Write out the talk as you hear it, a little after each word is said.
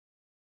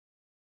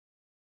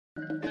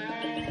Hey,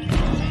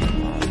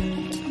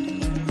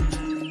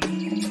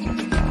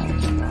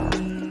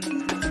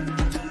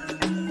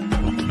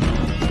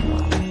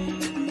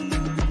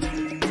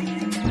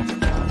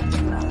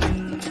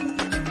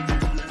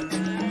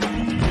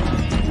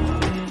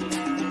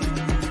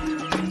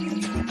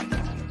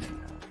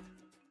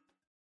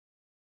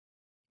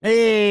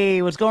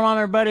 what's going on,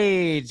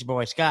 everybody? It's your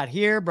boy Scott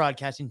here,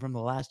 broadcasting from the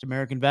Last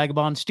American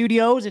Vagabond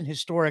Studios in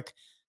historic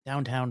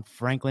downtown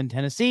Franklin,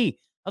 Tennessee.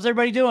 How's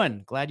everybody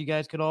doing? Glad you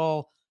guys could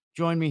all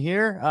join me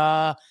here.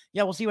 Yeah,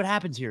 we'll see what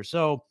happens here.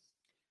 So,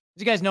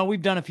 as you guys know,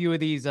 we've done a few of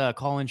these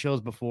call-in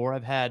shows before.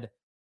 I've had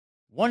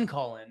one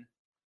call-in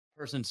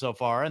person so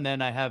far, and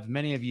then I have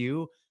many of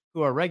you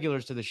who are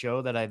regulars to the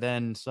show that I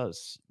then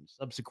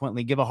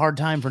subsequently give a hard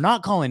time for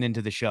not calling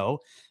into the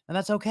show, and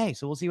that's okay.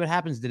 So we'll see what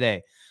happens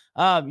today.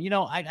 I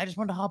just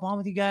wanted to hop on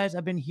with you guys.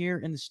 I've been here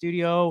in the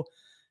studio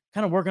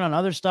kind of working on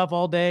other stuff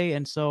all day,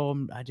 and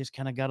so I just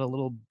kind of got a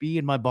little bee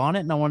in my bonnet,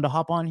 and I wanted to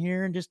hop on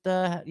here and just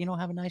have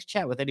a nice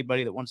chat with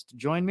anybody that wants to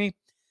join me.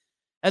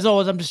 As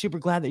always, I'm just super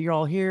glad that you're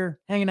all here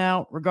hanging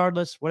out.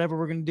 Regardless, whatever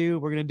we're gonna do,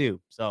 we're gonna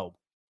do. So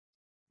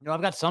I've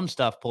got some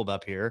stuff pulled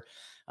up here.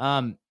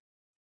 I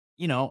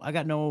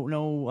got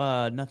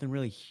nothing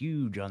really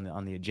huge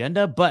on the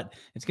agenda, but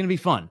it's gonna be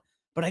fun.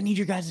 But I need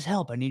your guys'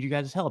 help. You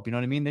know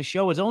what I mean? This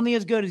show is only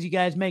as good as you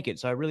guys make it.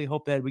 So I really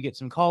hope that we get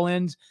some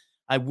call-ins.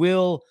 I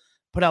will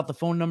put out the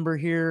phone number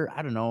here.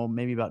 I don't know,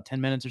 maybe about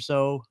 10 minutes or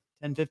so,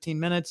 10, 15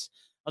 minutes.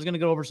 I was gonna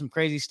go over some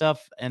crazy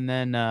stuff and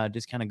then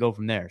just kind of go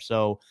from there.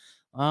 So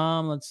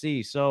let's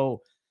see.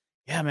 So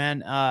yeah,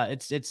 man,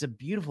 it's a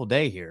beautiful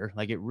day here.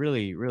 Like, it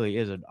really, really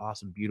is an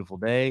awesome, beautiful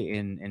day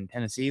in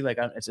Tennessee. Like,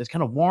 it's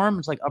kind of warm.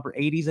 It's like upper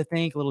 80s, I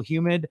think, a little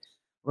humid, a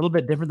little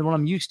bit different than what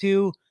I'm used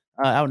to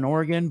out in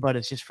Oregon, but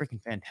it's just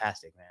freaking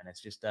fantastic, man.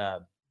 It's just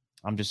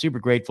I'm just super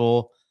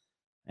grateful,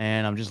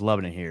 and I'm just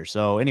loving it here.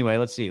 So anyway,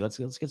 let's see. Let's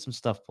get some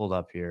stuff pulled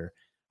up here.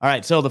 All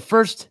right, so the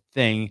first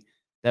thing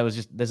this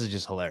is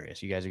just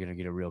hilarious. You guys are gonna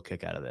get a real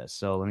kick out of this.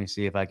 So let me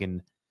see if I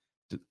can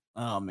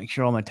make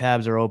sure all my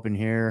tabs are open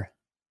here.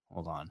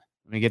 Hold on.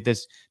 Let me get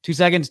this. 2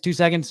 seconds.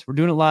 We're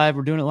doing it live.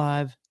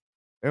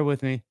 Bear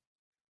with me.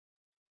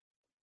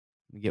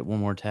 Let me get one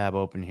more tab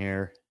open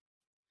here.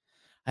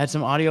 I had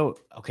some audio.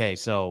 Okay,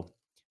 so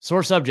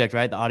sore subject,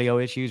 right? The audio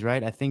issues,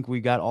 right? I think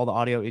we got all the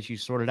audio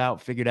issues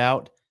figured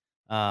out.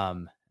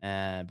 But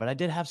I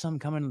did have some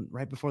coming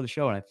right before the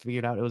show, and I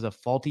figured out it was a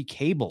faulty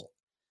cable.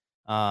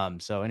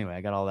 So anyway,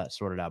 I got all that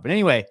sorted out. But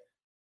anyway,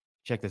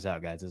 check this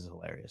out, guys. This is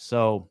hilarious.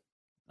 So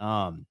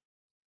I'm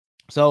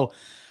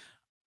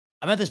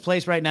at this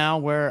place right now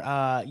where,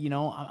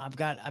 I've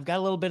got a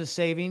little bit of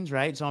savings,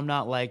 right? So I'm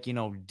not like,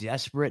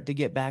 desperate to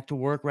get back to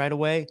work right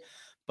away.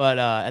 But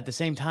at the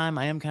same time,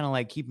 I am kind of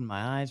like keeping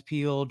my eyes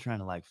peeled, trying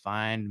to like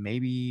find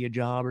maybe a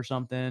job or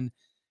something.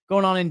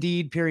 Going on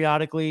Indeed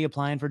periodically,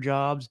 applying for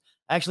jobs.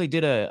 I actually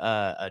did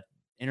a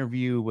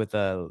interview with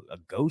a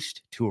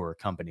ghost tour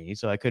company,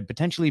 so I could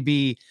potentially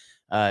be,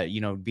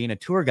 being a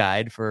tour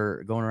guide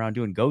for going around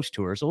doing ghost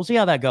tours. So we'll see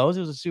how that goes.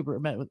 It was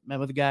met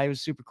with a guy who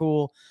was super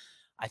cool.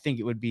 I think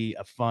it would be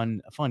a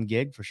fun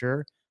gig for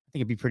sure. I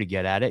think I'd be pretty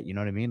good at it. You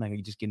know what I mean? Like,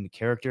 you just get into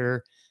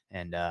character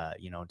and,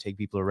 take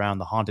people around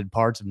the haunted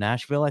parts of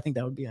Nashville. I think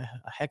that would be a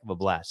heck of a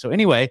blast. So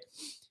anyway,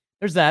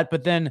 there's that.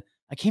 But then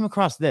I came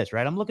across this,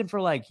 right? I'm looking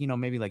for like,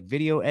 maybe like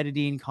video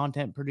editing,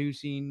 content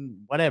producing,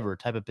 whatever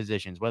type of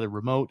positions, whether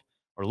remote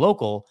or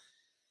local.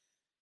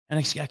 And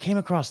I came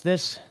across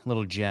this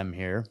little gem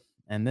here.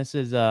 And this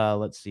is,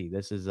 let's see,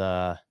 this is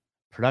a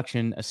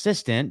production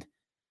assistant.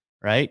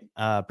 Right?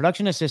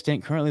 Production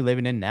assistant currently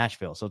living in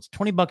Nashville. So it's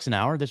 $20 an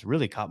hour. This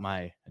really caught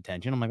my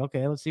attention. I'm like,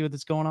 okay, let's see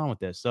what's going on with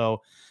this.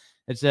 So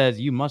it says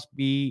you must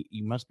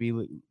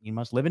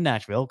live in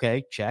Nashville.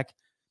 Okay, check.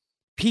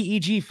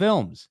 PEG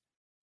Films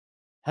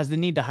has the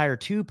need to hire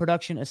two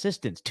production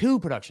assistants. So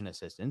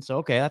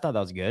okay, I thought that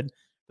was good.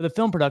 For the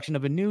film production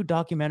of a new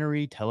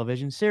documentary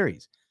television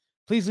series.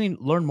 Please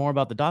learn more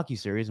about the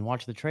docuseries and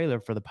watch the trailer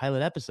for the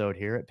pilot episode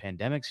here at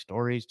Pandemic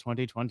Stories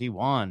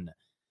 2021.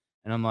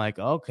 And I'm like,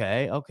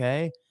 okay.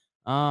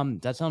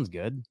 That sounds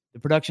good.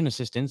 The production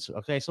assistants.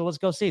 Okay, so let's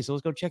go see. So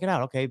let's go check it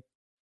out. Okay.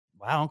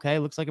 Wow. Okay.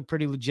 Looks like a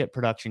pretty legit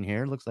production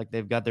here. Looks like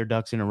they've got their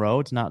ducks in a row.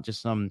 It's not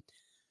just some,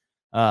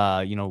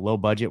 low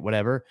budget,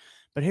 whatever.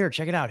 But here,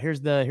 check it out.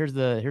 Here's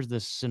the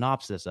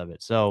synopsis of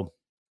it. So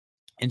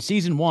in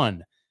season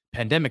 1,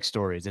 Pandemic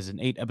Stories is an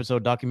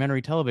 8-episode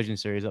documentary television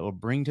series that will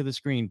bring to the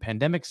screen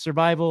pandemic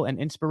survival and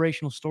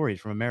inspirational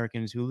stories from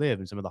Americans who live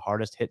in some of the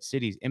hardest hit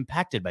cities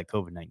impacted by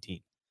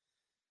COVID-19.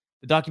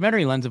 The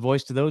documentary lends a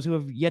voice to those who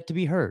have yet to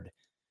be heard,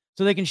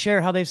 so they can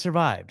share how they've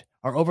survived,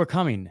 are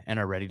overcoming, and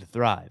are ready to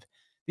thrive.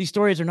 These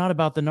stories are not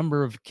about the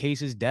number of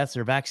cases, deaths,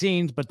 or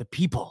vaccines, but the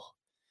people.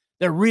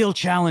 Their real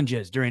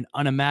challenges during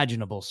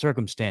unimaginable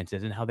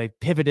circumstances and how they've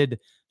pivoted,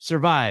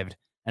 survived,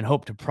 and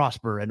hope to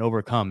prosper and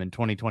overcome in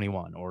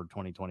 2021 or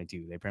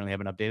 2022. They apparently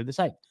haven't updated the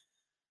site.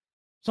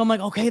 So I'm like,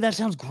 okay, that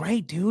sounds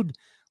great, dude.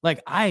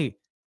 Like, I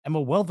am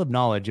a wealth of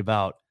knowledge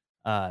about,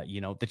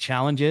 the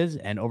challenges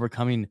and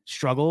overcoming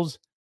struggles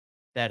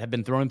that have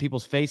been thrown in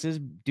people's faces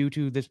due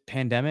to this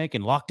pandemic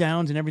and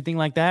lockdowns and everything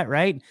like that,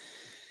 right?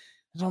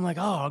 So I'm like,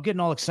 oh, I'm getting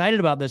all excited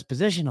about this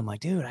position. I'm like,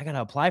 dude, I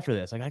gotta apply for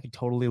this. Like, I could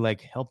totally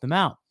like help them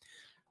out.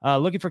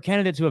 Looking for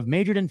candidates who have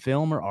majored in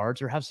film or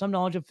arts or have some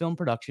knowledge of film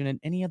production and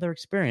any other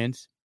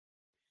experience,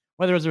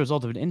 whether as a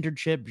result of an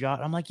internship job.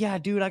 I'm like, yeah,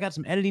 dude, I got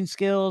some editing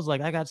skills.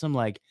 Like, I got some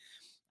like,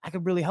 I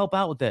could really help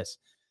out with this.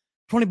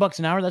 $20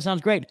 an hour. That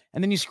sounds great.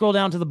 And then you scroll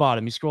down to the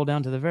bottom. You scroll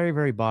down to the very,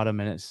 very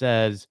bottom, and it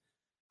says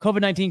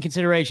COVID-19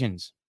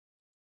 considerations.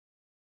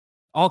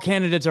 All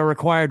candidates are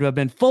required to have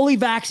been fully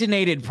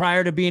vaccinated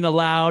prior to being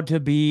allowed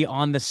to be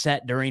on the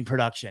set during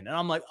production. And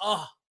I'm like,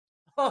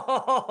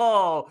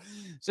 oh,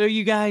 so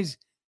you guys,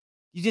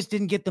 you just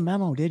didn't get the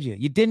memo, did you?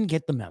 You didn't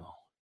get the memo.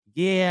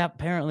 Yeah,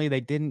 apparently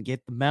they didn't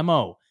get the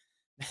memo.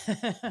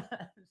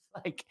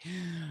 It's like,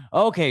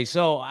 okay,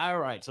 so all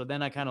right. So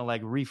then I kind of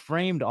like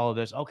reframed all of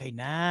this. Okay,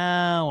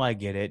 now I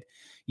get it.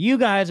 You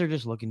guys are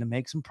just looking to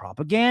make some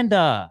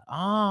propaganda.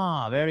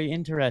 Ah, very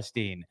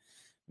interesting.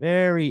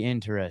 Very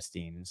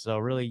interesting. So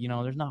really,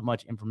 there's not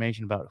much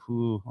information about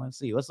who. Let's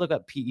see. Let's look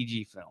up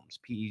PEG films.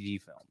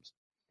 PEG films.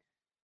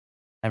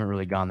 I haven't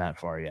really gone that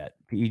far yet.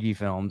 PEG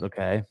films.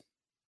 Okay.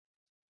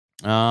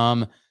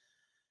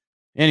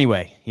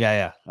 Anyway,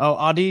 yeah. Oh,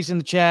 Audis in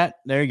the chat.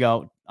 There you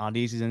go.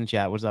 Audis is in the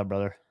chat. What's up,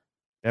 brother?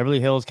 Beverly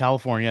Hills,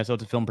 California. So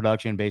it's a film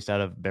production based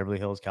out of Beverly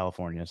Hills,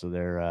 California. So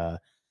they're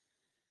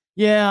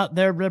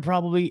they're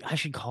probably, I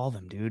should call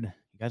them, dude.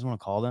 You guys want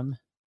to call them?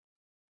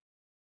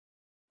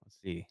 Let's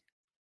see.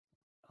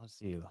 Let's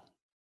see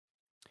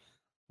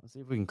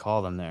if we can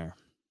call them there.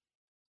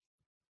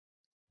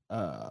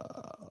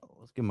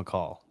 Let's give them a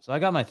call. So I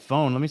got my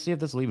phone. Let me see if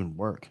this will even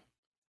work.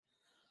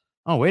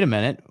 Oh, wait a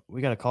minute.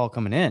 We got a call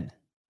coming in.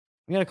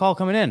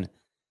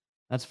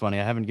 That's funny.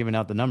 I haven't given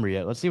out the number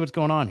yet. Let's see what's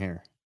going on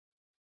here.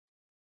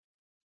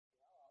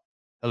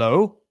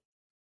 Hello?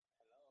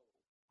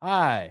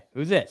 Hi.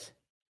 Who's this?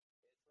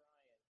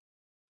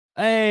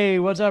 Hey,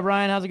 what's up,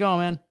 Ryan? How's it going,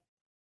 man?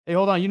 Hey,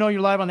 hold on. You know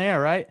you're live on the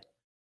air, right?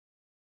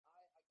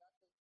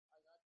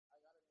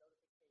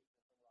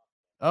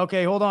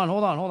 Okay, hold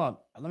on.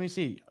 Let me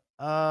see.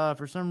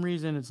 For some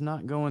reason it's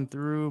not going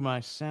through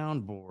my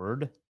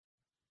soundboard.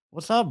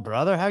 What's up,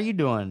 brother? How you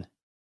doing?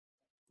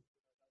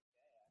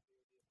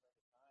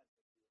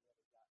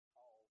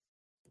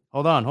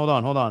 Hold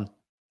on.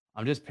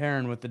 I'm just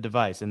pairing with the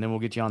device and then we'll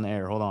get you on the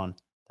air. Hold on.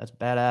 That's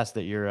badass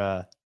that you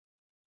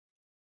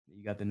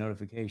got the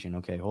notification.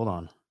 Okay, hold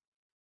on.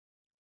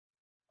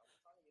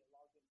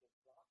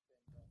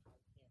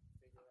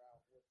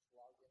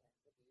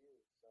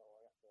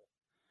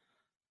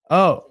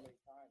 Oh.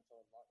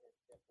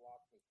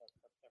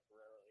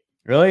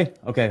 Really?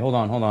 Okay, hold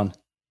on.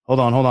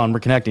 We're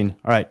connecting.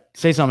 All right.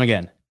 Say something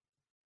again.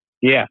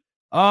 Yeah.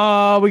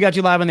 Oh, we got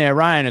you live on the air.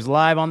 Ryan is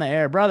live on the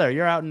air. Brother,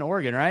 you're out in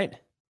Oregon, right?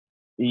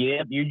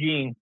 Yep,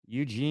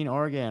 Eugene,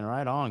 Oregon.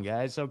 Right on,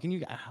 guys. So can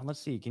you let's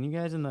see. Can you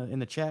guys in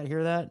the chat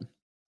hear that?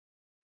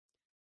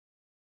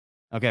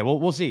 Okay, well,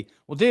 we'll see.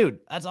 Well, dude,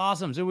 that's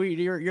awesome. So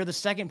you're the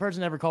second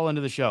person to ever call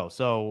into the show.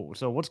 So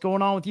what's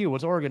going on with you?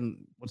 What's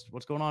Oregon?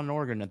 What's going on in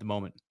Oregon at the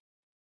moment?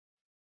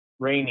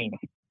 Raining.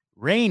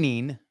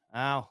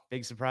 Oh,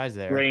 big surprise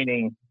there.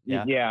 Raining.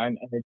 Yeah,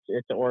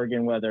 it's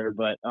Oregon weather,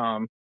 but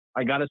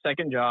I got a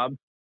second job.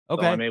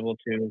 Okay. So I'm able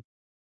to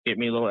get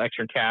me a little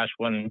extra cash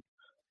when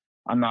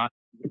I'm not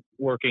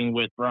working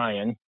with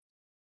Brian.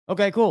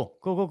 Okay, cool.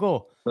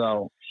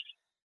 So,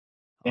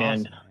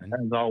 and awesome,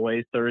 as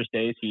always,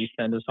 Thursdays he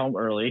sends us home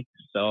early.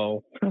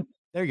 So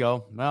there you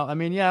go. Well, I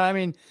mean,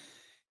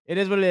 it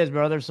is what it is,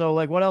 brother. So,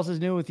 like, what else is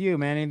new with you,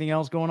 man? Anything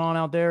else going on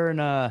out there in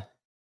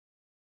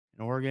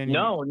Oregon?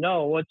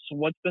 No.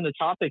 What's been the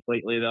topic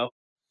lately, though?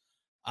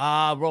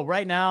 Well,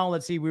 right now,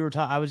 let's see.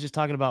 I was just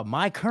talking about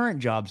my current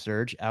job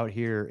search out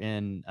here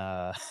in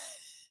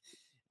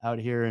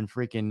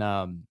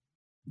freaking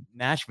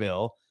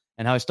Nashville,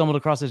 and how I stumbled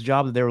across this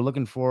job that they were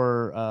looking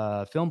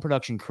for film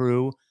production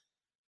crew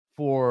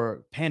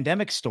for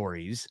pandemic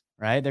stories,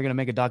 right? They're going to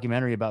make a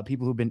documentary about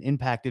people who've been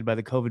impacted by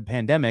the COVID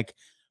pandemic,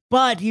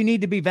 but you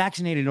need to be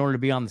vaccinated in order to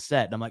be on the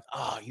set. And I'm like,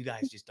 oh, you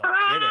guys just don't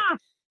get it.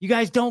 You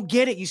guys don't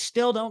get it. You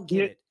still don't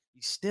get it.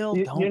 You still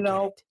don't get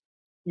it.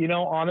 You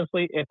know,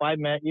 honestly, if I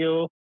met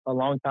you a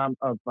long time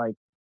of like,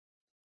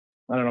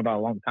 I don't know about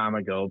a long time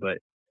ago, but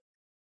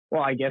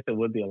well, I guess it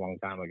would be a long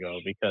time ago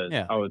because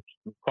I was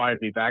required to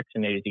be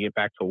vaccinated to get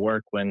back to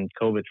work when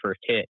COVID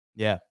first hit.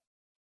 Yeah.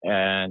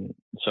 And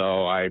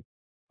so I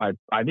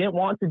didn't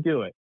want to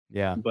do it.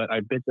 Yeah. But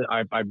I bit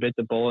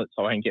the bullet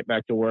so I can get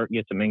back to work,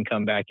 get some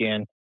income back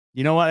in.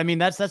 You know what? I mean,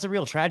 that's a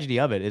real tragedy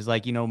of it is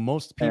like,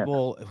 most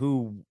people,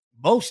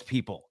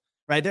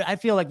 right? I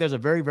feel like there's a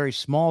very, very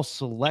small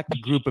select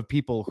group of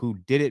people who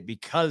did it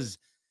because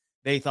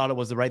they thought it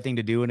was the right thing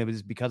to do. And it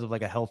was because of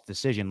like a health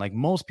decision. Like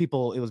most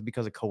people, it was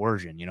because of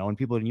coercion, and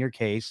people in your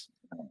case,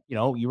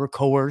 you were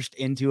coerced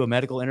into a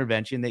medical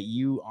intervention that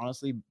you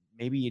honestly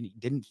maybe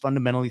didn't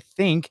fundamentally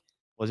think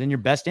was in your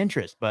best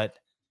interest, but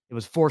it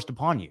was forced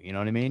upon you. You know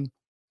what I mean?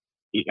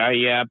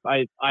 Yeah,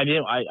 I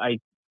didn't.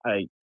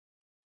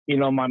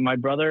 My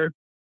brother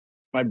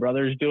my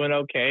brother's doing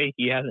okay.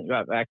 He hasn't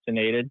got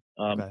vaccinated.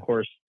 Of Okay.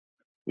 course,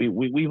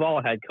 we've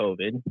all had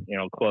COVID,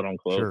 quote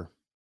unquote. Sure.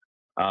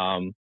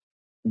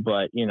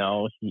 But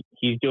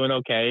he's doing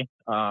okay.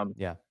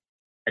 Yeah.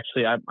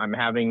 Actually, I'm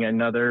having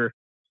another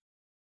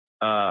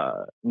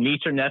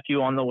niece or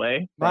nephew on the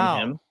way from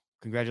him. Wow.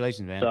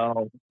 Congratulations, man.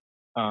 So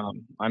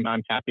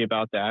I'm happy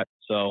about that.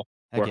 So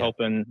Heck we're yeah.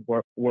 hoping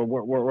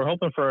we're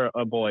hoping for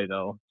a boy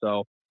though.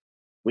 So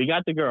we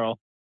got the girl.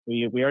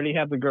 We already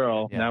have the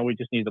girl. Yeah. Now we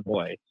just need the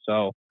boy.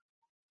 So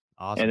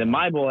Awesome, and then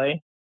man.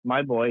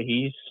 my boy,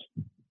 he's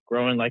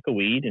growing like a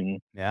weed. And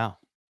Yeah.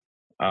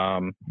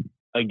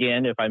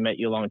 again, if I met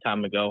you a long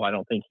time ago, I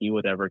don't think he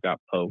would ever got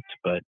poked.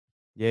 But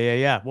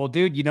Yeah. Well,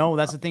 dude,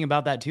 that's the thing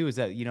about that too, is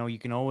that, you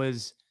can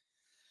always,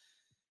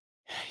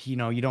 you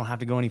don't have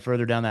to go any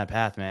further down that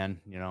path,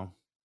 man, And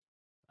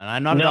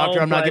I'm not a doctor.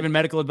 no, I'm not but giving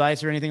medical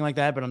advice or anything like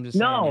that, but I'm just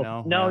saying,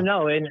 no, no, yeah.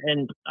 no,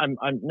 and I'm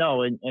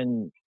no,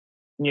 and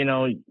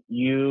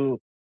you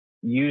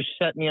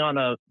set me on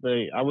I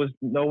was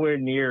nowhere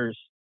near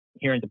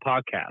hearing the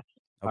podcast.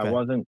 I Okay.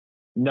 wasn't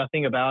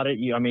nothing about it.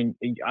 I mean,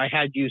 I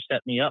had you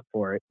set me up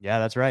for it, Yeah,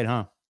 that's right,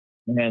 huh?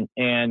 and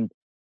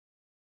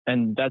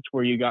that's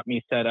where you got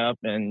me set up.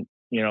 And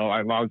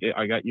I logged it.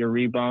 I got your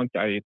rebunked.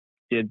 I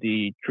did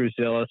the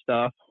Truezilla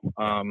stuff.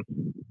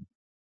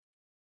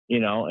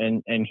 Yeah.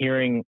 And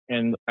hearing,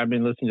 and I've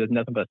been listening to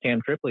nothing but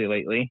Sam Tripoli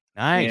lately.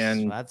 Nice.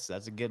 And That's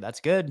good.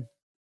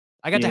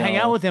 I got you to hang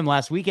out know, with him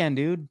last weekend,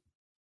 dude.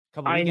 A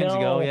couple I weekends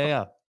ago. know,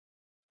 Yeah.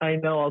 I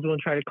know. I was going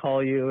to try to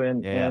call you,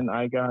 and Yeah.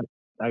 I got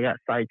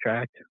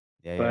sidetracked.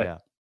 But Yeah.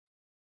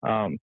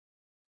 um,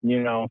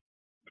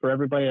 for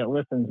everybody that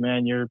listens,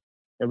 man,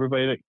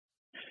 everybody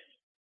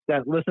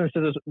that listens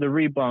to the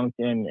rebunked,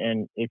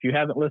 and if you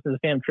haven't listened to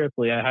Sam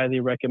Tripoli, I highly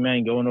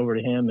recommend going over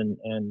to him,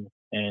 and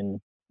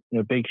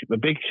a big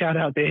shout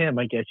out to him,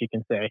 I guess you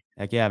can say.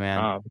 Heck yeah,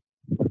 man.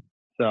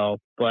 So,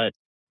 but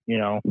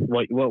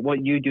what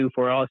you do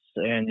for us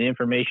and the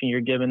information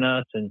you're giving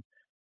us, and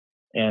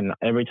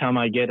every time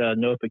I get a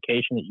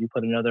notification that you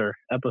put another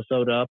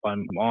episode up,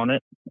 I'm on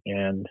it,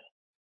 and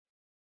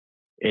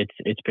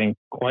it's been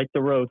quite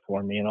the road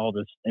for me, and all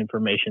this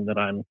information that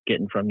I'm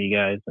getting from you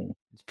guys. And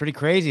It's pretty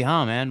crazy,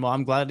 huh, man? Well,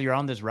 I'm glad you're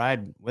on this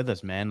ride with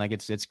us, man. Like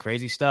it's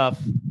crazy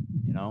stuff,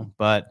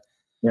 but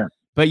yeah,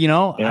 I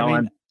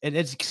mean,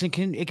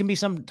 it can be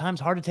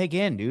sometimes hard to take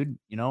in, dude.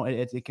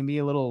 It can be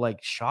a little like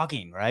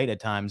shocking, right, at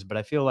times. But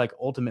I feel like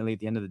ultimately, at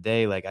the end of the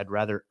day, like I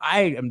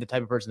am the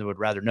type of person that would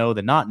rather know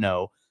than not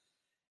know.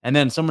 And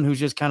then someone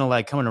who's just kind of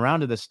like coming around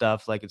to this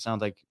stuff, like it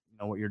sounds like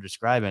what you're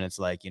describing. It's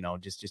like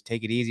just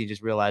take it easy and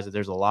just realize that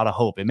there's a lot of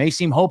hope. It may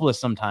seem hopeless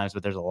sometimes,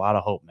 but there's a lot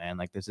of hope, man.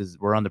 Like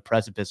we're on the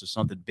precipice of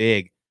something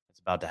big that's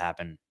about to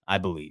happen. I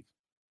believe.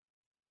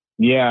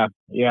 yeah.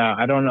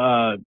 I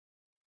don't.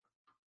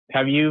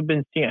 Have you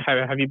been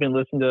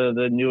listening to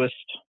the newest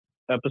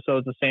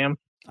episodes of Sam?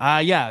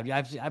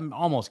 Yeah, I'm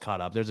almost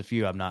caught up. There's a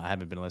few I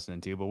haven't been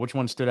listening to, but which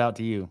one stood out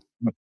to you?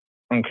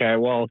 Okay,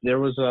 well, there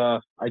was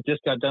I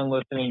just got done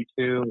listening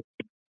to.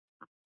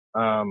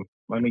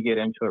 Let me get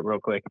into it real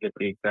quick. Get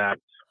the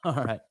exact. All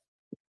right.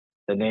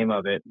 The name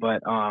of it,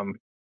 but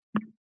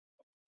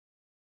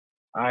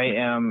I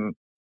am.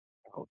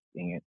 Oh,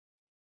 dang it.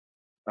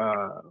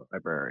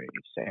 Library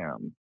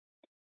Sam.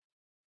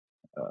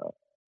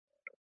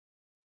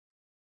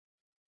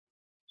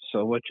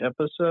 So which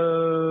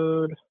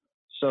episode?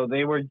 So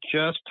they were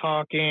just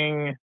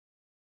talking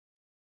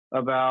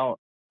about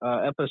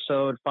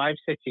episode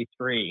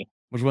 563.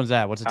 Which one's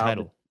that? What's the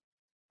title?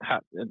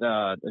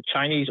 The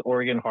Chinese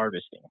organ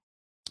harvesting.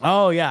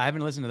 Oh yeah, I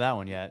haven't listened to that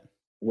one yet.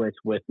 With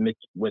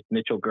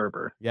Mitchell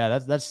Gerber. Yeah,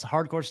 that's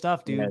hardcore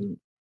stuff, dude. And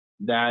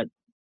that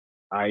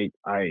I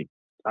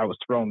was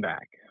thrown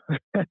back.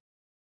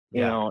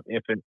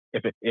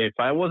 If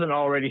I wasn't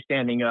already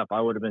standing up,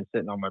 I would have been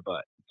sitting on my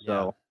butt.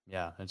 So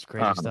yeah, that's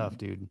crazy stuff,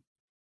 dude.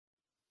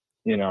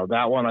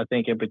 That one I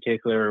think in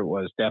particular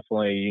was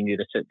definitely you need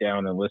to sit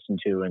down and listen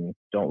to, and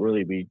don't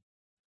really be.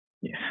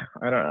 Yeah,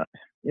 I don't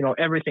know.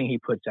 Everything he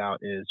puts out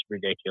is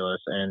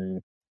ridiculous,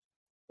 and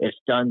it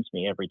stuns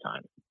me every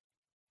time.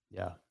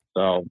 Yeah.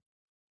 So,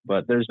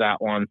 but there's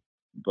that one.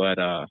 But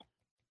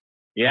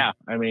yeah,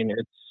 I mean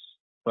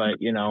but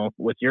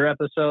with your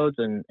episodes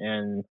and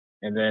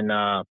then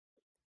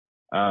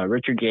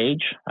Richard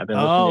Gage, I've been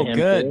listening to him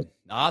good. too.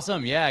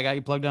 Awesome. Yeah, I got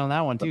you plugged in on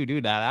that one too,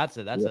 dude. That's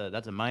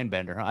a mind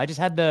bender. Huh? I just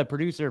had the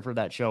producer for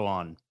that show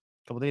on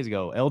a couple days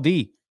ago.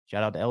 LD.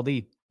 Shout out to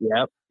LD.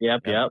 Yep.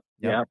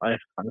 I've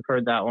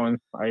heard that one.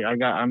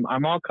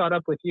 I'm all caught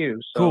up with you.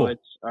 So cool.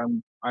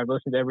 I've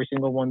listened to every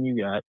single one you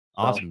got.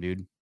 So. Awesome,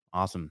 dude.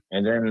 Awesome.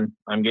 And then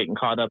I'm getting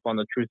caught up on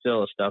the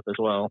Truezilla stuff as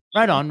well.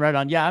 Right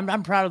on. Yeah,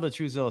 I'm proud of the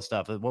Truezilla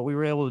stuff. What we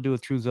were able to do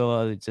with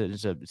Truezilla,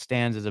 it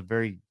stands as a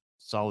very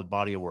solid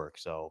body of work.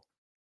 So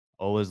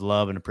always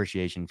love and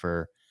appreciation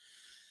for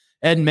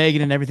Ed and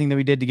Megan and everything that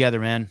we did together,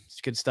 man.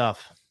 It's good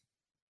stuff.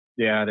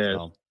 Yeah, it is.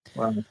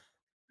 Well,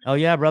 oh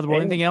yeah, brother.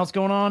 Well, anything else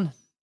going on?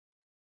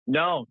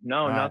 No,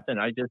 nothing.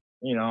 Right.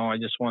 I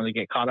just wanted to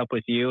get caught up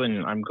with you,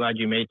 and I'm glad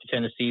you made it to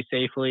Tennessee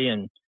safely.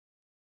 And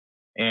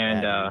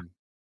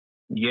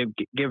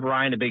give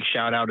Ryan a big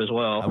shout out as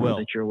well I will.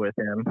 that you're with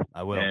him.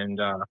 I will. And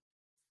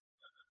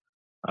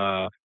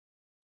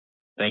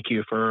thank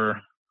you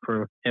for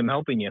him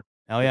helping you.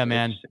 Hell yeah,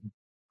 man.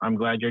 I'm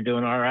glad you're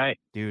doing all right.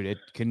 Dude, it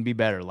couldn't be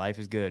better. Life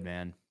is good,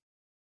 man.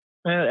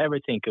 Well,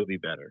 everything could be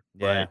better.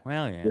 Yeah. But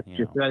well, yeah.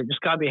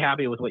 just gotta be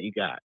happy with what you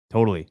got.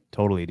 Totally,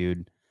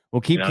 dude.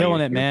 Well, keep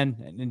killing it,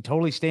 man, and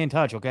totally stay in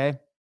touch, okay?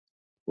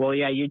 Well,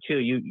 yeah, you too.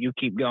 You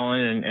keep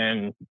going,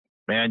 and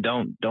man,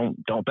 don't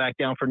back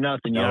down for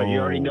nothing. No. You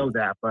already know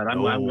that, but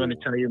I'm going to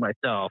tell you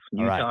myself.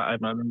 All right.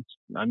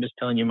 I'm just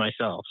telling you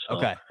myself.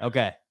 So.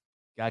 Okay.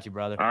 Got you,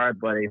 brother. All right,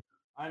 buddy.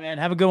 All right, man.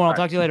 Have a good one. I'll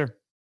talk to you later.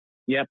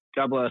 Yep.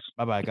 God bless.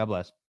 Bye-bye. God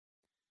bless.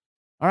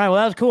 All right. Well,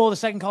 that was cool. The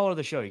second caller of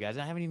the show, you guys.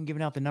 I haven't even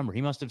given out the number.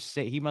 He must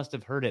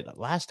have heard it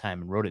last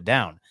time and wrote it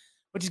down,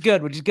 which is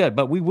good.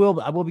 But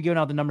I will be giving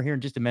out the number here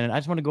in just a minute. I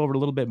just want to go over a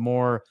little bit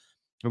more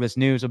of this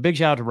news. So big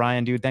shout out to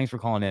Ryan, dude. Thanks for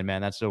calling in,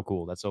 man. That's so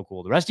cool.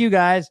 The rest of you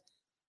guys,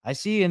 I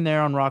see you in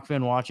there on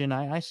Rockfin watching.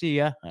 I see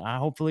you.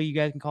 Hopefully you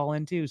guys can call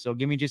in too. So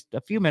give me just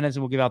a few minutes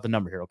and we'll give out the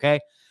number here. Okay.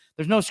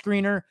 There's no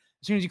screener.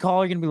 As soon as you call,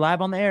 you're going to be live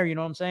on the air. You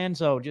know what I'm saying?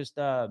 So just,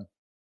 as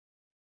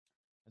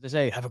they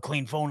say, have a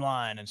clean phone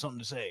line and something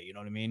to say. You know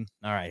what I mean?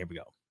 All right, here we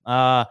go.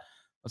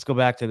 Let's go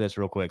back to this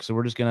real quick. So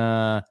we're just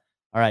gonna.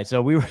 All right.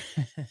 So we were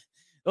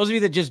those of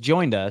you that just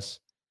joined us.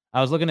 I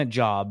was looking at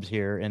jobs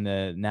here in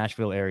the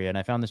Nashville area, and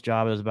I found this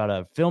job. It was about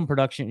a film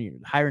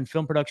production, hiring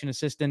film production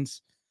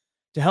assistants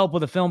to help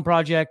with a film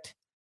project.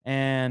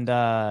 And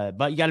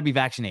but you got to be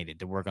vaccinated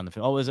to work on the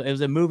film. Oh, it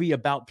was a movie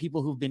about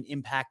people who've been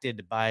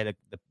impacted by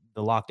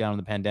the lockdown and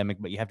the pandemic,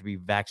 but you have to be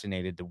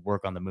vaccinated to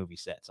work on the movie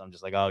set. So I'm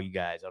just like, oh, you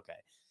guys, okay.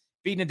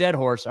 Beating a dead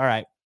horse. All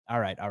right.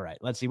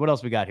 Let's see what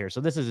else we got here. So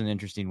this is an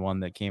interesting one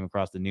that came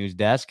across the news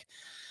desk.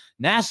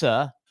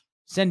 NASA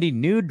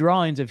sending nude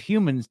drawings of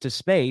humans to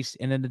space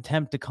in an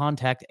attempt to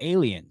contact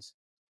aliens.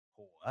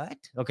 What?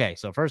 Okay,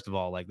 so first of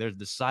all, like there's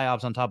the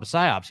psyops on top of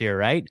psyops here,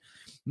 right?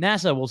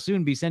 NASA will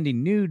soon be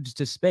sending nudes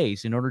to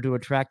space in order to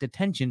attract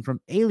attention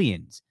from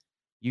aliens.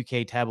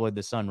 UK tabloid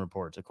The Sun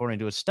reports, according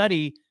to a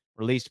study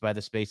released by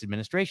the Space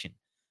Administration.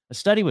 A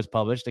study was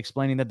published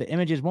explaining that the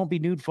images won't be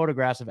nude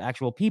photographs of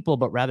actual people,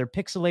 but rather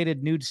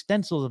pixelated nude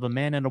stencils of a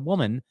man and a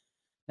woman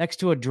next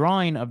to a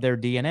drawing of their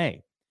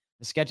DNA.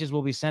 The sketches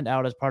will be sent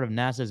out as part of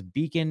NASA's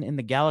Beacon in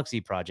the Galaxy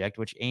project,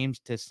 which aims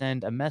to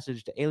send a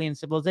message to alien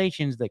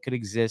civilizations that could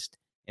exist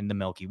in the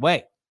Milky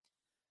Way.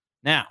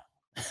 Now,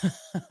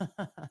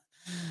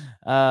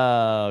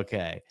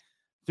 okay.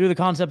 Though the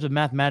concept of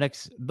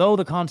mathematics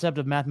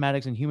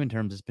in human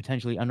terms is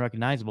potentially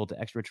unrecognizable to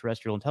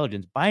extraterrestrial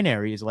intelligence,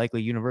 binary is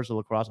likely universal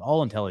across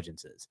all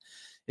intelligences.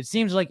 It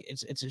seems like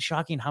it's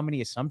shocking how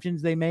many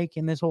assumptions they make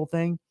in this whole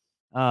thing.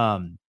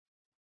 And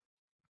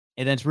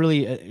it's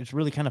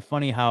really kind of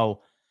funny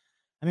how,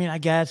 I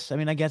guess I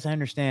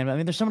understand. I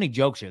mean, there's so many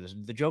jokes here.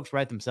 The jokes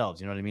write themselves.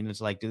 You know what I mean? It's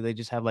like, do they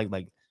just have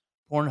like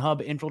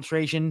Pornhub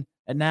infiltration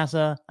at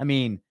NASA? I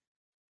mean,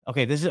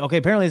 okay,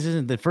 apparently this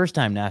isn't the first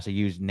time NASA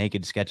used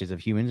naked sketches of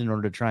humans in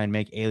order to try and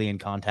make alien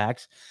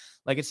contacts.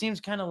 Like, it seems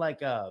kind of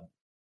like, I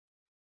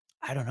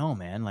don't know,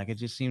 man. Like, it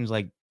just seems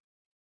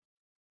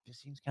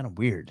kind of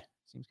weird.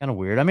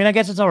 I mean, I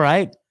guess it's all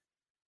right,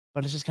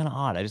 but it's just kind of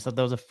odd. I just thought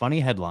that was a funny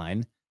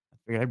headline. I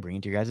figured I'd bring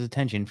it to your guys'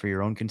 attention for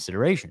your own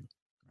consideration.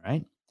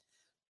 Right?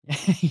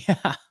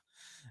 Yeah.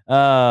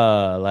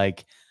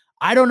 Like,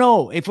 I don't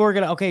know if we're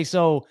going to, okay,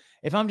 so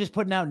if I'm just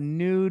putting out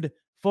nude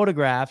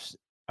photographs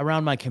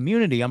around my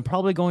community, I'm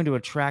probably going to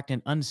attract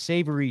an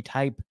unsavory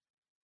type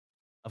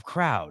of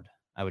crowd,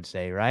 I would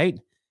say, right?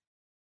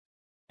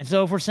 And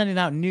so if we're sending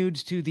out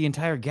nudes to the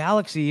entire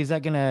galaxy, is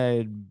that going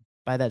to,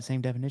 by that same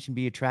definition,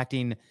 be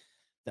attracting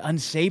the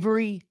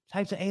unsavory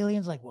types of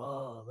aliens? Like,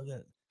 whoa, look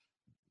at,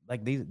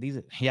 like these,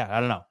 yeah, I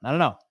don't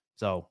know.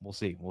 So we'll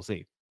see.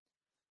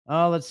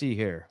 Let's see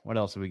here. What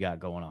else have we got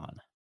going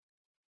on?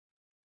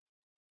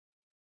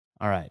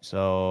 All right,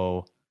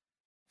 so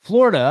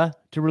Florida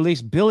to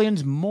release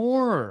billions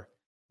more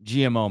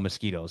GMO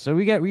mosquitoes. So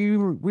we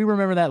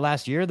remember that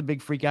last year, the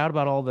big freak out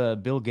about all the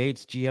Bill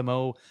Gates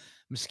GMO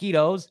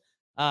mosquitoes.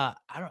 I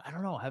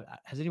don't know.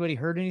 Has anybody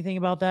heard anything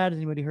about that? Has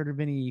anybody heard of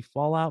any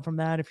fallout from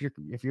that? If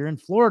you're in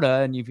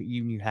Florida and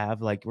you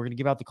have, like, we're gonna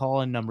give out the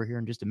call-in number here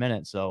in just a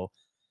minute, so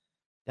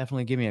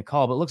definitely give me a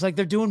call. But it looks like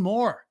they're doing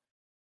more,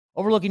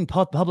 overlooking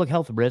public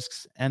health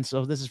risks. And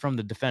so this is from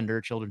the Defender,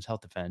 Children's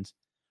Health Defense.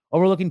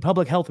 Overlooking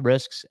public health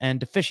risks and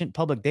deficient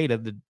public data,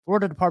 the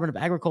Florida Department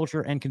of Agriculture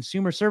and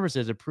Consumer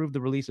Services approved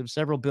the release of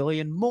several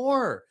billion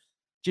more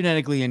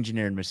genetically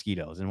engineered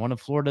mosquitoes in one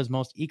of Florida's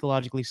most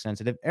ecologically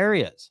sensitive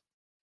areas.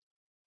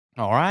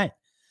 All right.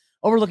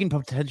 Overlooking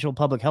potential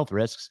public health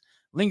risks,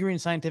 lingering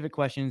scientific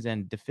questions,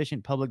 and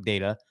deficient public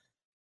data.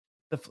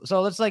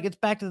 So it's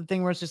back to the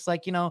thing where it's just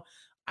like,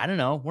 I don't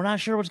know. We're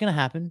not sure what's going to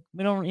happen.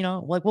 We don't,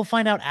 we'll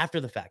find out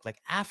after the fact. Like,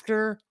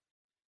 after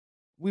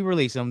we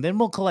release them, then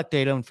we'll collect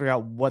data and figure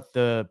out what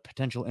the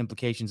potential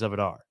implications of it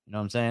are. You know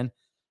what I'm saying?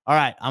 All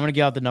right, I'm going to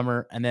give out the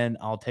number and then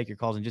I'll take your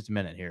calls in just a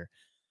minute here.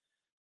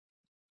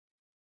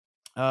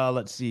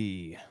 Let's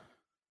see.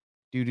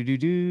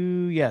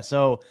 Yeah.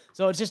 So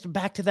it's just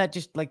back to that,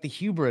 just like the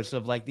hubris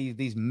of like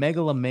these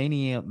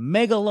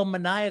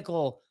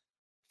megalomaniacal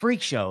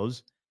freak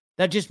shows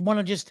that just want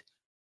to just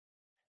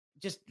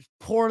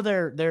pour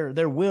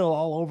their will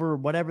all over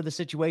whatever the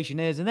situation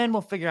is, and then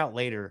we'll figure out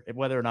later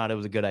whether or not it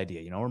was a good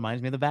idea.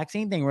 Reminds me of the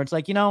vaccine thing where it's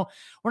like, we're not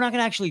going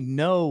to actually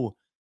know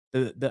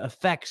the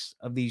effects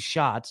of these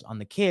shots on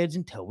the kids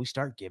until we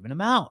start giving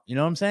them out. You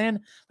know what I'm saying?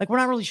 Like, we're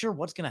not really sure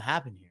what's going to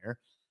happen here.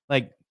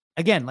 Like,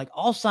 again, like,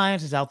 all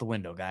science is out the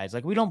window, guys.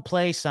 Like, we don't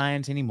play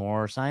science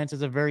anymore. Science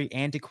is a very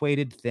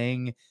antiquated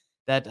thing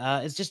that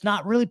is just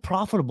not really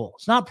profitable.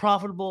 It's not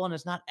profitable, and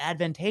it's not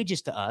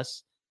advantageous to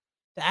us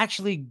to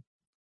actually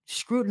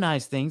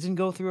scrutinize things and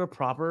go through a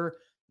proper,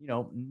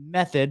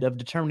 method of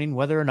determining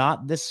whether or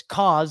not this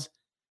cause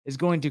is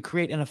going to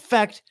create an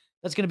effect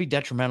that's going to be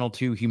detrimental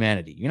to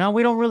humanity. We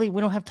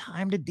don't have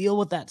time to deal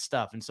with that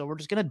stuff. And so we're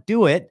just going to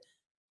do it,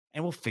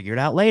 and we'll figure it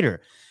out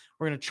later.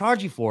 We're going to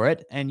charge you for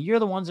it, and you're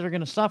the ones that are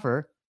going to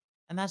suffer.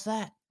 And that's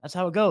that. That's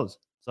how it goes.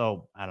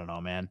 So I don't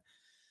know, man.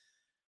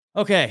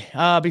 Okay.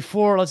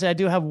 Before, let's say, I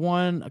do have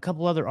a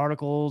couple other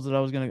articles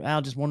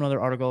that just one other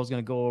article I was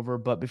gonna go over.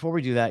 But before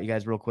we do that, you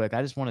guys, real quick,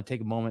 I just want to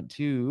take a moment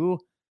to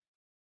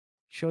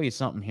show you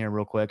something here,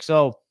 real quick.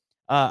 So,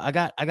 I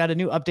got a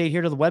new update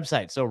here to the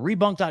website. So,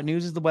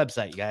 rebunk.news is the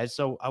website, you guys.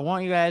 So, I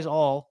want you guys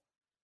all,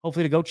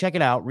 hopefully, to go check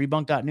it out,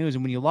 rebunk.news.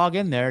 And when you log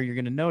in there, you're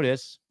gonna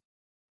notice.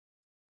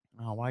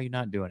 Oh, why are you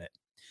not doing it?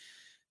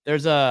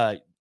 There's a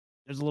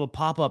little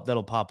pop-up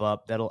that'll pop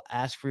up that'll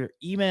ask for your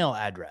email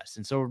address.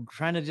 And so we're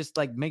trying to just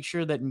like make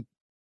sure that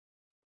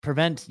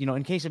prevent,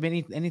 in case of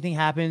anything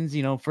happens,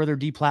 further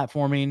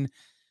deplatforming.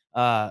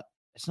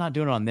 It's not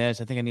doing it on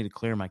this. I think I need to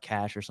clear my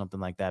cache or something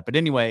like that. But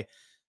anyway,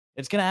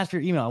 it's going to ask for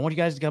your email. I want you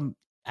guys to come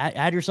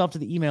add yourself to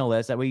the email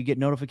list. That way you get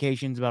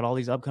notifications about all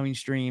these upcoming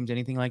streams,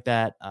 anything like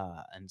that.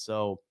 And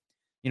so,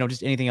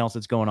 just anything else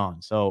that's going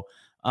on. So,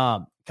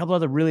 a couple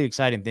other really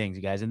exciting things,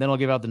 you guys, and then I'll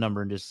give out the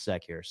number in just a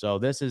sec here. So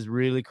this is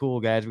really cool,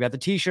 guys. We got the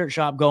t-shirt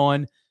shop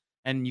going,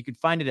 and you can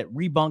find it at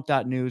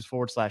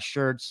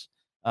rebunk.news/shirts.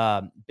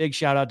 Big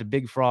shout out to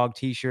Big Frog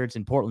T-shirts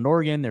in Portland,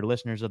 Oregon. They're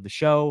listeners of the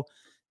show.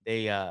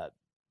 They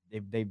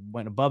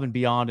went above and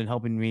beyond in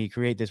helping me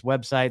create this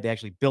website. They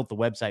actually built the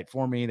website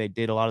for me. They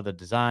did a lot of the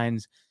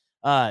designs.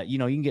 You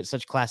can get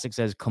such classics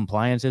as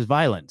compliance is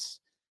violence.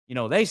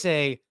 They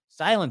say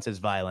silence is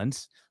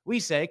violence. We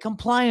say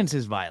compliance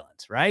is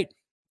violence, right?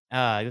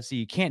 You'll see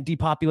you can't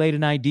depopulate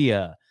an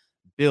idea.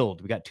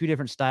 Build. We got two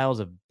different styles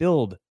of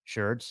build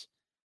shirts.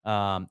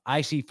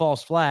 I see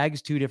false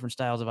flags, two different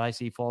styles of I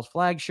see false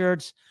flag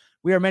shirts.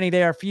 We are many,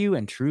 they are few,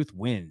 and truth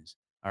wins.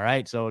 All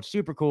right. So it's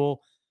super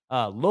cool.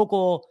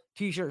 Local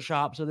t-shirt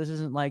shop. So this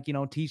isn't like,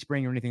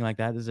 Teespring or anything like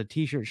that. This is a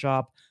t-shirt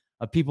shop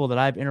of people that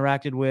I've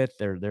interacted with.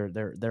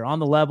 They're on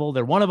the level.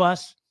 They're one of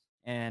us,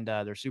 and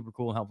they're super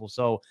cool and helpful.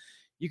 So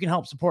you can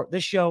help support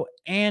this show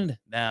and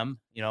them,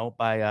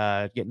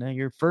 by getting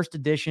your first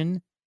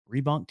edition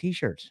Rebunk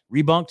t-shirts,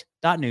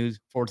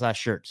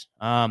 rebunked.news/shirts.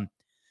 The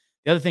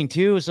other thing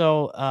too,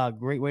 so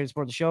great way to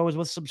support the show is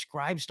with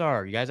Subscribe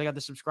Star. You guys, I got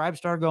the Subscribe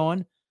Star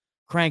going,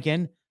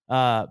 cranking.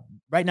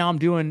 Right now I'm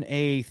doing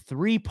a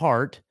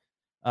three-part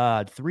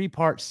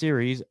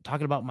series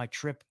talking about my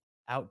trip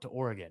out to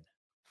Oregon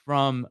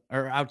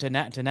out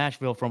to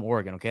Nashville from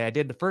Oregon. Okay. I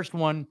did the first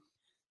one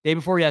day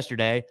before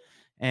yesterday,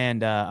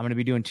 and I'm going to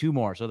be doing two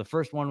more. So the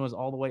first one was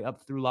all the way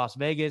up through Las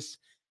Vegas.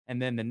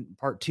 And then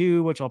part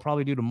two, which I'll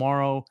probably do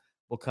tomorrow,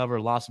 will cover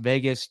Las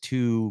Vegas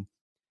through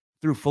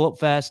Float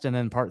Fest. And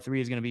then part three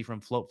is going to be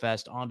from Float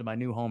Fest on to my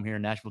new home here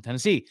in Nashville,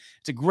 Tennessee.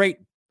 It's a great,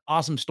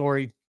 awesome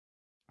story.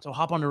 So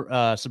hop on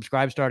to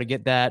Subscribe Star to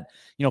get that.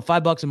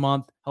 $5 a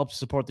month helps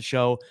support the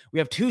show. We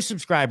have 2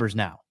 subscribers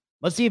now.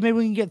 Let's see if maybe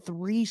we can get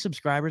 3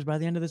 subscribers by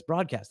the end of this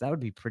broadcast. That would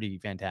be pretty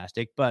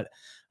fantastic. But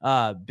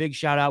big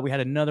shout out. We had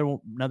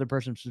another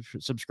person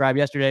subscribe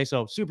yesterday.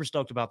 So super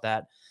stoked about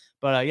that.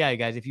 But yeah, you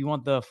guys, if you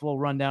want the full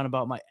rundown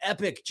about my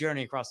epic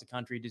journey across the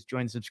country, just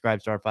join the Subscribe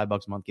Star. $5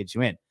 a month gets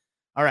you in.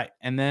 All right.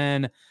 And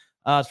then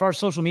as far as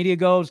social media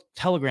goes,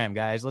 Telegram,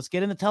 guys. Let's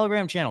get in the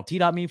Telegram channel,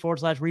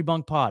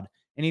 t.me/rebunkpod.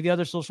 Any of the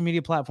other social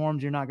media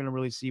platforms, you're not going to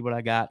really see what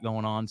I got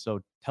going on. So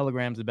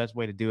Telegram's the best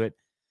way to do it.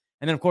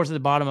 And then, of course, at the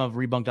bottom of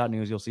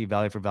rebunk.news, you'll see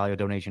value for value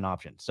donation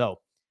option.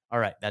 So, all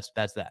right, that's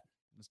that.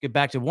 Let's get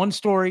back to one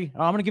story.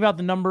 I'm going to give out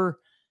the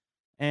number,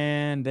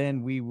 and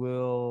then we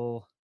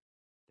will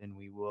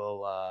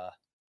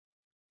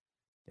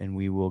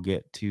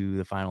get to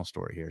the final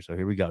story here. So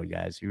here we go, you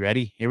guys. You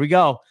ready? Here we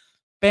go.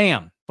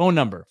 Bam. Phone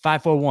number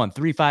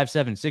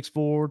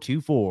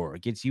 541-357-6424.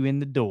 It gets you in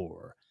the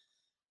door.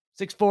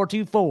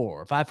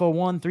 6424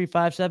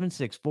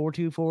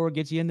 541-357-6424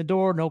 gets you in the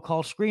door. No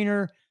call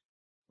screener.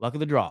 Luck of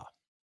the draw.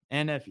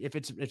 And if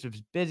it's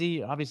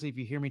busy, obviously, if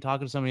you hear me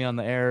talking to somebody on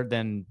the air,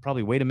 then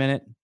probably wait a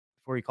minute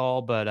before you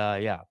call.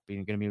 But yeah,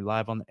 we're going to be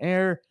live on the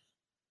air.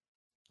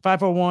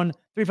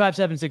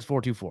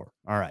 541-357-6424. All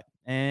right.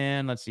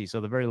 And let's see.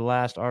 So the very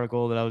last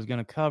article that I was going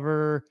to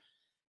cover.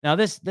 Now,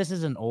 this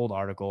is an old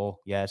article.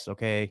 Yes.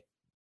 Okay.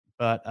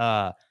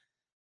 But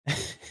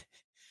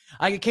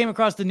I came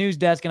across the news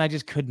desk and I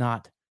just could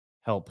not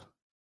help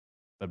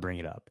but bring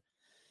it up.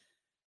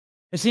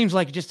 It seems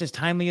like just as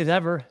timely as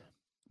ever.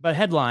 But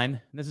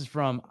headline, this is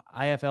from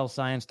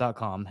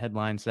iflscience.com.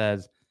 Headline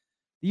says,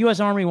 the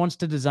U.S. Army wants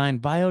to design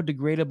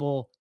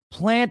biodegradable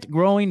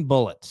plant-growing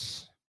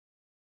bullets.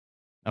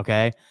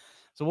 Okay?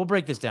 So we'll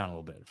break this down a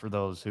little bit for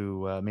those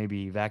who may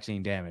be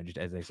vaccine damaged,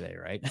 as they say,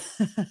 right?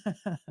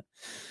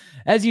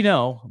 As you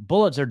know,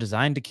 bullets are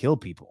designed to kill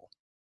people.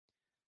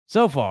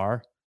 So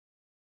far,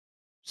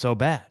 so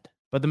bad.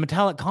 But the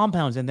metallic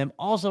compounds in them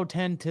also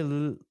tend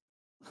to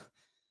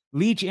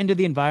leach into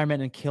the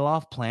environment and kill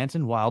off plants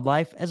and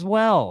wildlife as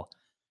well.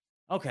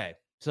 Okay,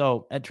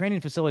 so at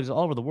training facilities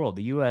all over the world,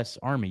 the U.S.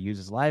 Army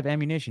uses live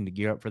ammunition to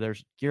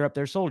gear up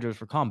their soldiers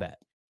for combat.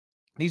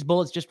 These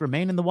bullets just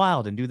remain in the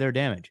wild and do their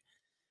damage.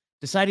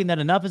 Deciding that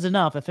enough is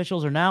enough,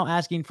 officials are now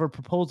asking for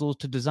proposals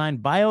to design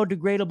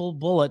biodegradable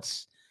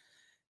bullets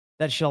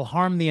that shall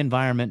harm the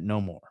environment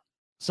no more.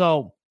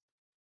 So,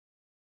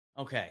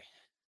 okay.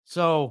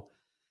 So,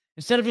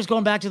 instead of just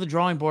going back to the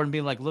drawing board and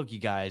being like, look, you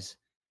guys,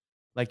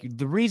 like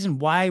the reason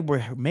why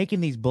we're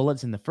making these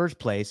bullets in the first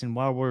place and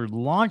why we're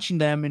launching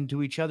them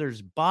into each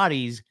other's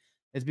bodies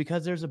is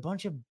because there's a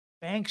bunch of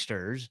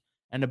banksters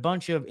and a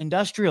bunch of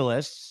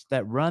industrialists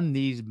that run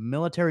these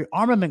military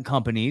armament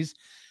companies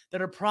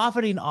that are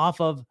profiting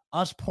off of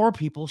us poor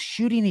people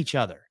shooting each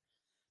other.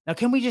 Now,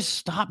 can we just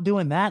stop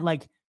doing that?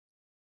 Like,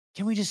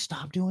 can we just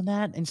stop doing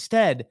that?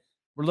 Instead,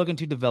 we're looking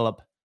to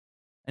develop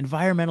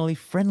environmentally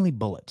friendly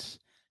bullets.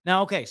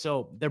 Now, okay,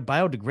 so they're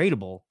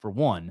biodegradable for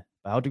one,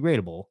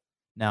 biodegradable.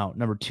 Now,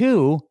 number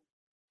two,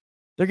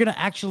 they're going to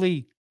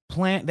actually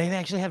they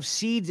actually have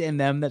seeds in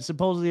them that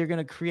supposedly are going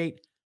to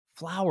create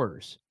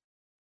flowers.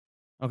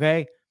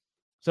 Okay?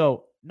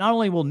 So, not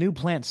only will new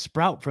plants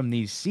sprout from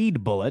these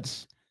seed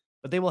bullets,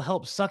 but they will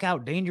help suck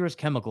out dangerous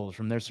chemicals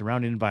from their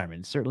surrounding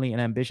environment. Certainly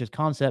an ambitious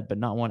concept, but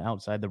not one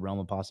outside the realm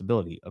of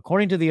possibility.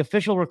 According to the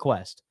official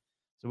request.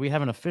 So, we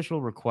have an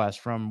official request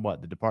from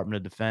what? The Department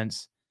of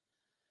Defense,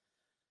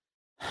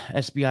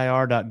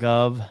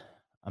 SBIR.gov.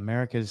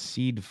 America's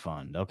Seed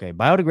Fund. Okay,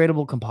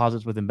 biodegradable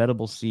composites with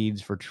embeddable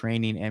seeds for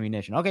training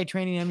ammunition. Okay,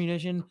 training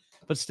ammunition,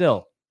 but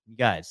still, you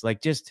guys,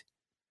 like, just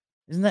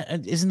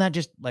isn't that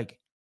just like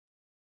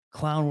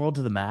clown world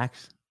to the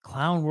max?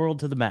 Clown world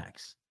to the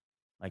max.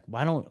 Like,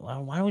 why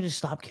don't we just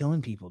stop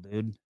killing people,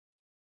 dude?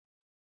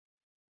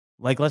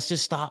 Like, let's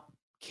just stop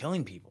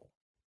killing people.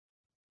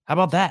 How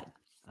about that?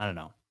 I don't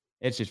know.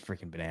 It's just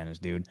freaking bananas,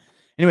 dude.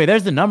 Anyway,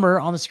 there's the number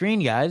on the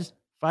screen, guys.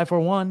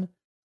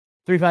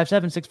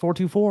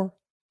 541-357-6424.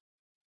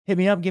 Hit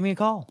me up, give me a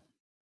call.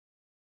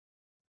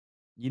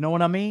 You know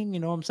what I mean? You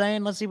know what I'm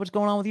saying? Let's see what's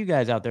going on with you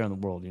guys out there in the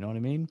world. You know what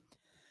I mean?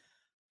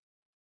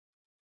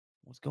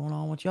 What's going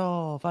on with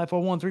y'all?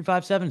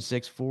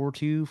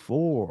 541-357-6424.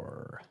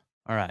 All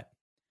right.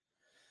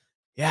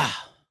 Yeah,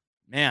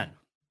 man.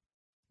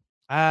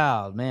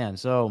 Oh, man.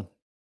 So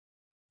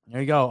there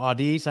you go.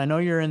 Audis, I know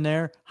you're in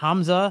there.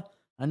 Hamza,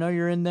 I know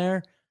you're in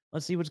there.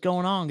 Let's see what's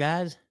going on,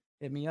 guys.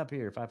 Hit me up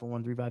here.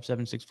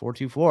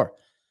 541-357-6424.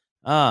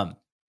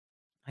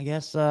 I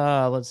guess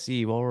let's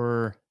see. While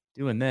we're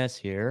doing this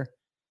here.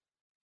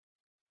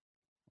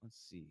 Let's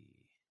see.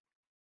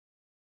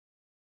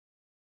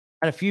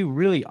 I had a few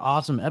really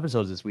awesome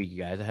episodes this week, you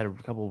guys. I had a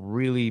couple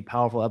really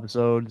powerful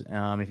episodes.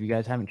 If you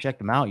guys haven't checked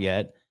them out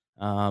yet,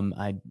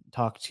 I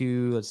talked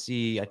to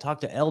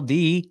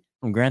LD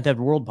from Grand Theft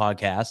World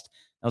podcast.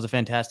 That was a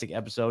fantastic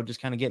episode.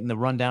 Just kind of getting the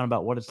rundown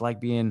about what it's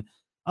like being.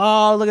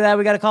 Oh, look at that!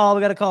 We got a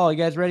call. You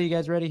guys ready?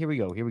 Here we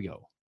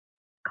go.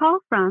 Call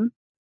from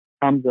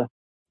Hamza.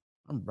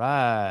 All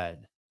right.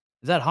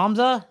 Is that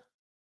Hamza?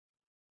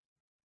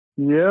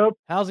 Yep.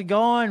 How's it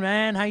going,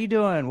 man? How you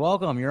doing?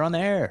 Welcome. You're on the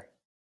air.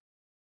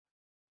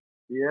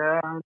 Yeah.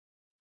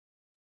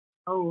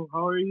 Oh,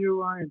 how are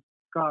you, Ryan?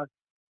 God.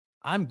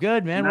 I'm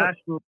good, man.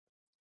 Nashville.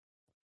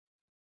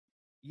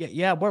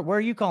 Yeah. Where are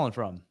you calling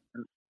from?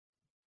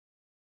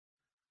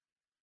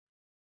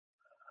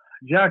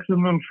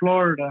 Jacksonville,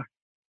 Florida.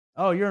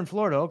 Oh, you're in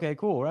Florida. Okay,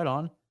 cool. Right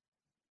on.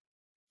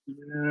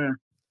 Yeah.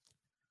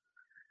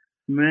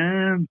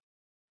 Man.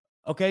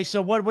 Okay,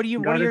 so what do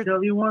you gotta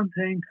tell you one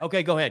thing.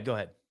 Okay, go ahead.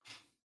 Gotta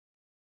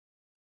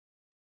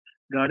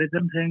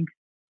think.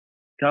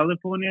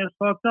 California is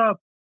fucked up.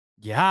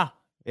 Yeah,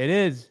 it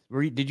is.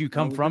 Did you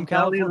come from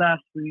California?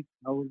 Last week.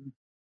 I'm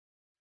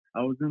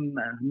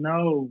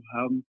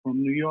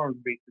from New York,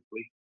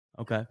 basically.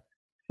 Okay.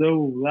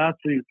 So last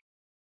week,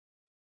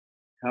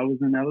 I was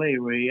in LA,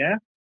 right? Yeah?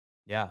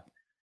 Yeah.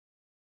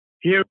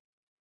 Here,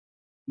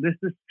 this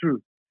is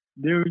true.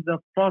 There is a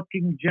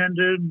fucking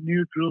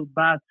gender-neutral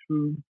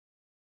bathroom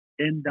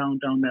in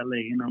downtown LA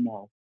in a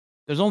mall.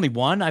 There's only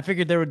one? I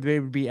figured they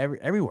would be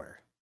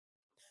everywhere.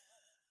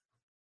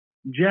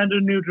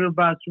 Gender-neutral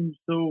bathroom,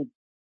 so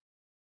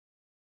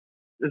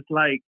it's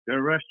like a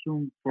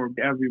restroom for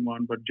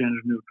everyone, but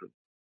gender-neutral.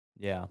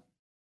 Yeah.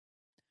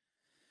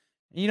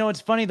 You know,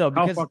 it's funny though,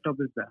 because how fucked up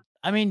is that?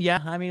 I mean,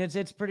 yeah. I mean,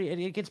 it's pretty.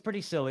 It gets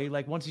pretty silly.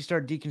 Like once you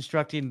start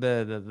deconstructing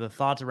the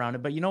thoughts around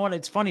it. But you know what?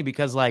 It's funny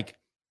because like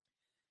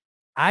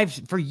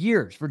For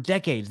years, for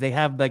decades, they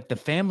have like the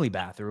family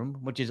bathroom,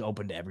 which is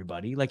open to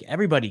everybody. Like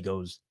everybody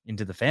goes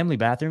into the family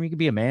bathroom. You could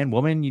be a man,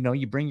 woman, you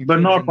bring your but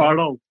kids not in for there.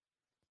 adults.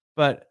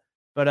 But,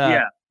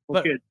 Yeah, for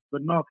but kids,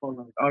 but not for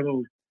like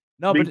adults.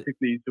 no, but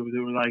Basically, so they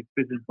were like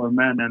fishing for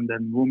men and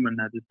then women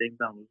at the same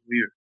time. It was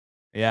weird.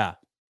 yeah,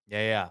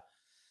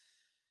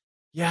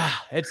 yeah.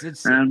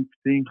 It's, And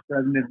seeing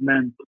pregnant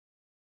men,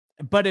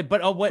 but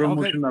oh, what? Okay.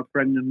 promotion of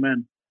pregnant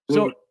men.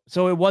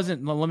 So it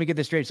wasn't. Let me get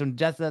this straight. So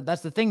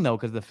that's the thing though,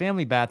 because the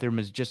family bathroom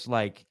is just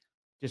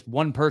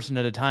one person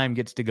at a time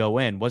gets to go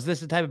in. Was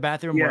this the type of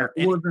bathroom Yeah, where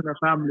it wasn't a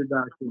family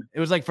bathroom. it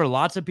was like for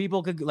lots of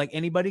people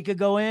anybody could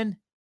go in?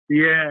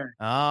 Yeah, yeah,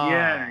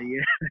 Ah.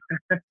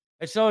 yeah.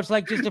 So it's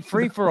like just a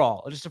free for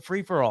all,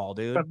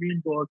 dude. I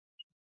mean, boss.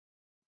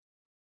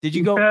 Did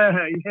you go?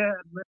 Yeah, yeah.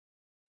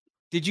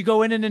 Did you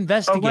go in and I went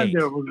investigate?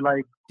 there. Was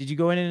like. Did you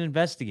go in and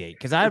investigate?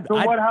 Because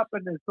What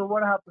happened is.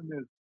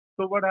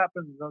 So what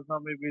happens is now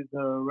maybe the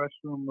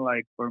restroom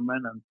like for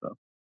men and stuff.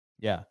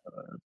 Yeah.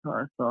 So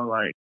I saw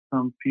like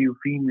some few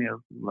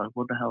females like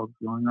what the hell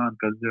is going on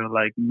because they're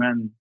like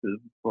men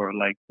for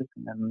like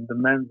sitting and the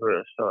men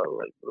were so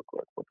like look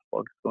like what the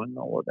fuck is going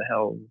on, what the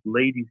hell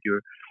ladies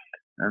here,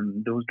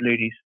 and those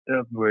ladies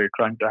were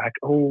trying to act,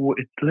 oh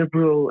it's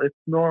liberal, it's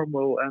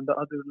normal, and the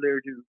other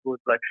ladies was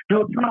like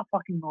no it's not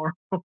fucking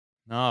normal.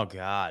 Oh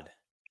God.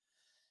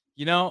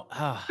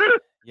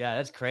 Yeah,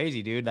 that's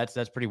crazy, dude.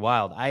 That's pretty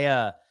wild.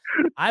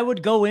 I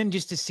would go in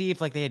just to see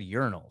if like they had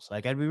urinals.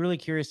 Like I'd be really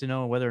curious to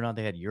know whether or not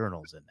they had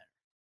urinals in there.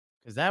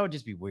 Because that would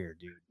just be weird,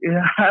 dude.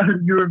 Yeah,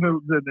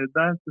 urinals in it.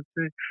 That's the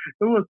thing.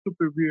 It was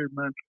super weird,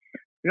 man.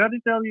 I got to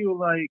tell you,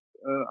 like,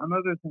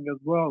 another thing as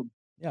well.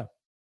 Yeah.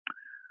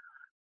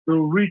 So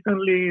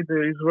recently,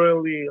 the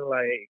Israeli,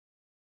 like,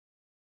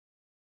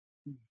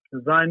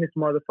 Zionist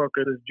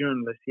motherfucker is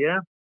journalist, yeah?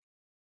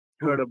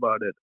 Heard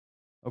about it.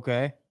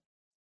 Okay.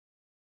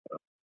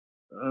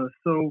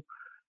 So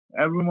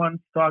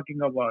everyone's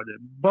talking about it.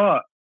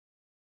 But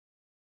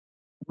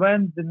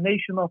when the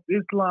Nation of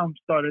Islam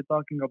started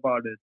talking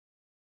about it,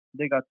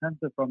 they got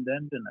censored from the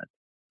internet.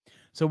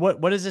 So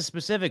what is this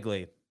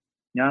specifically?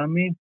 You know what I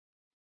mean?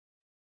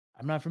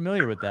 I'm not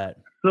familiar with that.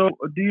 So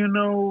do you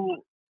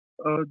know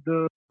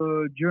the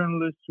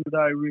journalist who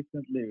died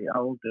recently? I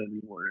will tell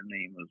you what her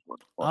name is. What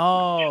the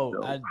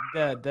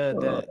fuck?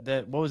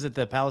 The what was it?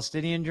 The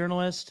Palestinian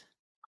journalist?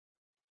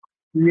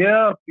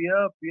 Yep.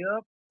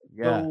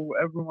 Yeah. So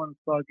everyone's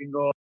talking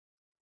about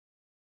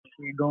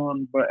she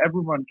gone, but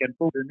everyone can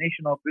post the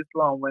Nation of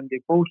Islam when they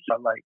post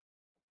on like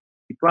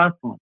the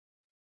platform.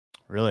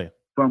 Really?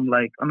 From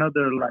like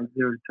another like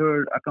their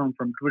third account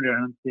from Twitter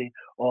and say,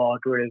 oh,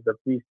 Twitter is the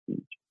free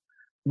speech.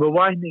 But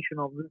why Nation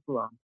of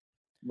Islam?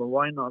 But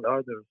why not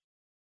others?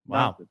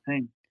 Wow. That's the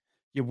thing.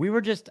 Yeah,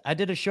 I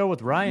did a show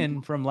with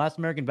Ryan from Last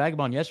American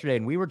Vagabond yesterday,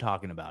 and we were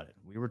talking about it.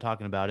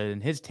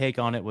 And his take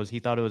on it was he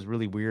thought it was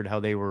really weird how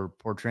they were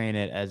portraying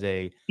it as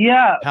a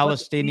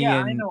Palestinian.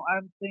 I know.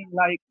 I'm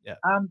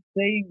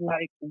saying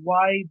like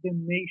why the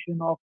Nation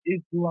of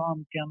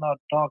Islam cannot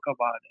talk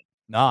about it.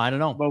 No, I don't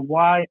know. But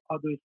why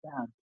others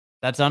can?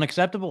 That's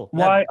unacceptable.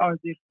 Why are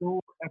they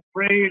so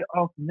afraid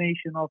of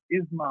Nation of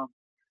Islam?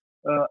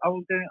 I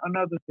will tell you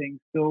another thing.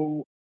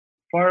 So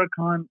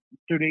Farrakhan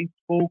today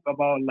spoke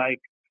about like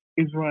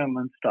Israel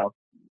and stuff.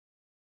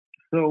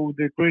 So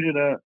they created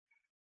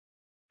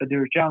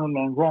their channel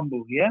on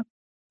Rumble, yeah.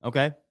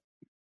 Okay.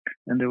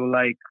 And they were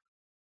like,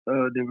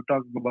 they were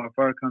talking about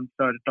Farrakhan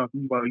started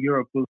talking about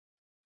Europe will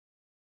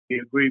be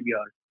a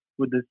graveyard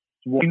with this.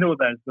 We know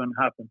that's going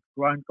to happen.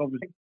 Ryan covers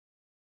it,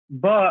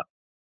 but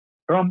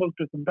Rumble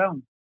took him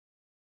down.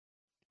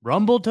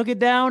 Rumble took it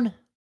down.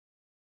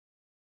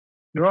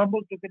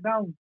 Rumble took it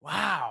down.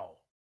 Wow,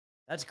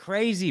 that's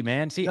crazy,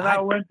 man. See, then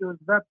I went to his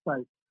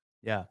website.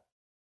 Yeah.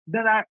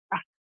 Then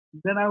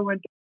I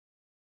went to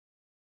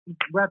his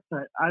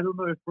website. I don't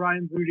know if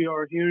Ryan's video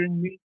are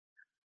hearing me.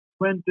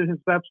 Went to his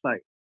website,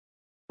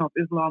 of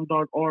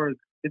Islam.org.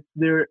 It's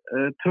their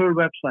third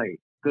website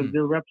because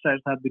their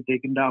websites have been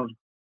taken down,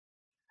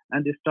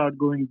 and they start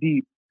going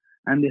deep.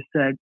 And they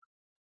said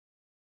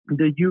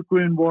the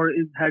Ukraine war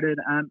is headed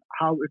and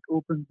how it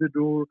opens the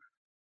door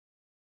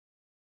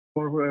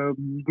for a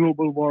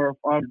global war of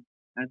arms.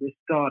 And they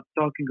start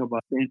talking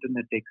about the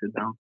internet takes it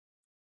down.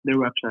 Their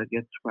website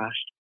gets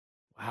crashed.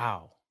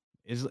 Wow.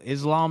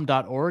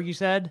 Islam.org, you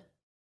said?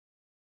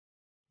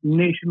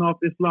 Nation of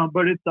Islam,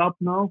 but it's up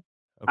now.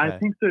 Okay. I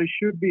think so. It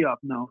should be up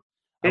now.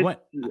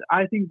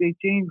 I think they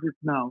changed it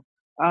now.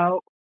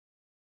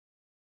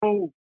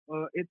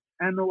 It's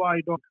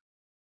NOI.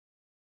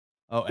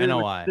 Oh,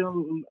 NOI.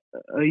 Still,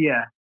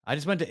 yeah. I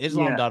just went to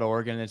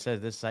Islam.org and it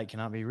says this site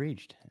cannot be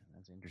reached.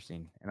 That's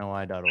interesting.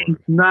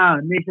 NOI.org. Nah,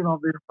 Nation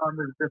of Islam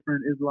is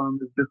different. Islam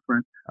is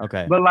different.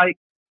 Okay. But like,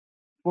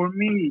 for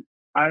me,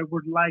 I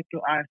would like to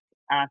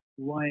ask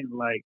Ryan,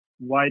 like,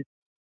 why did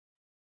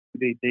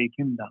they take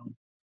him down?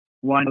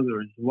 Why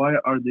others? Why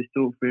are they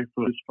so afraid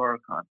for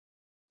Farrakhan?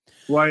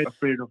 Why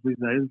afraid of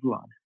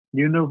Islam?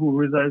 You know who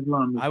Riza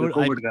Islam is, I the would,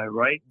 covert guy,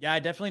 right? yeah, I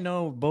definitely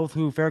know both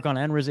who Farrakhan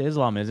and Riza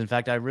Islam is. In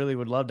fact, I really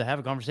would love to have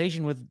a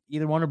conversation with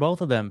either one or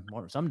both of them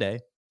someday.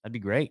 That'd be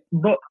great.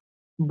 But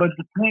the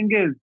thing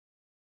is,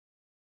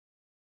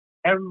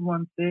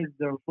 everyone says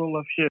they're full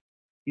of shit.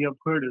 You have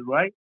heard it,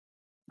 right?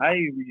 I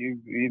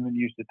even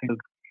used to think,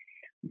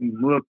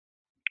 look,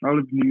 I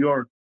live in New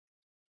York.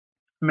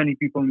 Many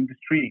people in the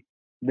street,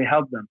 they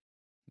help them.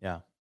 Yeah.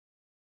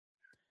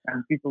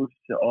 And people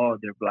say, oh,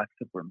 they're black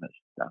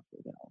supremacists. That's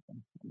what they help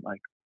them. I'm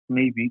like,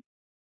 maybe.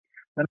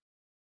 Then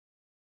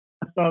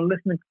I started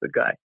listening to the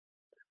guy.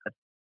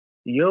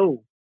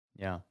 Yo,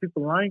 Yeah.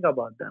 people lying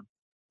about them.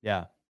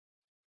 Yeah.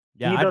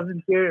 He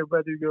doesn't care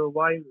whether you're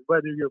white,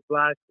 whether you're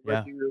black,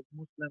 whether yeah. you're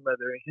Muslim, whether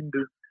you're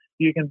Hindu.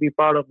 You can be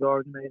part of the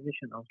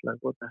organization. I was like,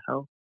 what the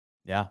hell?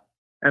 Yeah.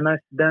 And I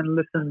then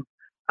listened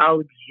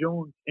Alex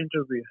Jones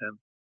interview him.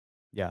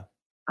 Yeah.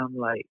 I'm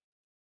like,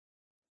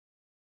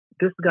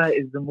 this guy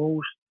is the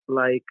most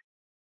like,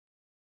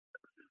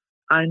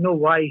 I know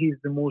why he's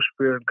the most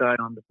feared guy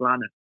on the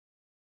planet.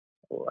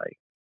 Like,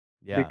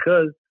 yeah.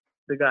 Because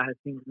the guy has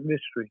seen the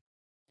industry.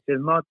 He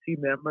has not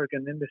seen the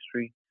American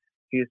industry.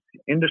 His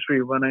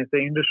industry, when I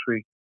say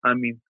industry, I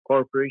mean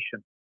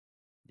corporation.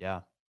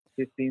 Yeah.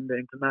 He's seen the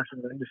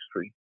international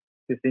industry.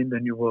 He's seen the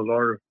New World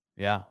Order.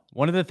 Yeah.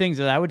 One of the things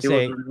that I would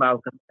say,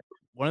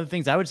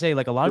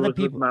 like a lot of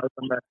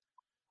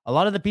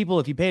the people,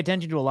 if you pay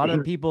attention to a lot of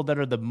the people that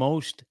are the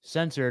most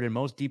censored and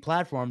most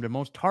deplatformed and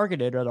most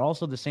targeted are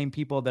also the same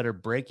people that are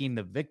breaking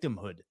the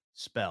victimhood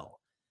spell.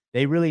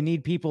 They really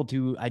need people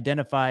to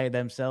identify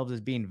themselves as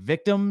being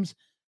victims,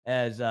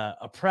 as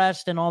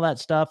oppressed and all that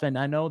stuff. And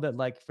I know that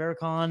like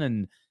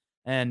Farrakhan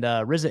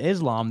and Riza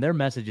Islam, their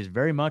message is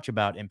very much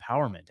about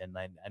empowerment and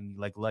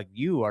like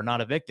you are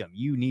not a victim.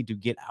 You need to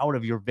get out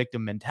of your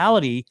victim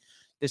mentality.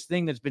 This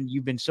thing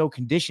you've been so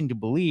conditioned to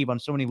believe on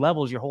so many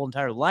levels your whole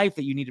entire life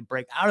that you need to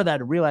break out of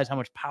that and realize how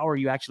much power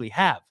you actually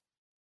have.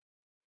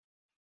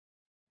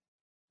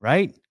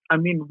 Right? I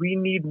mean, we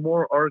need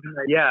more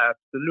yeah,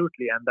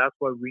 absolutely. And that's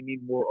why we need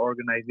more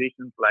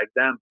organizations like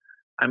them.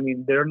 I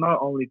mean, there are not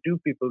only two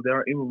people, there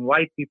are even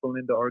white people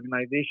in the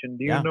organization.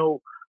 Do you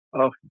know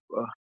of,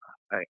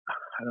 I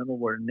don't know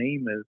what her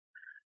name is.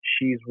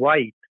 She's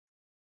white.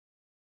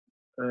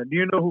 Do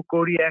you know who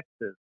Cody X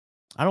is?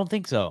 I don't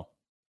think so.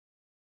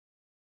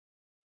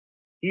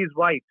 He's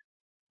white.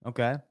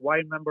 Okay.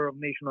 White member of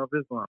Nation of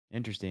Islam.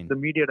 Interesting. The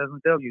media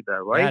doesn't tell you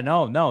that, right?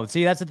 Yeah, no.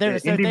 See, that's their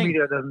thing. Indie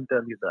media doesn't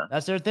tell you that.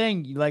 That's their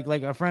thing. Like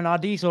our friend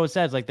Audiso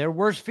says, like their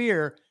worst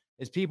fear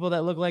is people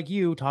that look like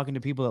you talking to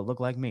people that look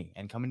like me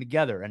and coming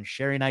together and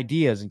sharing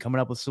ideas and coming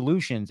up with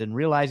solutions and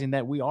realizing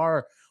that we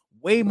are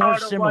way more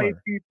similar. White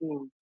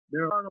people.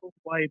 There are a lot of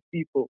white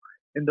people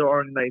in the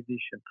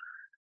organization.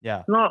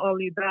 Yeah. Not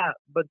only that,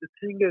 but the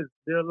thing is,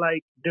 they're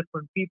like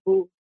different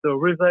people. So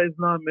Riza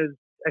Islam is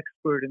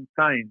expert in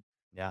science.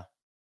 Yeah.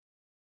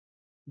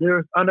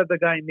 There's another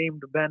guy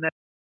named Ben X.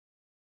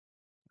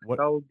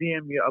 I will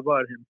DM you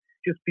about him.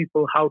 Just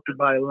people how to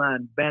buy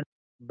land. Ben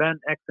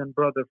X and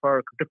Brother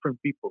Fark, different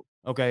people.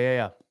 Okay,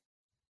 yeah.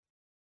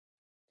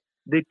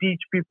 They teach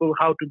people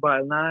how to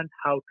buy land,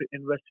 how to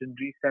invest in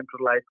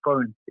decentralized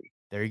currency.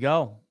 There you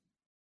go.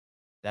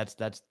 That's.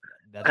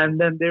 And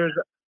then there's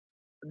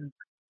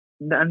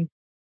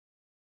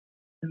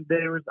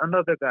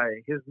another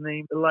guy. His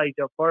name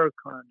Elijah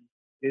Farrakhan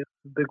is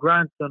the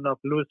grandson of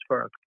Louis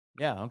Farrakhan.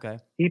 Yeah. Okay.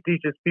 He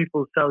teaches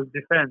people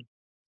self-defense.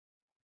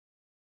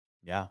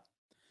 Yeah.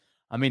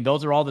 I mean,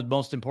 those are all the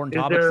most important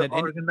is topics. There that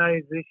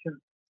organization.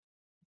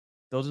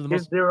 Those are the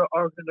most. Is there an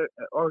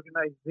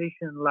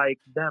organization like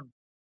them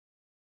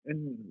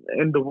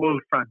in the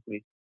world?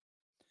 Frankly,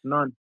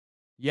 none.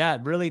 Yeah,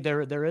 really,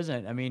 there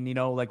isn't. I mean,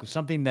 like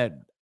something that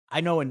I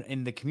know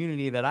in the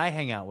community that I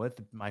hang out with,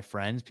 my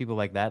friends, people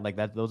like that,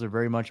 those are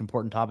very much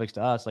important topics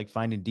to us, like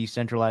finding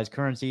decentralized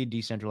currency,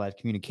 decentralized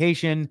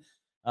communication,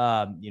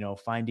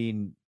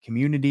 finding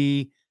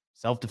community,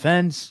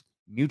 self-defense,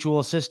 mutual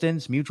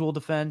assistance, mutual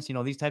defense.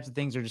 These types of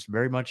things are just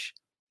very much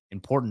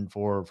important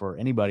for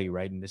anybody,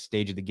 right, in this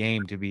stage of the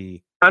game to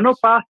be. I know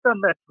Pastor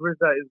met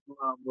Riza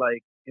Islam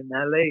like in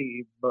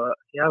LA, but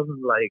he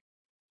hasn't like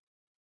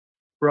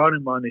brought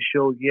him on the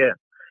show yet.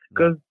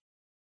 Because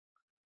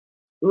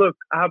look,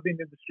 I've been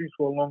in the streets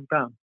for a long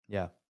time.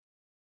 Yeah.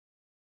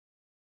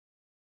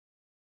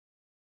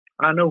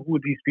 I know who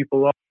these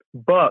people are,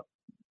 but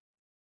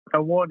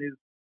one is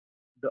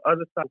the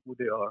other side of who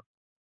they are.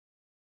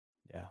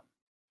 Yeah.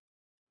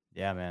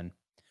 Yeah, man.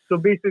 So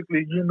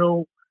basically,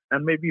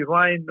 and maybe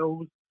Ryan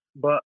knows,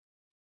 but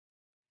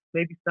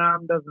maybe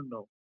Sam doesn't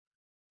know.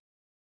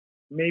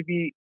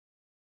 Maybe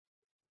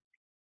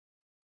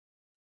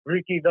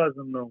Ricky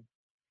doesn't know.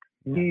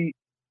 Yeah.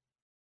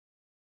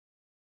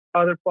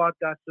 Other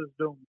podcasters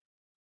don't.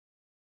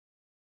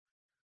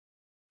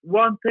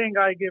 One thing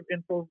I give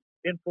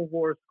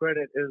Infowars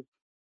credit is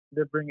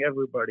they bring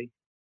everybody.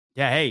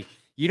 Yeah, hey,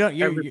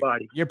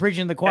 everybody. You're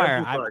preaching the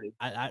choir. Everybody.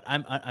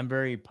 I'm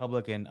very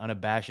public and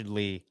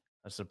unabashedly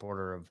a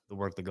supporter of the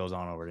work that goes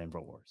on over at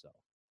Infowars. So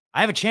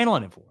I have a channel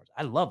on Infowars.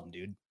 I love them,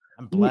 dude.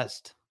 I'm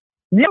blessed.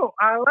 Yo,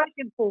 I like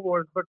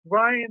Infowars, but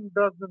Ryan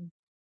doesn't.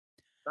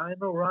 I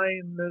know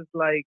Ryan is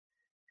like,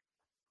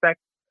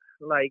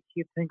 like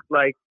he thinks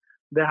like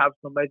they have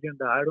some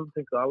agenda. I don't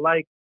think so. I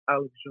like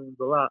Alex Jones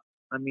a lot.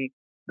 I mean,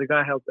 the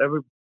guy helps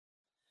everybody.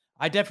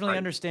 I definitely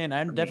understand.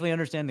 I definitely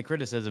understand the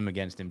criticism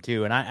against him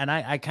too, and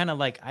I kind of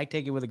like I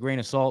take it with a grain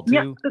of salt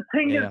Yeah, too. the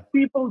thing is,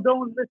 people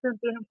don't listen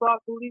to him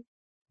properly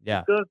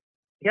because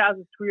he has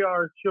a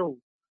 3-hour show.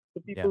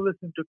 So people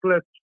listen to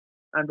clips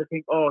and they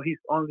think, oh, he's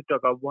only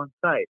talking about one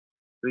side.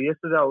 So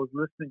yesterday I was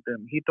listening to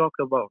him. He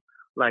talked about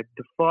like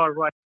the far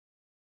right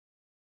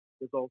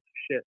is also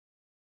shit.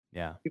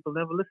 Yeah. People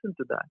never listen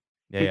to that.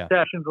 Yeah.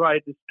 His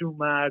right is too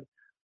mad. I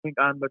think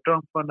I'm a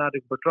Trump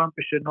fanatic, but Trump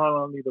is shit, not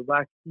only the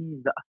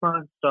vaccine, the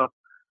Assange stuff,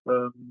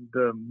 the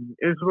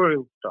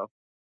Israel stuff.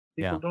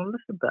 People don't listen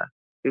to that.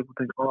 People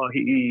think, oh,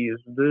 he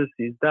is this,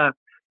 he's that.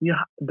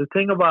 Yeah, the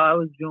thing about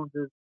Alex Jones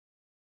is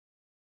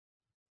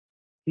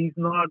he's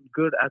not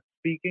good at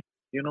speaking.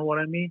 You know what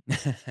I mean?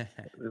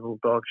 People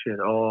talk shit.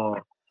 Oh,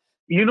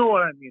 you know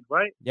what I mean,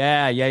 right?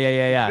 Yeah. He's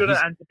good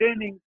at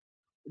entertaining,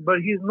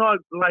 but he's not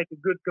like a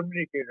good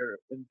communicator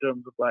in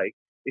terms of like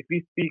if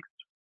he speaks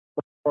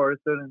for a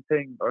certain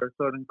thing or a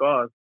certain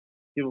cause,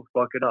 he will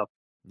fuck it up.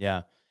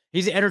 Yeah.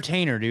 He's an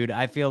entertainer, dude.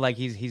 I feel like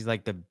he's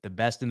like the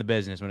best in the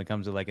business when it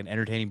comes to like an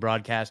entertaining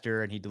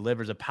broadcaster, and he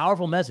delivers a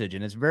powerful message,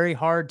 and it's very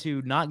hard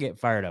to not get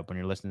fired up when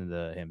you're listening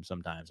to him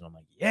sometimes. And I'm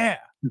like, yeah.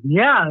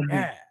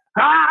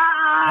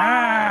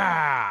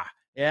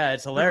 Yeah,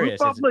 it's hilarious.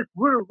 The Republic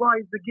will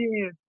rise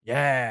again.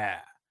 Yeah.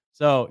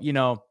 So,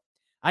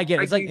 I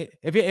get it. It's like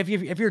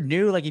if you're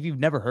new, like if you've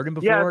never heard him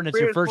before and it's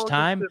your first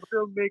time, it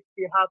still makes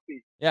me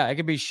happy. Yeah, it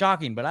can be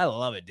shocking, but I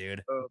love it,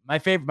 dude. My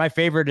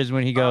favorite is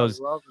when he goes.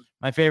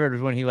 My favorite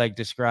is when he like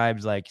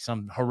describes like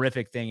some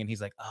horrific thing, and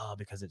he's like, "Oh,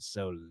 because it's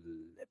so liberal."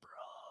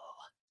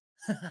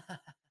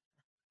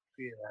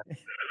 Yeah,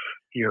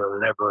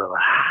 you're liberal.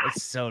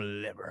 It's so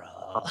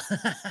liberal.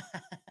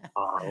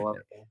 I love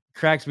it.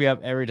 Cracks me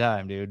up every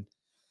time, dude.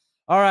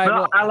 All right.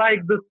 No, I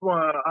like this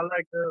one. I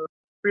like the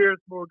Piers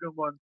Morgan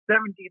one.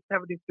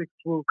 1776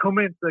 will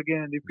commence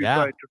again if you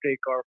try to take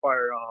our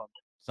firearms.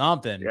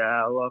 Something.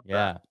 Yeah, I love that.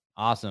 Yeah,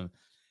 awesome.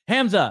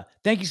 Hamza,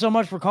 thank you so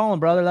much for calling,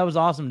 brother. That was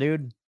awesome,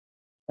 dude.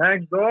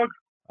 Thanks, dog.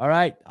 All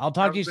right. I'll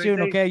talk to you soon.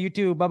 Day. Okay, you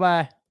too.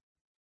 Bye-bye.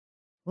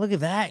 Look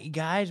at that, you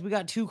guys. We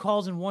got 2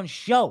 calls in one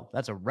show.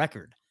 That's a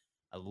record.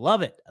 I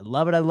love it. I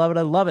love it. I love it.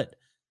 I love it.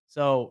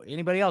 So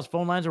anybody else,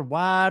 phone lines are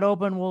wide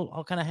open.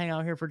 I'll kind of hang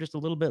out here for just a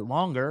little bit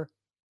longer.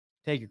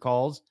 Take your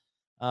calls.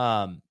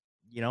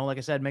 Like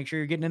I said, make sure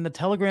you're getting in the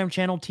Telegram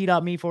channel,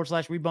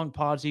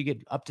 t.me/rebunkpod, so you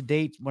get up to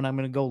date when I'm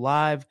going to go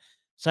live.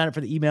 Sign up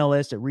for the email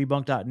list at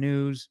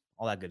rebunk.news,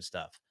 all that good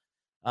stuff.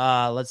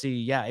 Let's see.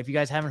 Yeah, if you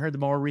guys haven't heard the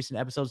more recent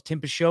episodes,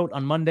 Tim Pashot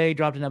on Monday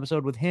dropped an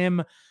episode with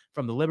him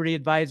from the Liberty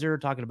Advisor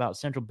talking about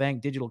central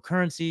bank digital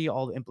currency,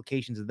 all the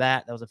implications of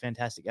that. That was a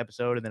fantastic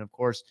episode. And then, of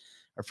course,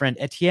 our friend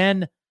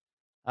Etienne,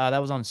 that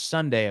was on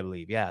Sunday, I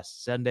believe. Yes,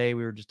 Sunday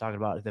we were just talking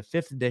about the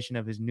 5th edition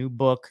of his new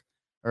book,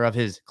 or of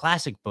his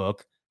classic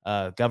book,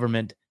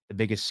 Government, the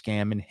Biggest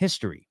Scam in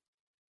History.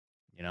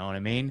 You know what I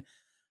mean?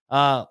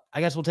 I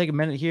guess we'll take a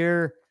minute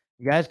here.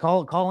 You guys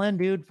call in,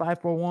 dude.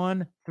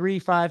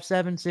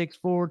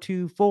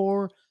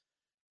 541-357-6424.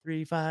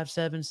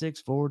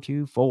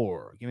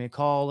 357-6424. Give me a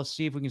call. Let's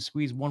see if we can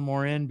squeeze one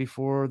more in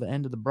before the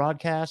end of the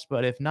broadcast.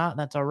 But if not,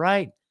 that's all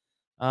right.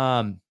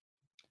 Oh,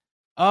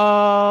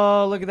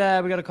 look at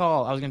that. We got a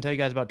call. I was going to tell you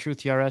guys about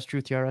TruthTRS,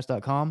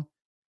 truthtrs.com.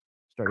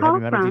 Start your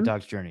heavy metal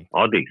detox journey.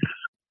 Audis.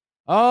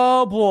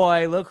 Oh,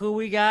 boy. Look who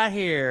we got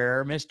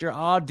here. Mr.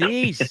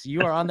 Audis.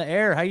 You are on the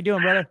air. How you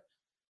doing, brother?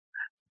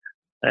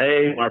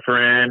 Hey, my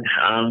friend.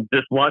 I'm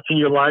just watching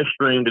your live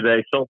stream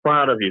today. So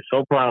proud of you.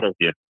 So proud of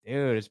you.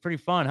 Dude, it's pretty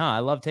fun, huh? I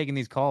love taking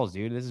these calls,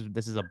 dude.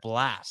 This is a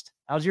blast.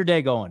 How's your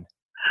day going?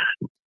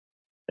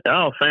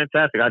 Oh,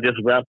 fantastic. I just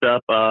wrapped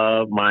up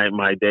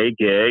my day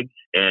gig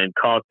and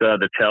caught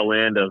the tail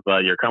end of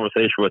your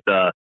conversation with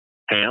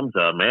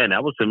Hamza. Man,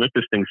 that was some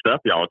interesting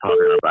stuff y'all were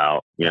talking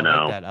about.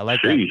 I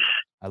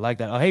like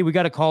that. Oh, hey, we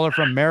got a caller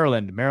from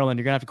Maryland. Maryland,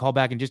 you're going to have to call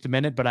back in just a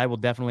minute, but I will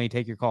definitely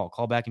take your call.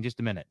 Call back in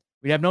just a minute.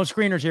 We have no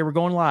screeners here. We're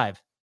going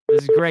live.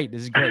 This is great.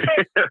 I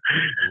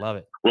love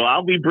it. Well,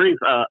 I'll be brief.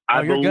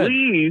 I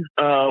believe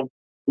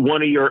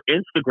one of your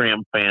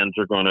Instagram fans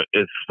is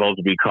supposed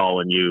to be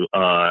calling you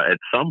at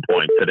some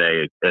point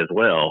today as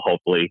well.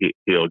 Hopefully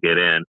he'll get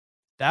in.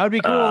 That would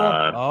be cool.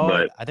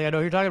 I think I know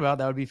who you're talking about.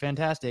 That would be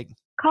fantastic.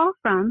 Call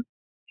from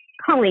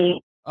Colleen.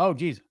 Oh,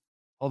 geez.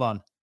 Hold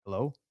on.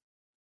 Hello?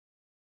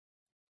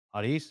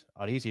 Audis,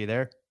 are you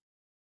there?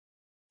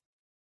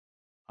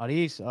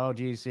 Audis? Oh,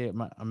 geez. See,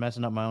 I'm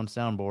messing up my own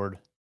soundboard.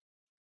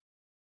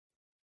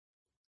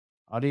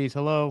 Audis,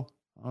 hello?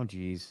 Oh,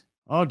 geez.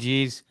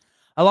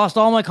 I lost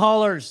all my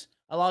callers.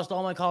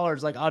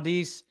 Like,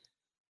 Audis,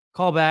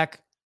 call back.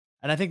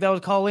 And I think that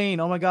was Colleen.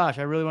 Oh, my gosh.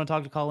 I really want to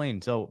talk to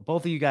Colleen. So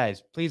both of you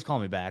guys, please call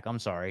me back. I'm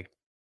sorry.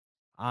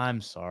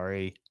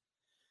 Audis,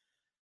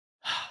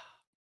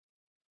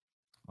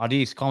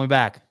 call me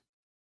back.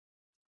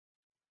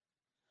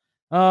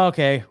 Oh,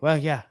 okay. Well,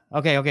 yeah.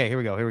 Okay. Here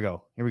we go.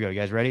 You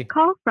guys ready?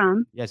 Call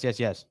from. Yes.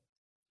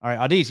 All right.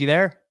 Adis, you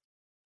there?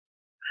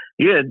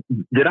 Yeah.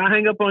 Did I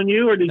hang up on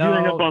you or did you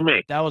hang up on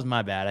me? That was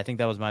my bad. I think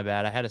that was my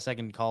bad. I had a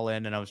second call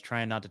in and I was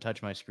trying not to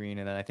touch my screen.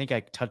 And then I think I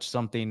touched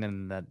something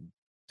and that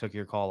took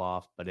your call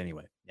off. But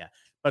anyway, yeah.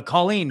 But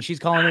Colleen, she's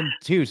calling in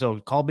too. So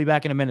call me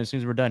back in a minute as soon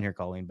as we're done here,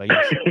 Colleen. But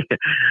yes.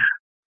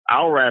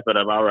 I'll wrap it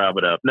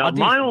up. Now,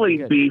 my only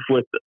beef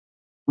with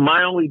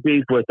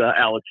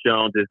Alex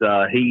Jones is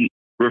he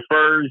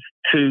refers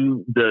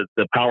to the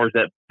powers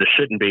that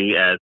shouldn't be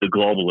as the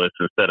globalists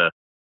instead of,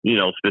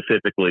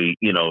 specifically,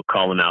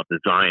 calling out the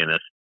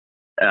Zionists.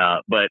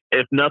 But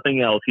if nothing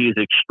else, he is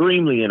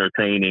extremely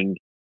entertaining.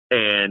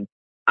 And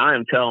I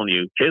am telling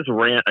you, his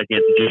rant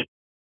against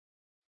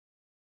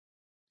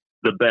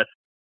the best.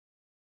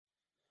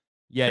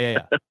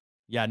 Yeah.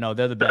 Yeah, no,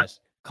 they're the best.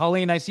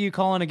 Colleen, I see you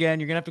calling again.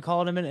 You're going to have to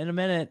call him in a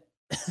minute.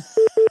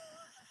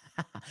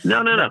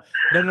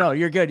 No.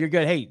 You're good.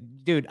 Hey,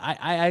 dude,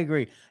 I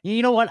agree.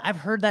 You know what? I've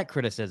heard that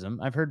criticism.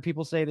 I've heard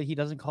people say that he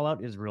doesn't call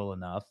out Israel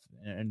enough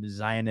and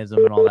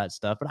Zionism and all that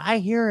stuff, but I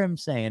hear him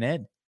saying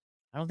it.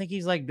 I don't think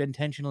he's like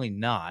intentionally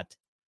not,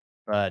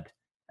 but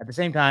at the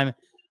same time,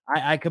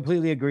 I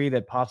completely agree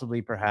that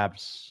possibly,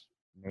 perhaps,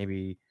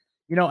 maybe,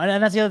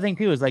 and that's the other thing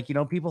too, is like,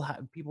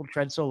 people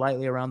tread so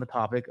lightly around the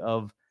topic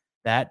of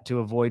that to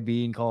avoid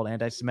being called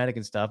anti-Semitic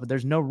and stuff, but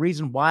there's no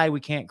reason why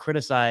we can't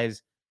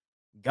criticize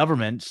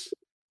governments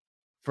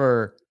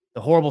for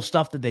the horrible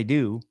stuff that they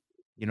do.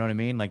 You know what I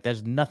mean? Like,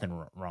 there's nothing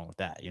wrong with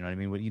that. You know what I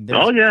mean?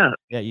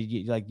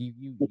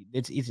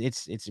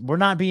 It's we're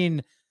not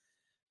being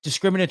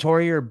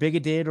discriminatory or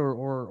bigoted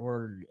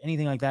or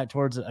anything like that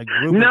towards a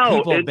group of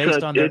people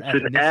based on their ethnicity.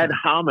 It's an ad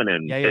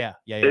hominem. Yeah.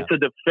 It's a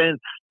defense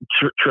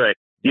trick.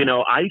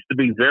 Yeah. I used to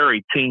be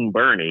very Team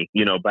Bernie,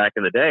 back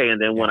in the day.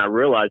 And then when I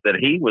realized that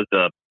he was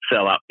a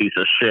sellout piece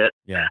of shit,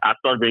 I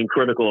started being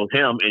critical of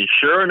him. And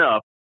sure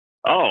enough,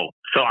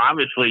 so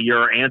obviously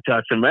you're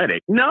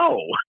anti-Semitic.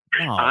 No,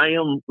 I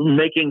am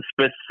making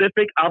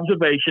specific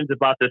observations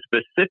about the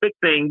specific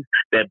things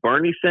that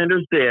Bernie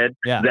Sanders did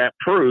that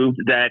proved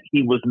that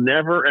he was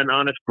never an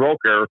honest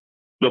broker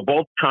the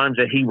both times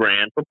that he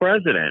ran for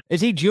president.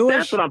 Is he Jewish?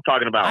 That's what I'm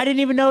talking about. I didn't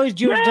even know he's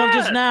Jewish until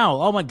just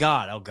now. Oh my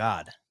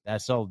God.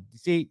 That's so,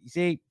 see,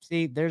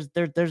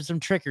 there's some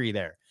trickery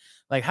there.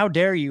 Like, how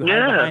dare you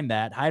hide behind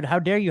that? How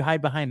dare you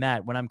hide behind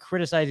that when I'm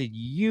criticizing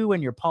you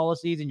and your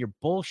policies and your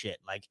bullshit?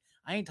 Like,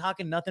 I ain't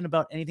talking nothing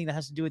about anything that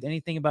has to do with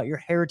anything about your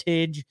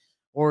heritage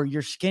or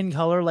your skin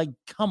color. Like,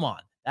 come on.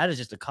 That is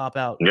just a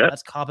cop-out. Yep.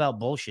 That's cop-out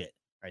bullshit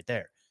right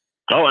there.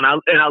 Oh, and I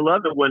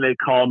love it when they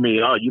call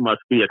me, oh, you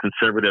must be a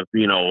conservative,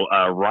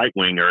 right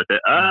winger.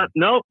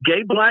 No,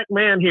 gay black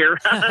man here.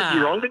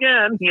 You're wrong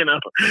again,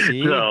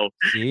 See?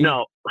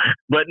 No,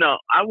 but no,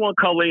 I want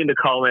Colleen to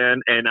call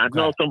in, and I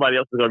know somebody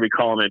else is going to be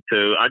calling in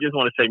too. I just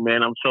want to say,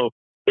 man, I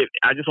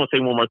just want to say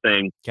one more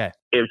thing. Okay.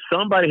 If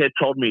somebody had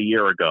told me a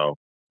year ago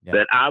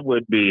that I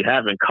would be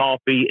having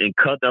coffee and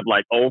cut up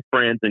like old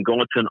friends and going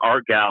to an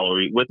art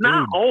gallery with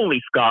not only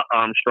Scott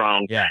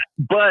Armstrong,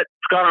 but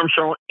Scott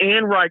Armstrong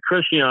and Ray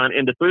Christian,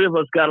 and the three of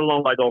us got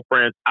along like old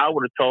friends, I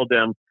would have told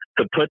them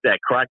to put that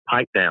crack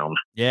pipe down.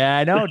 Yeah,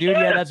 I know, dude.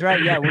 Yeah, that's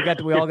right. Yeah, we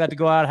all got to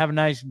go out, have a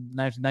nice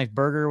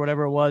burger or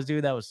whatever it was,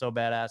 dude. That was so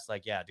badass.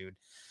 Like, yeah, dude.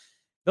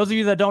 Those of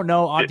you that don't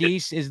know,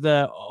 Adis is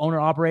the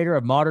owner-operator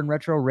of Modern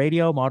Retro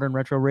Radio,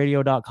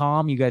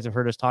 modernretroradio.com. You guys have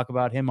heard us talk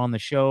about him on the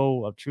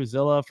show of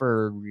Truezilla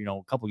for,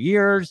 a couple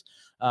years.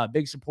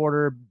 Big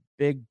supporter,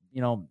 big,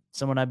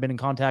 someone I've been in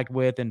contact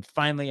with. And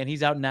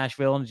he's out in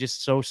Nashville, and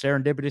just so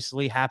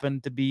serendipitously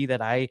happened to be that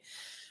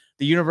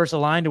the universe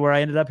aligned to where I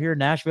ended up here in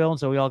Nashville. And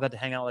so we all got to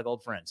hang out like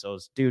old friends. So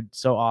it's, dude,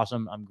 so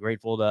awesome. I'm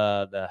grateful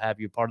to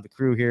have you part of the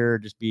crew here,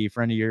 just be a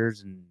friend of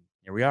yours. And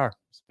here we are.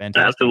 It's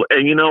fantastic. Absolutely.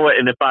 And you know what?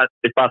 And if I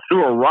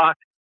threw a rock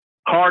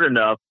hard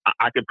enough,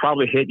 I could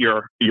probably hit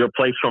your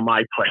place from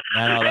my place.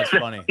 No, that's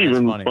funny.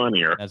 Even funny.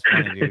 Funnier. That's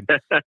funny, dude.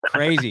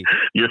 Crazy.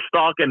 You're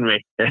stalking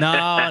me.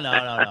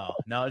 No.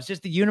 It's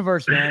just the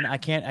universe, man. I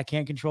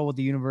can't control what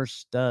the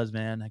universe does,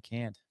 man. I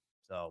can't.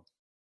 So.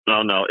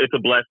 No, it's a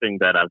blessing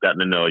that I've gotten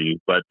to know you.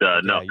 But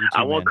no, too,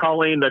 I want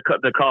Colleen to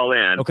call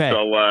in. Okay.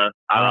 So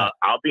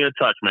I'll be in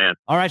touch, man.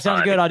 All right,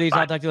 sounds good, Adis.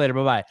 I'll talk to you later.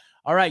 Bye-bye.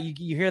 All right,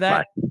 you hear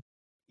that? Bye.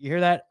 You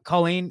hear that,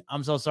 Colleen?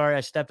 I'm so sorry I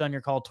stepped on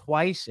your call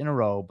twice in a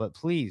row, but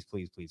please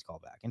call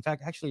back. In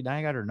fact, actually, now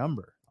I got her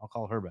number. I'll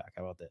call her back.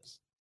 How about this?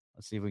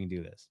 Let's see if we can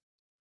do this.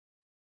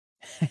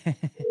 All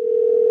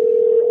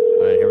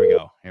right, here we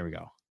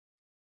go.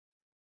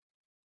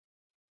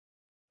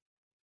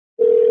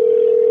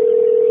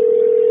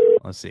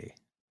 Let's see.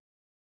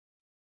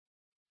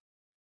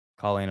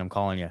 Colleen, I'm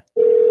calling you.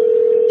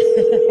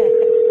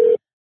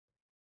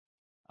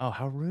 Oh,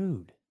 how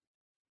rude.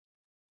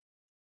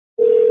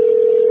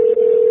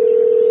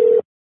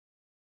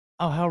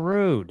 Oh, how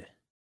rude.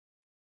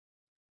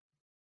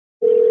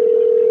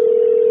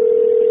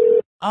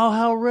 Oh,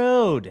 how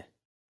rude.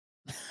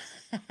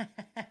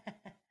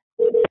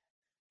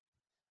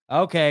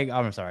 Okay,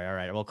 I'm sorry. All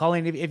right. Well,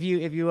 Colleen, if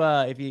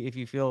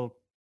you feel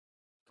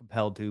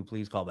compelled to,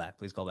 please call back.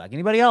 Please call back.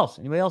 Anybody else?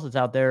 Anybody else that's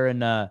out there in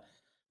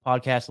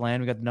podcast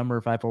land? We got the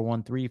number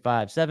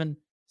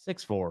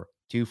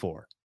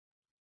 541-357-6424.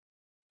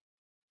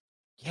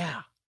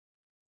 Yeah,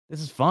 this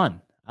is fun.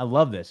 I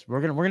love this.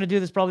 We're gonna do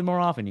this probably more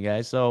often, you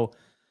guys. So,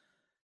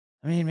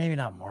 I mean, maybe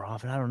not more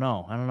often. I don't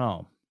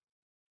know.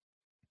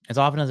 As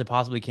often as I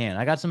possibly can.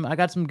 I got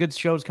some good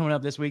shows coming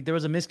up this week. There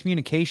was a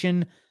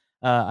miscommunication.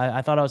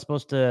 I thought I was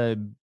supposed to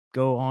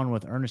go on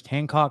with Ernest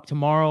Hancock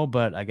tomorrow,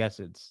 but I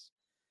guess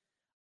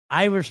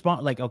I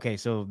respond like, okay,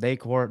 so they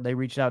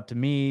reached out to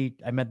me.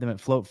 I met them at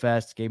Float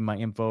Fest, gave them my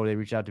info. They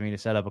reached out to me to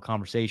set up a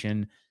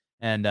conversation,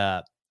 and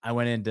I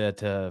went in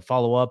to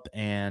follow up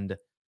and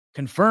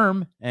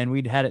confirm, and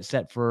we'd had it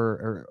set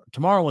for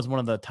tomorrow was one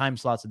of the time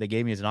slots that they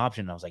gave me as an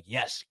option. And I was like,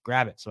 yes,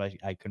 grab it. So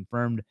I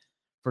confirmed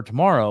for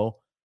tomorrow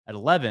at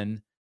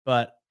 11,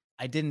 but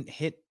I didn't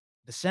hit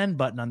the send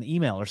button on the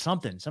email or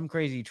something. Some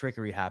crazy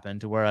trickery happened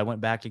to where I went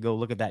back to go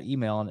look at that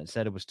email and it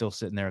said it was still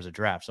sitting there as a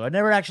draft. So I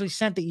never actually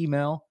sent the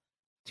email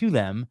to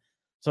them.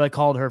 So I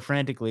called her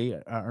frantically,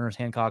 Ernest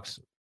Hancock's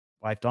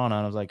wife, Donna,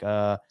 and I was like,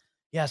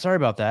 yeah, sorry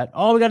about that.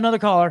 Oh, we got another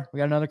caller.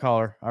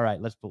 All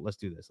right, let's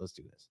do this.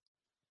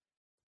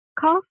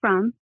 Call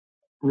from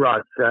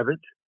Rod Savage.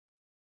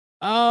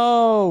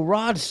 Oh,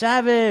 Rod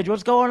Savage.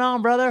 What's going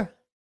on, brother?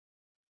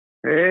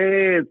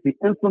 Hey, it's the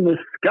infamous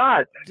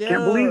Scott. Dude,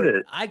 can't believe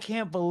it. I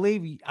can't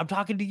believe I'm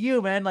talking to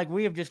you, man. Like,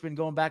 we have just been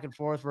going back and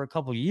forth for a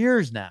couple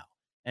years now.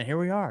 And here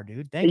we are,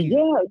 dude. Thank you.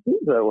 Yeah, it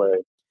seems that way.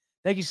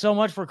 Thank you so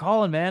much for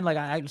calling, man.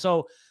 Like,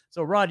 so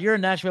Rod, you're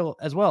in Nashville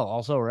as well,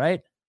 also,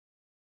 right?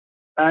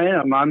 I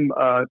am. I'm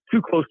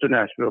too close to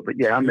Nashville, but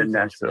yeah, I'm in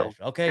Nashville.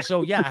 Okay,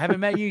 so yeah, I haven't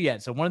met you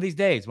yet. So one of these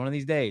days.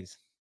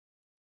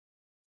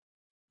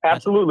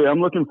 Absolutely.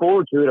 I'm looking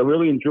forward to it. I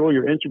really enjoy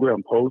your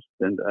Instagram posts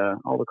and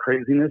all the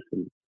craziness.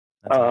 And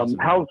awesome,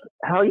 how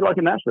are you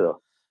liking Nashville?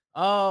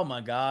 Oh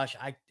my gosh.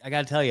 I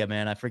got to tell you,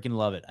 man, I freaking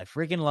love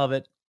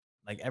it.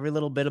 Like every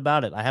little bit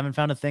about it. I haven't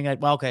found a thing.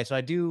 So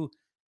I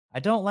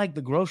don't like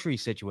the grocery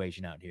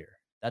situation out here.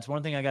 That's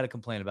one thing I got to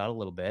complain about a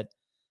little bit.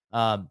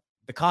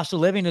 The cost of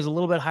living is a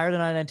little bit higher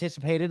than I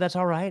anticipated. That's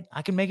all right.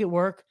 I can make it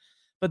work.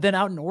 But then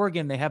out in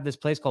Oregon, they have this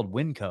place called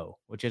Winco,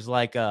 which is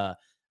like a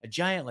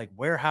giant like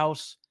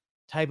warehouse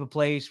type of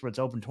place where it's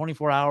open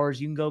 24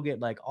 hours. You can go get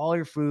like all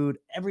your food,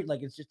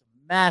 it's just a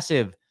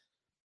massive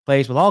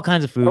place with all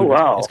kinds of food. Oh,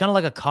 wow. It's kind of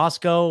like a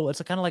Costco.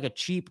 It's kind of like a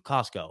cheap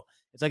Costco.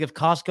 It's like if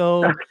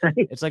Costco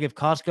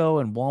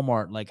and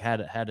Walmart like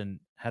had a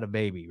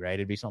baby, right?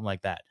 It'd be something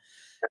like that.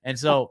 And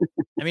so,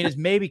 I mean, it's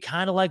maybe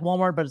kind of like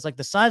Walmart, but it's like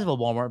the size of a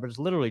Walmart, but it's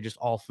literally just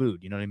all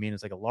food. You know what I mean?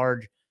 It's like a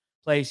large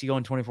place. You go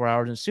in 24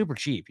 hours and it's super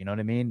cheap. You know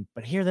what I mean?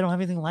 But here they don't have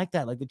anything like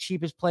that. Like the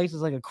cheapest place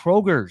is like a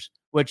Kroger's,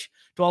 which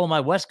to all of my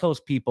West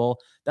Coast people,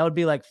 that would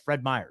be like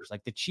Fred Meyer's.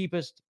 Like the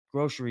cheapest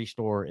grocery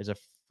store is a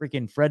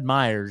freaking Fred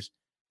Meyer's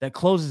that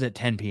closes at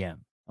 10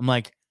 p.m. I'm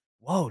like,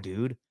 whoa,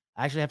 dude.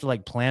 I actually have to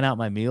like plan out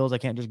my meals. I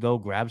can't just go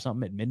grab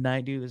something at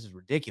midnight, dude. This is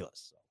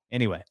ridiculous. So,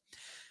 anyway.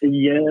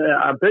 Yeah,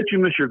 I bet you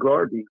miss your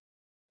garden.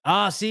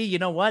 See, you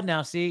know what?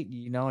 Now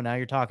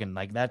you're talking.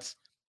 Like that's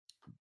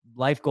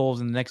life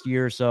goals in the next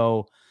year or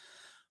so.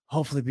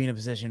 Hopefully be in a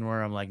position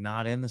where I'm like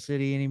not in the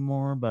city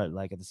anymore, but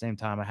like at the same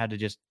time, I had to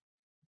just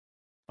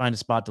find a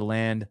spot to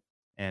land.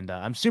 And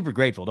I'm super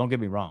grateful. Don't get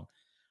me wrong.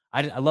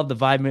 I love the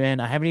vibe,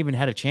 man. I haven't even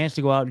had a chance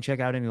to go out and check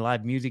out any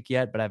live music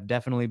yet, but I've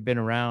definitely been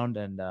around.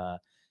 And,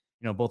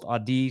 both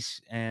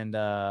Audis and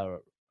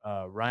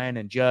Ryan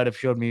and Judd have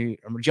showed me,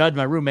 Judd,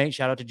 my roommate,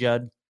 shout out to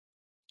Judd.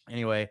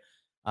 Anyway,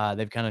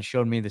 they've kind of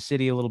showed me the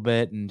city a little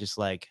bit and just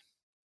like,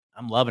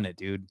 I'm loving it,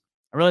 dude.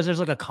 I realize there's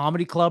like a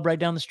comedy club right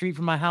down the street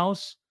from my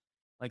house.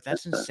 Like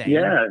that's insane.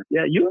 Yeah.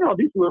 You and all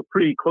these were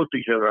pretty close to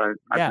each other,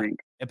 I think.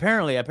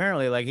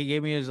 Apparently, like he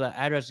gave me his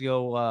address to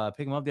go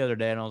pick him up the other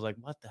day, and I was like,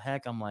 "What the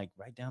heck?" I'm like,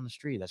 right down the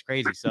street. That's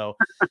crazy. So,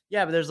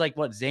 yeah, but there's like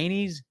what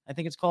Zany's, I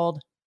think it's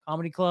called,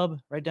 comedy club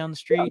right down the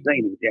street. Yeah,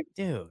 Zany's, yeah.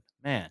 Dude,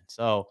 man.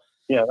 So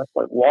yeah, that's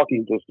like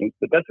walking distance,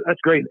 but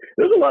that's great.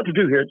 There's a lot to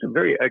do here. It's a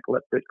very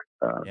eclectic.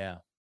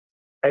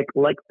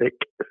 Eclectic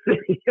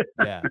city.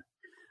 Yeah.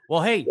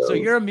 Well, hey, so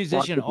you're a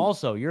musician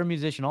also.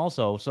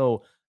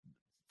 So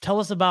tell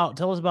us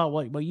about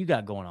what you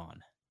got going on.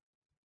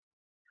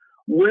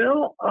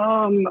 Well,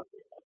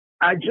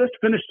 I just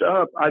finished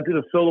up. I did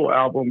a solo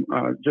album,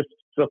 just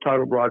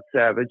self-titled Rod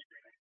Savage,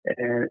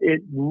 and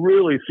it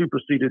really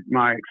superseded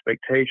my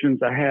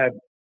expectations. I had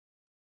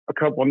a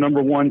couple of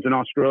number ones in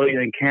Australia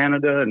and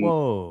Canada and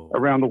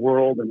around the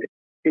world, and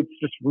it's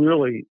just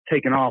really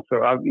taken off.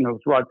 So,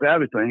 this Rod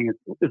Savage thing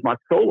is my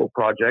solo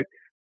project,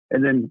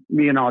 and then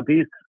me and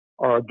Audis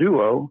are a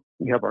duo.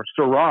 We have our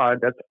Sarad,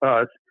 that's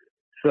us.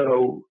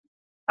 So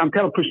I'm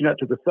kind of pushing that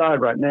to the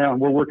side right now,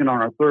 and we're working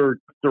on our third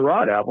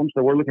Sarad album,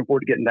 so we're looking forward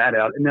to getting that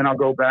out. And then I'll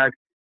go back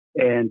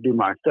and do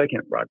my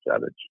second Rod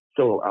Savage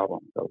solo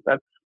album. So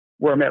that's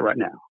where I'm at right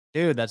now.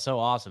 Dude, that's so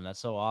awesome.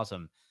 So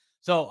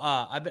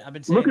I've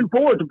been saying, looking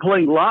forward to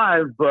playing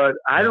live, but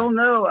I don't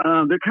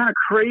know. They're kind of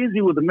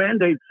crazy with the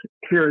mandates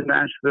here in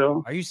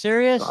Nashville. Are you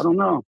serious? So I don't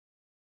know.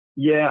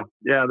 Yeah,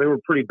 they were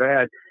pretty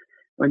bad.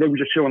 and they were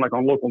just showing like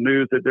on local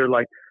news that they're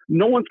like,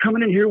 no one's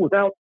coming in here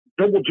without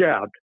double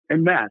jabbed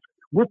and masked.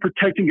 We're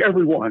protecting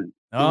everyone.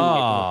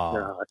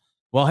 Oh,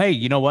 well, hey,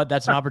 you know what?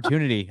 That's an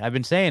opportunity. I've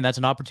been saying that's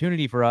an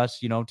opportunity for us,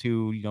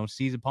 to,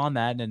 seize upon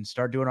that and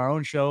start doing our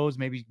own shows,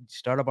 maybe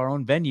start up our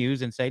own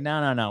venues and say,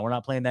 no, we're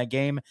not playing that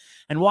game,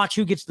 and watch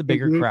who gets the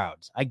bigger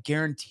crowds. I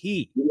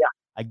guarantee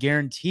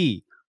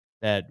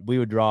that we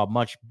would draw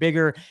much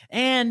bigger,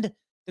 and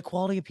the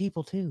quality of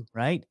people too,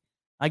 right?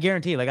 I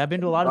guarantee, like I've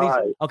been to a lot of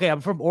these. Okay, I'm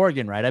from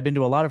Oregon, right? I've been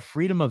to a lot of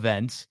freedom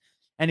events.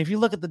 And if you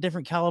look at the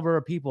different caliber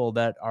of people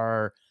that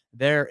are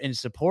there in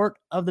support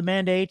of the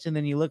mandates, and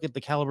then you look at the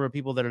caliber of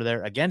people that are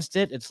there against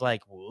it, it's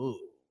like, whoa,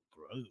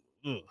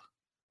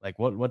 like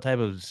what type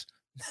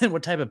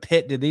of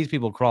pit did these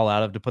people crawl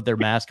out of to put their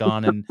mask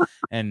on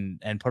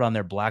and put on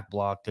their black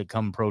bloc to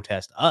come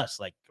protest us?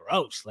 Like,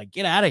 gross, like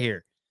get out of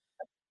here.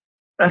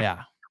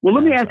 Yeah. Well,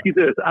 let me ask you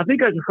this. I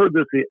think I heard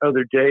this the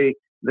other day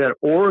that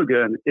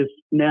Oregon is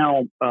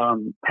now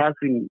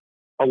passing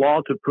a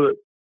law to put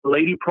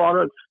lady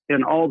products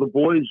in all the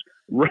boys'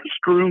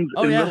 restrooms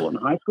in middle and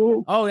high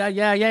school. Oh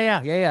yeah.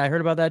 I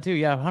heard about that too.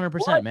 Yeah,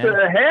 100%, man. What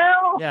the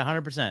hell? Yeah,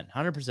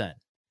 100%.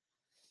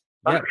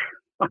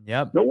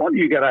 Yep. No wonder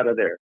you got out of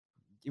there.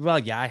 Well,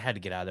 yeah, I had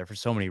to get out of there for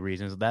so many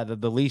reasons.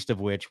 That the least of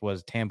which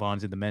was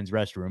tampons in the men's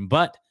restroom.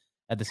 But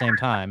at the same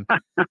time,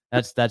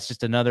 that's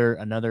just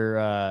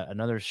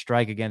another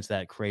strike against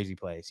that crazy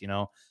place.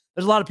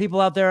 There's a lot of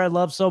people out there I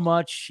love so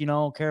much,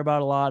 care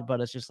about a lot,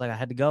 but it's just like I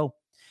had to go,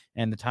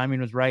 and the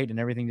timing was right, and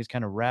everything just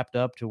kind of wrapped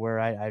up to where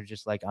I was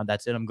just like, oh,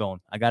 that's it, I'm going.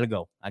 I gotta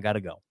go.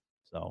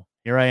 So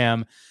here I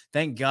am.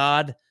 Thank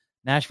God,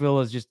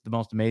 Nashville is just the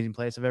most amazing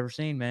place I've ever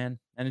seen, man.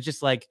 And it's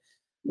just like,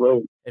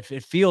 well,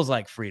 it feels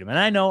like freedom. And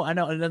I know,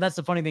 and that's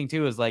the funny thing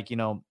too, is like,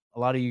 a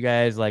lot of you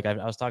guys, like I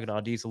was talking to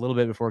Audis a little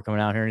bit before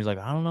coming out here, and he's like,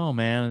 I don't know,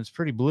 man, it's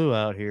pretty blue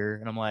out here.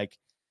 And I'm like,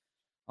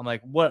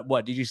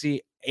 what did you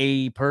see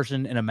a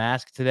person in a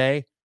mask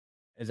today?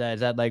 Is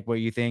that like what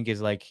you think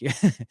is like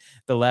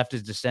the left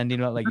is descending?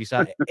 Like you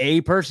saw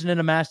a person in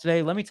a mask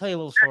today? Let me tell you a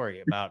little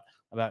story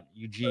about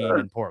Eugene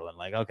and Portland.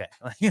 Like, okay.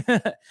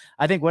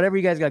 I think whatever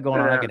you guys got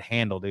going on, I could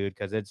handle, dude.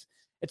 Cause it's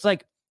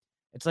like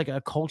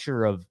a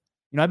culture of,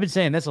 I've been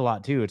saying this a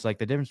lot too. It's like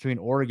the difference between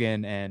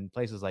Oregon and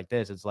places like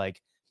this. It's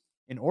like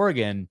in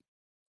Oregon,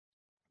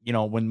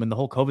 when the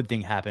whole COVID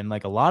thing happened,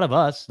 like a lot of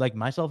us, like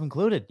myself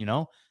included,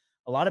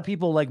 a lot of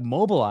people like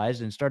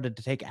mobilized and started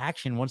to take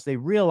action once they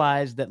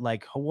realized that,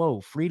 like, whoa,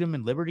 freedom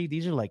and liberty,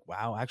 these are like,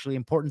 wow, actually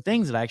important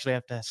things that I actually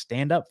have to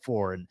stand up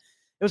for. And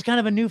it was kind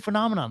of a new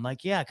phenomenon.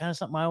 Like, yeah, kind of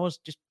something I always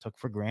just took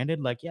for granted.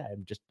 Like, yeah,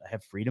 I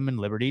have freedom and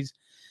liberties,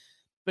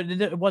 but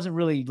it wasn't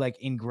really like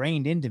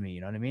ingrained into me.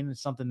 You know what I mean?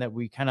 It's something that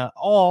we kind of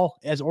all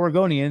as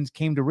Oregonians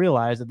came to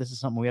realize that this is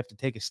something we have to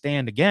take a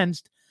stand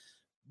against.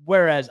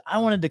 Whereas I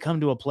wanted to come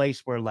to a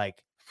place where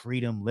like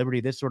freedom,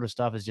 liberty, this sort of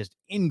stuff is just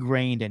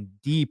ingrained and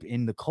deep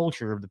in the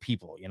culture of the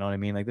people. You know what I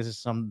mean? Like this is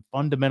some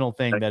fundamental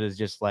thing that is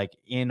just like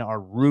in our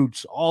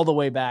roots all the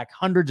way back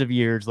hundreds of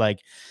years.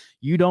 Like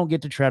you don't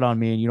get to tread on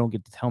me and you don't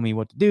get to tell me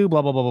what to do,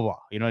 blah, blah, blah, blah, blah.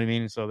 You know what I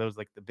mean? And so that was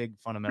like the big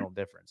fundamental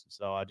difference. And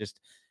so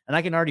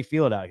I can already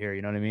feel it out here.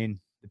 You know what I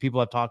mean? The people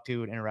I've talked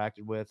to and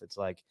interacted with, it's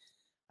like,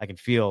 I can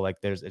feel like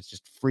it's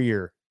just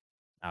freer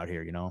out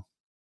here,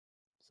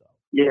 So.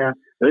 Yeah,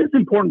 it's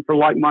important for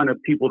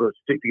like-minded people to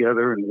stick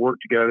together and work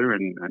together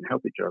and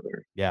help each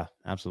other. Yeah,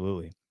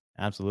 absolutely.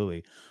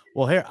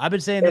 Well, here, I've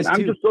been saying this too.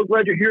 I'm just so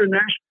glad you're here in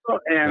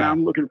Nashville, and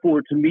I'm looking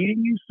forward to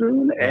meeting you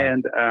soon. Yeah.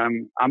 And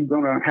I'm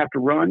going to have to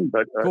run,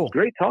 but cool. It's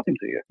great talking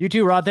to you. You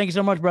too, Rod. Thank you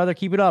so much, brother.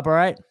 Keep it up, all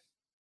right?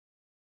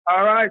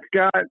 All right,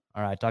 Scott.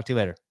 All right, talk to you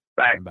later.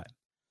 Bye. Bye.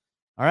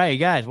 All right, you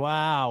guys.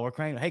 Wow, we're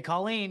cranking. Hey,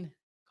 Colleen,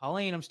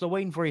 I'm still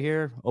waiting for you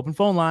here. Open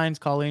phone lines,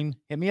 Colleen.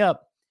 Hit me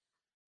up.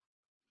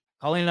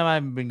 Colleen and I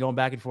have been going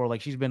back and forth.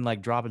 Like she's been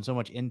like dropping so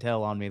much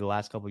intel on me the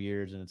last couple of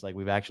years, and it's like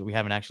we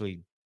haven't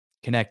actually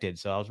connected.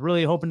 So I was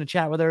really hoping to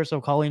chat with her. So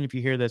Colleen, if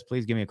you hear this,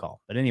 please give me a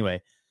call. But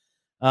anyway,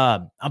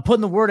 I'm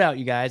putting the word out,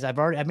 you guys. I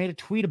made a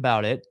tweet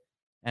about it,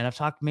 and I've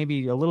talked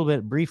maybe a little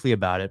bit briefly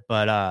about it.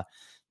 But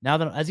now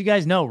that, as you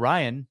guys know,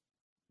 Ryan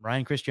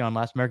Christian,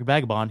 Last American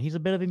Vagabond, he's a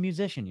bit of a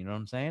musician. You know what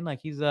I'm saying? Like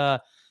he's a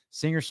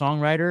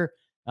singer-songwriter.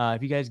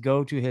 If you guys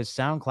go to his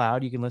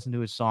SoundCloud, you can listen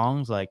to his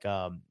songs like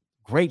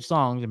great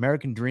songs.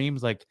 American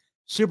Dreams, like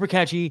super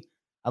catchy.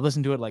 I've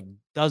listened to it like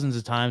dozens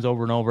of times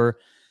over and over.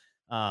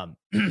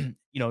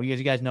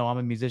 You guys know I'm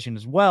a musician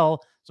as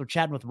well. So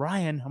chatting with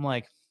Ryan, I'm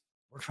like,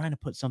 we're trying to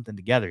put something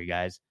together, you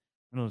guys.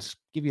 I'm going to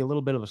give you a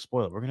little bit of a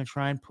spoiler. We're going to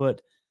try and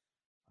put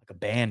like a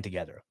band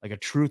together, like a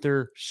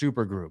truther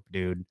super group,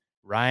 dude.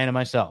 Ryan and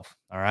myself.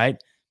 All right.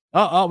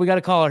 Oh, we got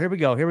a caller. Here we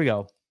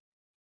go.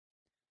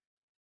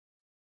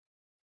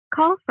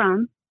 Call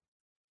from.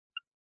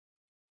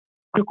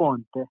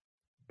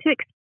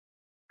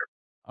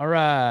 All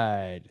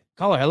right.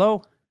 Caller,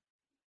 hello.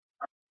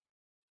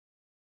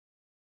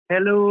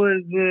 Hello,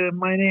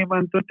 my name is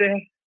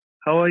Antote.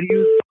 How are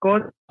you,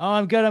 Scott? Oh,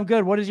 I'm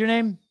good. What is your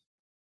name?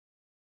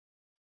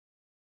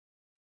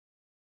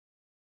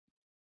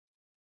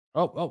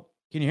 Oh,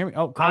 can you hear me?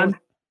 Oh, caller.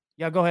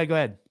 Yeah, go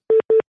ahead.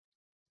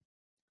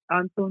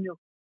 Antonio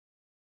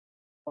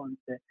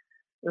Conte.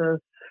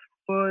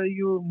 For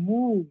your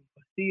move,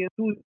 see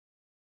you.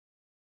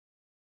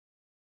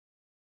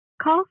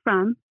 Call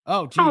from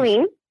Oh, geez.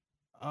 Colleen.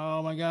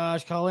 Oh my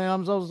gosh, Colleen,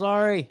 I'm so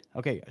sorry.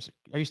 Okay,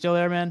 are you still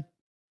there, man?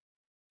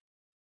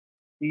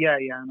 Yeah.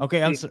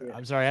 Okay, I'm sorry.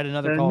 I had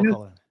another call,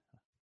 Colleen.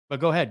 But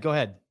go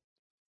ahead.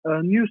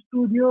 New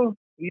studio.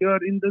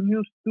 You're in the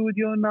new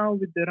studio now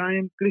with the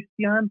Ryan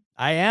Christian.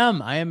 I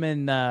am. I'm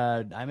in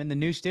the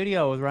new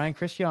studio with Ryan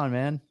Christian,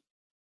 man.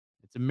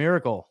 It's a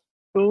miracle.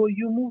 So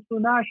you moved to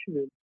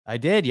Nashville. I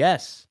did,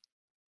 yes.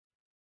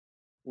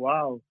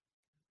 Wow.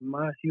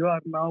 You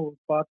are now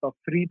part of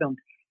freedom.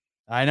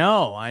 I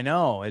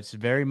know. It's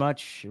very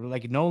much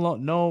like no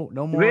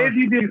more. Where did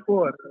you live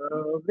before?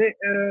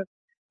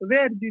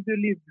 Where did you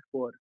live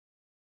before?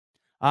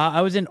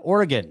 I was in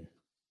Oregon,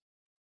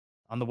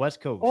 on the West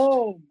Coast.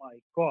 Oh my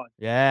God!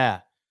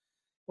 Yeah.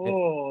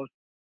 Oh,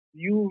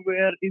 you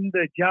were in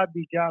the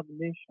Jabby Jab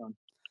Nation.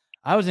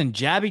 I was in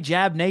Jabby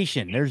Jab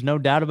Nation. There's no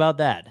doubt about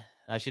that.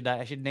 I should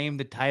name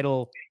the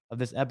title of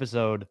this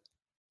episode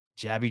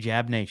Jabby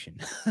Jab Nation.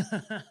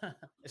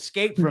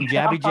 Escape from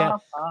Jabby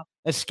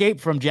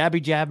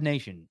Jab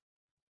Nation.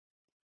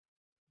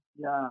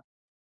 Yeah.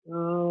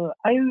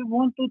 I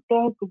want to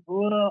talk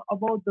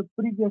about the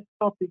previous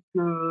topic.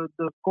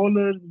 The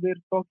callers were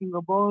talking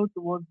about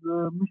was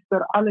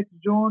Mr. Alex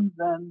Jones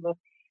and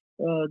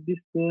this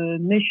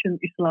Nation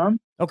Islam.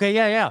 Okay,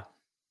 yeah.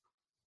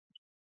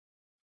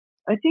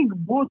 I think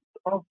both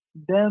of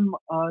them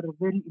are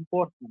very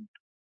important.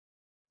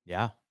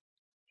 Yeah.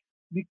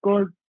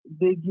 Because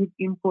they give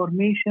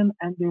information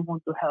and they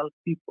want to help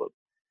people.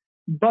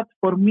 But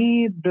for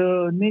me,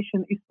 the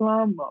Nation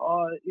Islam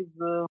is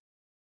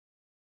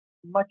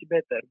much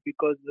better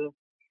because they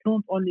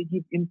don't only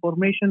give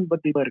information,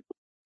 but they work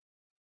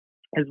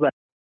as well.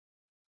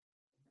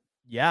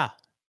 Yeah.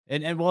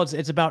 And well,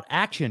 it's about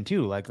action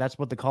too. Like that's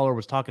what the caller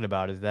was talking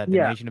about. Is that the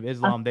Nation of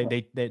Islam? They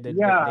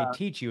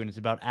teach you, and it's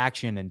about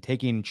action and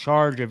taking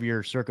charge of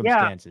your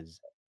circumstances.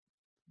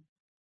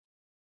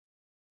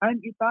 I'm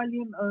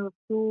Italian,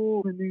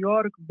 so New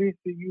York,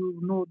 basically, you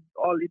know,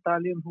 all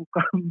Italian who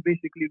come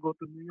basically go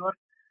to New York.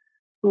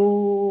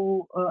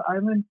 So I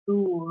went to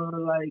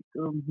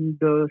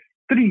the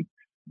streets,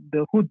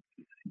 the hoods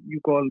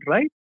you call,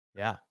 right?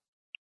 Yeah.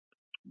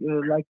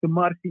 Like the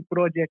Marcy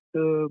Project,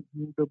 the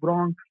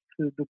Bronx,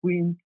 the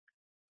Queens.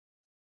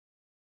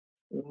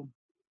 So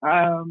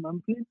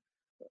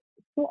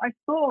I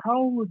saw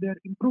how they're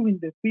improving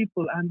the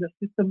people and the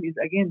system is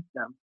against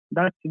them.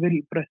 That's very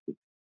impressive.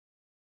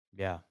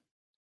 Yeah.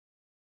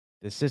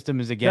 The system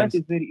is against. That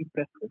is very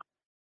impressive.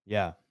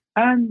 Yeah.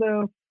 And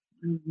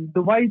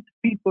the white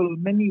people,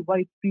 many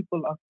white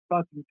people are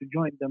starting to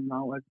join them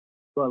now as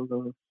well.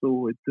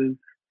 So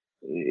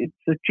it's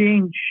a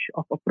change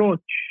of approach.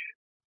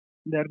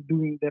 They're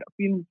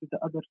appealing to the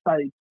other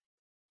side.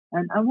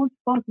 And I want to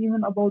talk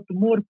even about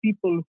more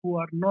people who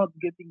are not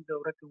getting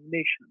the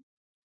recognition.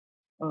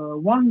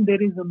 One,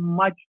 there is a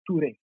Maj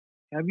Toure.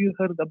 Have you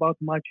heard about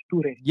Maj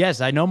Toure?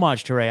 Yes, I know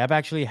Maj Toure. I've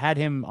actually had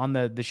him on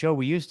the show.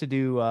 We used to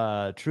do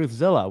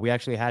Truthzilla. We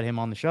actually had him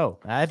on the show.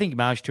 I think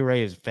Maj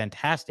Toure is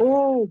fantastic.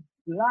 Oh,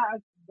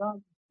 Black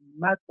Lives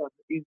Matter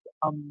is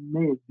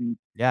amazing.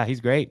 Yeah,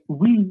 he's great.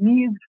 We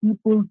need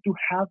people to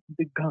have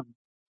the gun.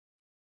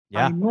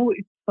 Yeah. I know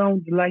it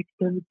sounds like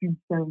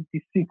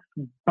 1776,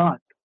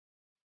 but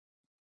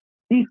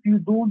if you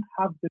don't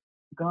have the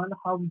gun,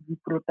 how will you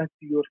protect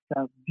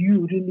yourself? Do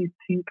you really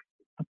think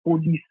the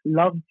police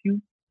loves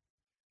you?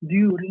 Do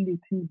you really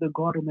think the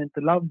government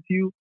loves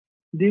you?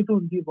 They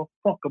don't give a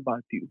fuck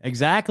about you.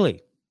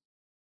 Exactly.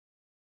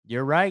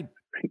 You're right.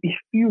 If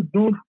you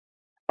don't,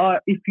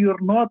 if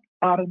you're not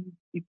armed,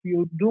 if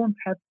you don't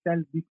have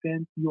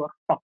self-defense, you are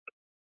fucked.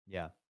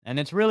 Yeah, and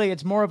it's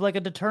more of like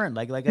a deterrent.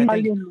 Like I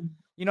think,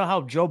 you know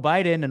how Joe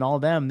Biden and all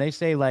them, they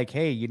say like,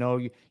 hey, you know,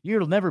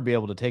 you'll never be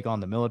able to take on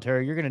the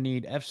military. You're going to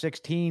need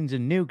F-16s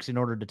and nukes in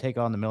order to take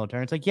on the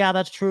military. It's like, yeah,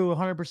 that's true,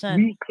 100%.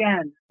 We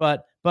can.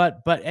 But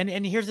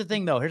here's the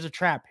thing though. Here's a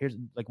trap. Here's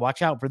like,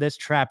 watch out for this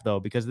trap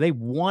though, because they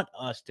want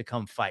us to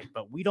come fight,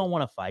 but we don't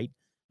want to fight.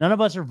 None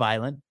of us are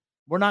violent.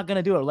 We're not going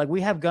to do it. Like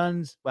we have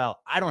guns. Well,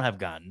 I don't have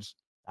guns.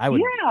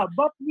 Yeah,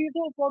 but we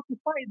don't want to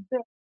fight.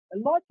 The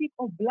logic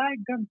of Black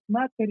Guns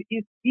Matter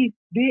is if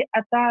they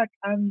attack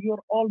and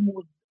you're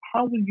almost,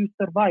 how will you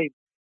survive?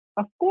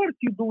 Of course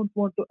you don't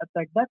want to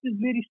attack. That is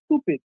very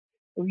stupid.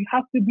 We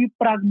have to be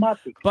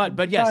pragmatic.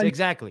 But yes,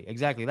 exactly.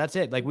 That's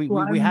it. Like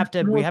we have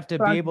to be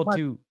able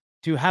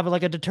to have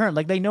like a deterrent.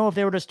 Like they know if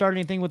they were to start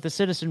anything with the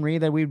citizenry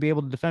that we'd be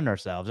able to defend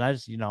ourselves. I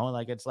just, you know,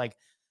 like it's like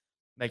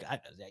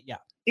yeah.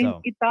 In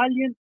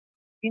Italian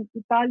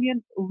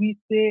we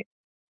say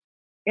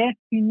è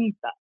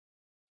finita.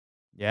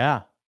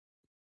 Yeah.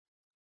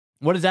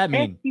 What does that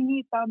mean? È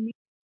finita means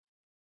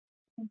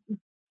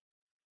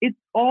it's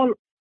all,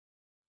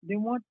 they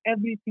want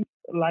everything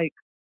like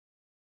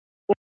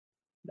the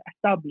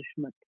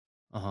establishment.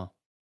 Uh-huh.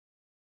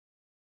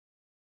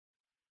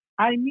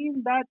 I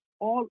mean that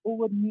all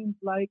over means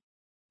like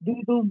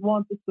they don't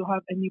want us to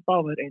have any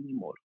power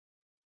anymore.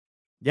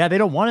 Yeah, they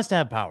don't want us to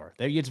have power.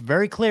 It's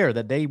very clear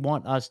that they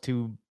want us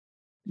to.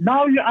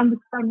 Now you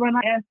understand when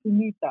I asked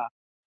Sunita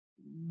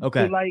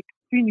Okay. to like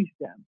finish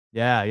them.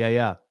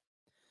 Yeah.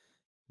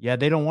 Yeah,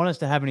 they don't want us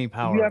to have any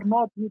power. We are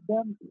not with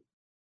them.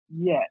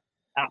 Yes.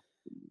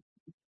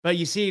 But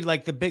you see,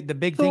 like the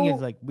big thing is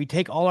like we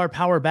take all our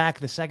power back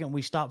the second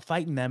we stop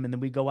fighting them, and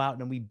then we go out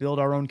and we build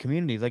our own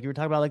communities. Like you were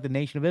talking about, like the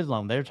Nation of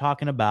Islam. They're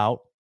talking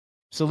about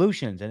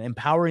solutions and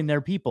empowering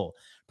their people,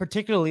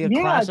 particularly a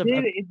class of.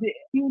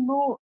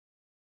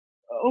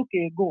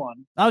 Okay, go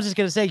on. I was just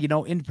gonna say,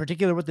 in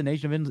particular with the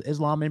Nation of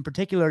Islam, in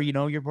particular,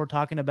 we're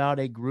talking about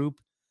a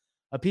group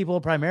of people,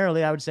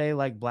 primarily, I would say,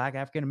 like Black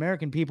African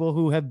American people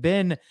who have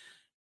been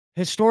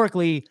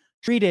historically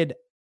treated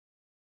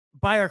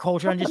by our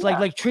culture and just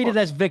like treated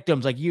as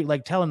victims,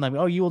 like telling them,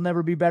 oh, you will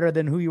never be better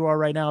than who you are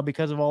right now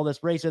because of all this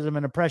racism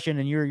and oppression,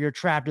 and you're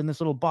trapped in this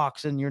little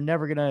box, and you're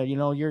never gonna,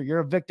 you're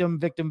a victim,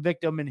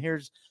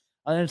 and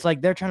it's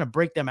like they're trying to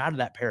break them out of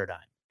that paradigm,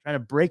 trying to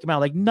break them out.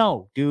 Like,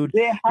 no, dude,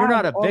 you're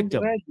not a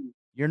victim.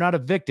 You're not a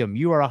victim.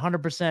 You are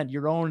 100%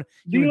 your own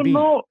human being. Do you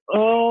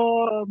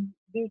know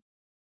this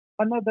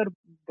another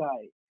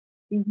guy?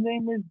 His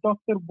name is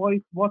Dr.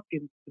 Boyce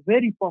Watkins,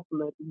 very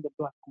popular in the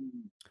Black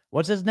community.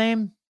 What's his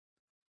name?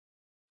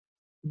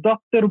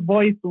 Dr.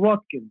 Boyce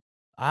Watkins.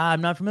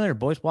 I'm not familiar.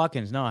 Boyce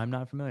Watkins. No, I'm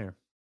not familiar.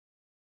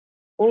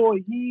 Oh,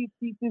 he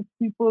teaches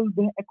people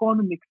the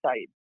economic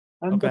side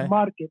and the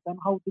market and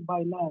how to buy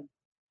land.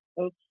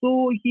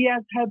 So he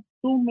has had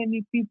so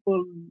many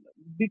people.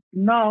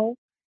 Now,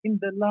 in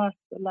the last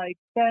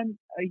 10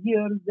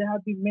 years, there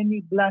have been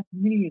many Black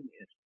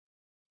millionaires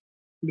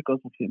because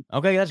of him.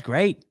 Okay, that's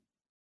great.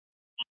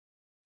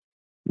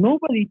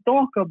 Nobody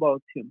talk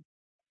about him.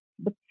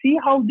 But see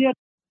how they're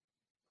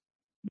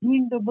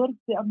doing the work.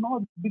 They are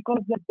not,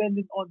 because they're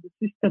dependent on the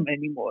system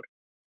anymore.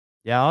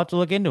 Yeah, I'll have to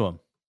look into them.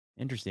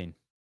 Interesting.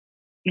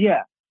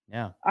 Yeah.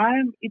 Yeah.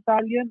 I'm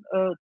Italian.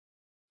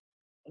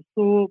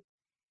 So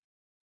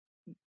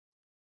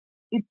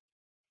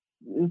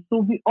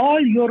we all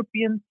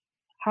Europeans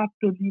have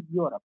to leave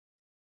Europe.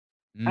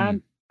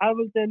 And I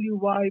will tell you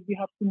why we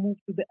have to move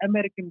to the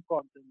American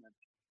continent.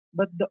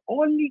 But the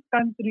only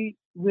country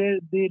where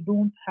they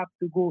don't have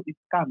to go is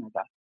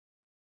Canada.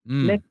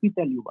 Let me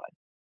tell you why.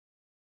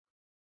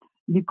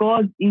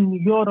 Because in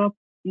Europe,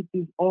 it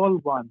is all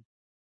one.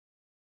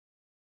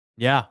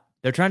 Yeah,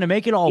 they're trying to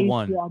make it all Asia,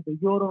 one. The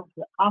Europe,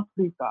 the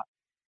Africa.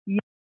 Yeah.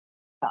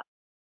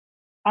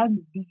 And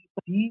the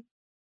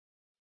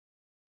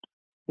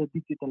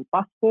digital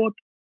passport,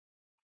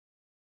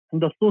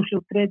 the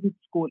social credit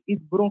score,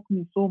 it broke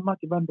me so much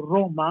when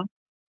Roma,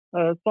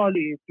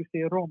 sorry to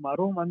say Roma.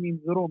 Roma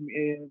means Rome.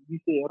 We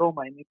say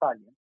Roma in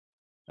Italian.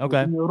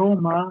 Okay. In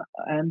Roma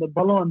and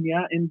Bologna,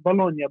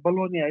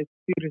 Bologna is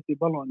seriously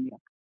Bologna.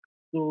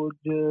 So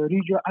the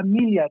region,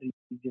 Emilia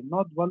region,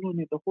 not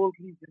Bologna, the whole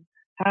region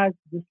has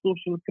the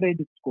social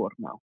credit score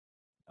now.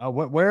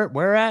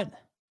 Where at?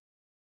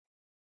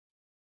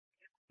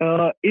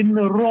 In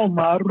Rome,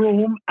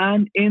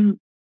 and in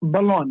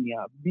Bologna,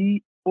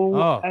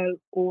 Bolonga.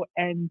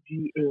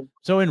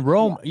 So in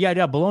Rome,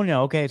 yeah, Bologna.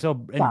 Okay,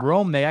 so in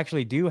Rome, they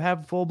actually do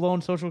have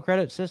full-blown social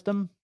credit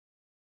system?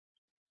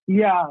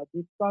 Yeah,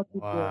 they started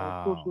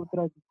the social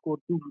credit score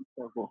 2 weeks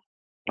ago.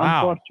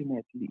 Wow.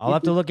 Unfortunately. I'll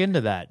have to look into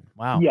that.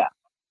 Wow.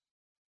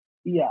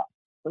 Yeah.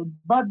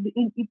 But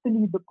in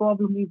Italy, the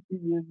problem is,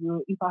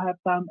 if I have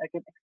time, I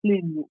can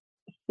explain you.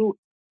 So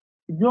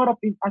Europe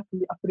is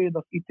actually afraid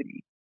of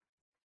Italy.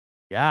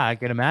 Yeah, I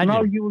can imagine.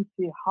 Now you will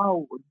say,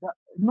 how?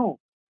 No,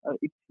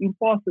 it's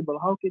impossible.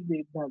 How can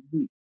they that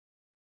be?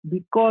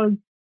 Because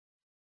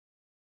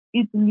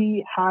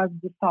Italy has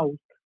the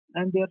south,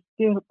 and they're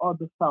scared of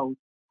the south.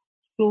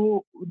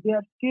 So they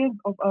are scared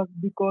of us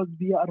because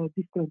we are a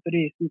different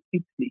race with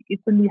Italy.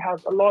 Italy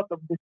has a lot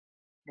of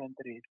different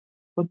race.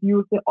 But you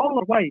will say, all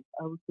are white.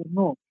 I will say,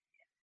 no.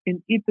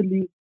 In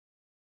Italy,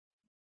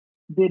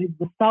 there is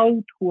the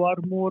south who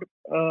are more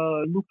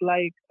look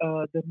like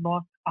the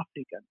North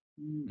African.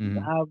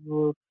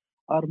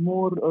 Are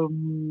more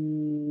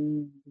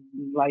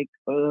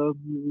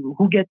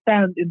who get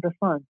tanned in the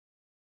sun.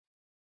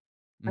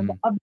 And the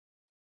other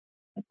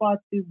part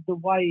is the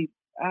white.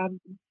 And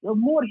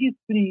more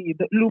history,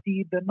 the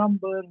Lucy, the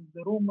numbers,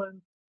 the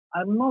Romans.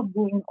 I will not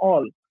go in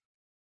all.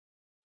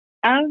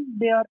 And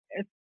they are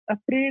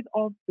afraid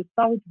of the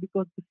South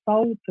because the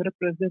South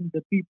represents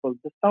the people.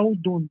 The South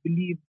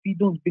we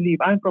don't believe.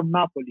 I'm from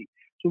Napoli,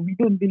 so we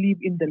don't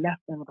believe in the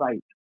left and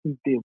right.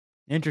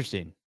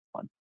 Interesting.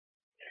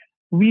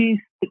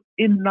 We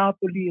in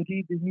Napoli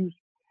read the news,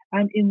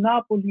 and in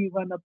Napoli,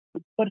 when a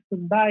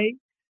person dies,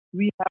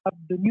 we have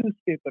the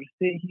newspaper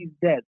say he's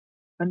dead,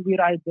 and we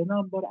write the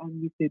number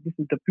and we say this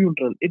is the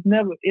funeral. It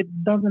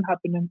doesn't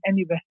happen in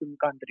any Western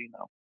country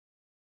now.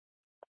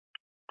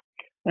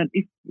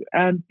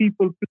 And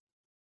people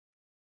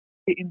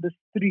play in the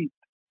street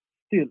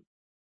still.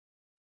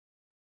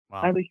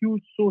 Wow. And a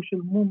huge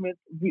social movement.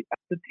 The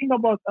thing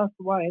about us,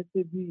 why I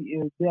say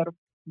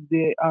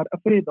they are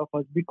afraid of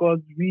us, because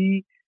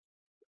we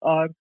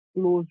are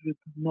close with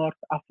North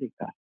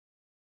Africa.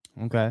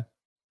 Okay,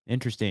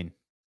 interesting.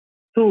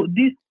 So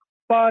this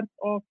part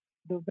of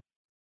the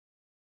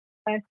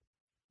west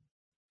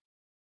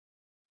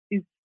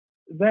is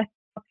west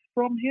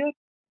from here,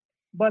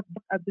 but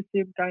at the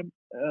same time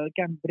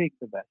can break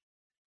the west.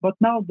 But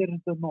now there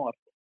is the north,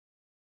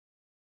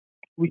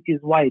 which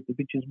is white,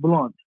 which is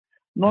blonde.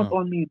 Not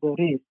only the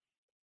race,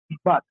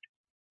 but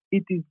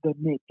it is the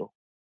NATO.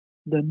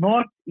 The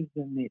north is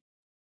the NATO.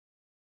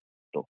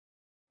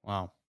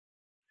 Wow.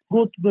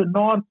 Go to the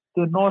north.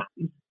 The north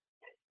is,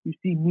 you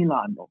see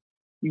Milano.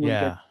 You will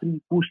get free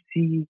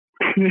pussy.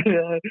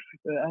 I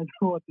don't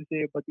know what to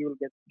say, but you will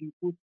get free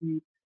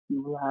pussy.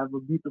 You will have a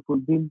beautiful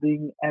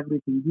building,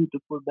 everything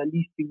beautiful,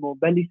 bellissimo.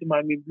 Bellissimo,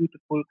 I mean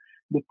beautiful.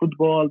 The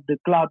football, the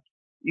clubs,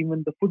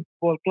 even the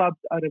football clubs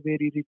are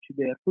very rich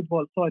there.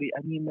 Football, sorry,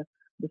 I mean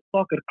the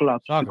soccer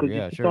clubs, because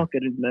it's soccer.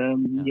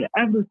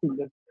 Everything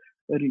is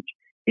rich.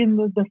 In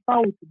the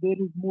south, there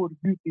is more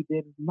beauty. There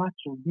is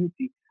natural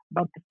beauty,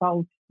 but the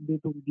south, they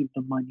don't give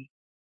the money.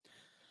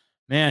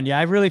 Man, yeah,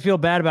 I really feel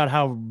bad about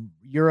how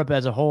Europe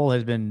as a whole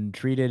has been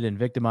treated and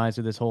victimized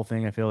through this whole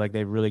thing. I feel like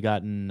they've really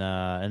gotten,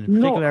 and in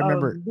particular, I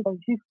remember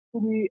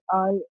history.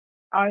 I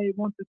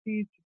want to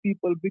teach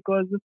people,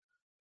 because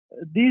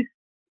this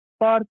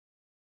part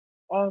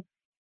of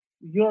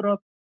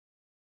Europe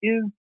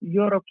is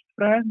Europe's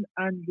friend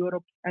and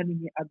Europe's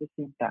enemy at the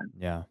same time.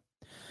 Yeah.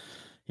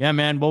 Yeah,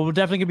 man. Well, we're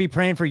definitely going to be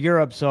praying for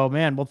Europe. So,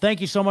 man, well,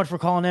 thank you so much for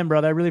calling in,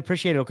 brother. I really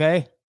appreciate it,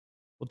 okay?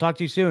 We'll talk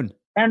to you soon.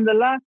 And the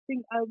last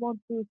thing I want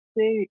to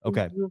say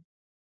is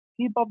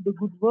keep up the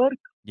good work.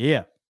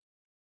 Yeah.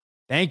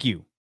 Thank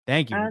you.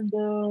 Thank you. And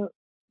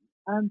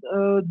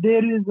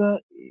there is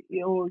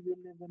you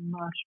live in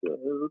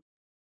Nashville.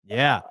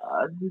 Yeah.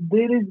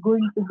 There is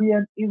going to be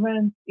an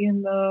event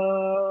in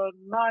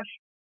Nashville,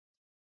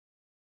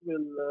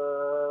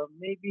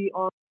 maybe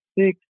on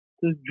 6th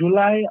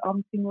July,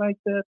 something like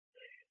that,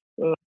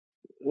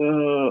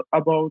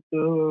 about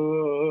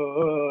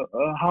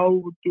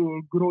how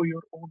to grow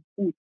your own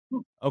food.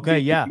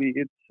 Okay, basically.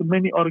 It's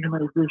many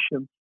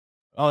organizations.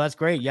 Oh, that's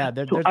great. Yeah.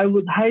 So I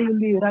would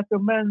highly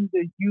recommend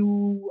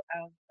you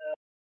and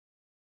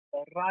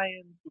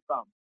Ryan to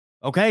come.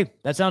 Okay,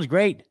 that sounds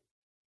great.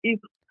 If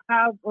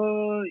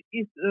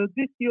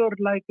this your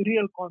like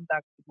real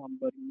contact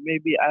number,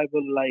 maybe I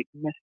will like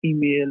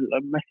email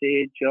a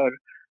message or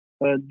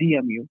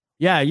DM you.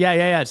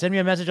 Yeah. Send me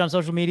a message on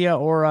social media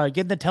or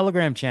get in the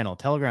Telegram channel.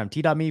 Telegram,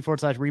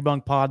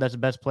 t.me/rebunkpod. That's the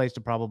best place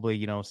to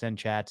probably, send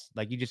chats.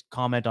 Like you just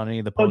comment on any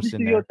of the posts this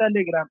is your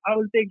Telegram. I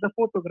will take the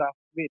photograph.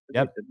 Wait.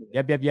 Yep.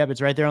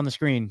 It's right there on the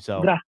screen. So,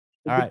 all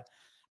right.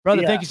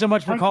 Brother, thank you so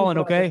much for calling,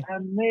 okay?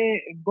 And may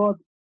God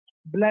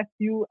bless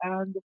you,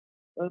 and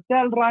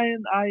tell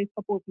Ryan I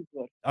support his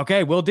work.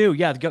 Okay, will do.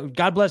 Yeah,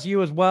 God bless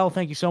you as well.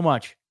 Thank you so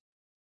much.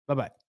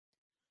 Bye-bye.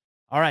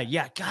 All right.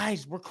 Yeah,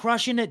 guys, we're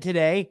crushing it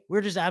today.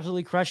 We're just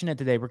absolutely crushing it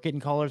today. We're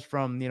getting callers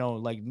from,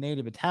 like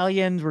Native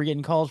Italians. We're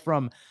getting calls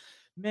from,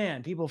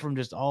 people from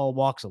just all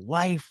walks of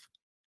life.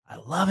 I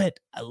love it.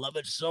 I love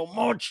it so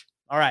much.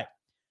 All right.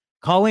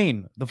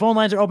 Colleen, the phone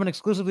lines are open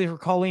exclusively for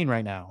Colleen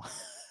right now.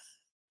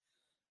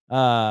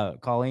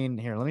 Colleen,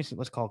 here, let me see.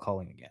 Let's call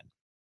Colleen again.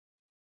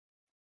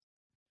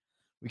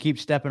 We keep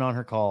stepping on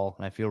her call,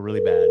 and I feel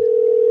really bad.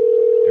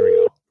 There we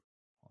go.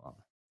 Hold on.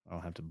 I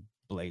don't have to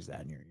blaze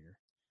that in your ear.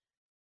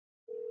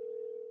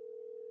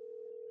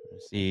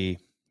 Let's see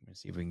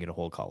if we can get a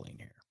hold of Colleen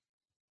here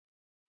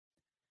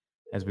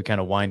as we kind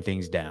of wind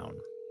things down.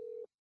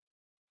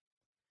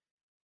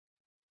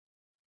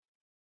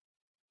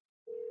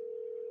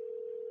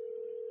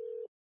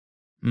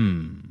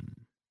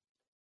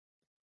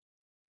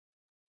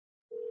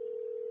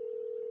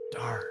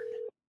 Darn.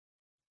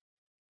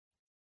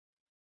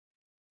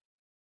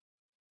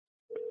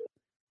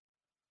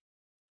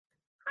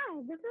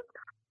 Hi, this is.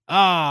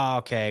 Oh,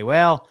 okay.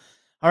 Well,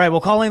 all right.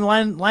 Well, Colleen,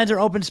 lines are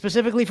open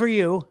specifically for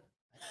you.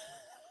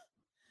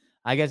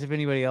 I guess if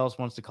anybody else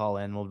wants to call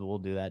in, we'll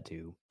do that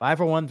too.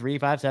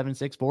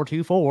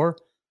 541-357-6424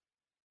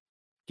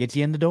 gets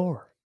you in the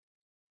door.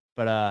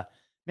 But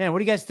man, what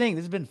do you guys think?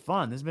 This has been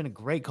fun. This has been a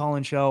great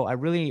call-in show. I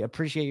really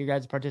appreciate your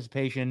guys'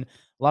 participation.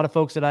 A lot of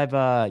folks that I've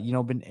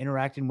been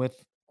interacting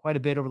with quite a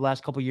bit over the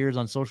last couple of years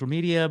on social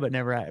media, but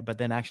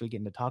then actually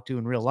getting to talk to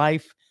in real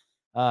life.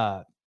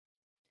 Yeah,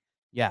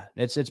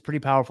 it's pretty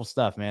powerful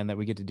stuff, man, that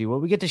we get to do. What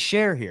we get to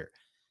share here.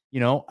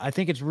 I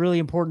think it's really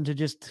important to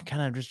just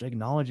kind of just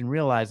acknowledge and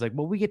realize like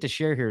what we get to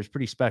share here is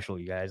pretty special,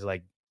 you guys.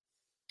 Like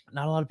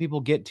not a lot of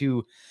people get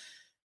to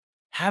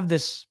have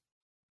this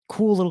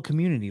cool little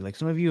community. Like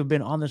some of you have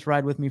been on this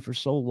ride with me for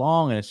so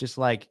long, and it's just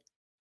like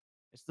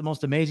it's the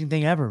most amazing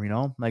thing ever,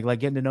 like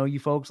getting to know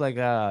you folks like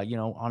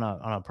on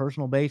a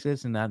personal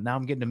basis, and now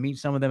I'm getting to meet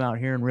some of them out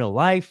here in real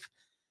life.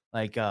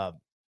 Like I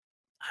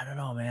don't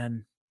know,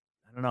 man.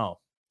 I don't know.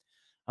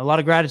 A lot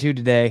of gratitude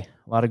today.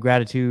 A lot of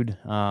gratitude.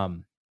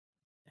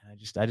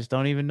 I just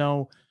don't even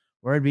know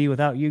where I'd be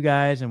without you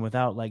guys and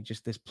without like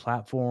just this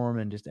platform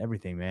and just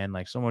everything, man.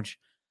 Like so much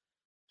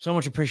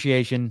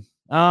appreciation.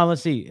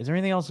 Let's see. Is there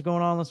anything else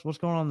going on? What's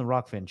going on in the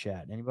Rockfin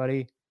chat?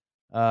 Anybody?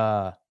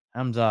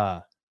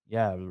 Hamza.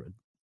 Yeah,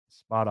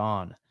 spot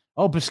on.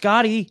 Oh,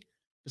 Biscotti.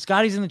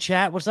 Scotty's in the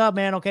chat. What's up,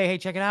 man? Okay, hey,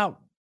 check it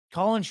out.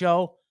 Call-in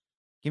show.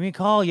 Give me a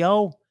call,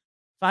 yo.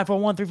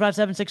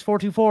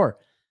 541-357-6424.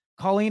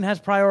 Colleen has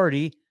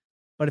priority,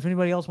 but if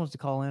anybody else wants to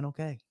call in,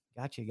 okay.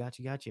 Gotcha.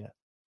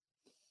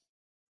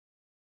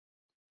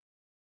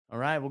 All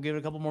right, we'll give it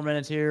a couple more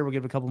minutes here.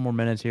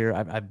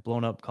 I've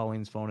blown up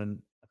Colleen's phone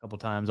in a couple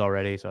times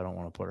already, so I don't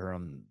want to put her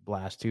on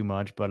blast too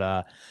much.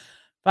 But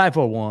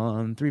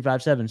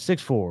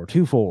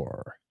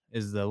 541-357-6424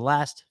 is the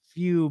last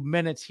few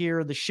minutes here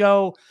of the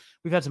show.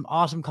 We've had some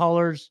awesome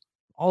callers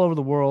all over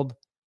the world,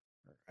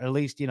 or at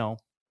least,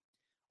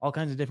 all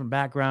kinds of different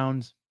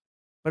backgrounds,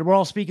 but we're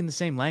all speaking the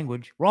same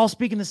language.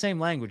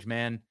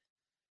 Man.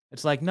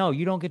 It's like, no,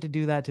 you don't get to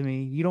do that to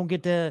me. You don't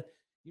get to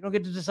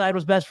decide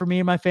what's best for me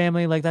and my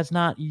family. Like, that's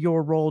not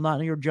your role,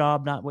 not your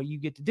job, not what you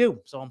get to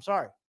do. So I'm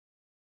sorry.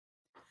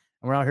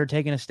 And we're out here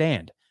taking a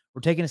stand.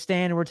 We're taking a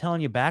stand and we're telling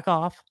you back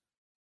off.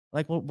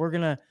 Like, well,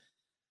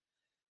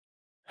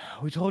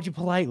 we told you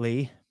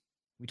politely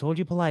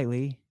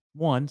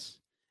once.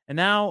 And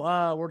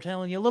now we're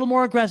telling you a little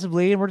more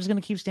aggressively, and we're just going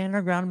to keep standing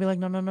our ground and be like,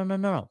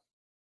 no.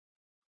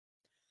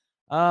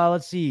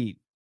 Let's see.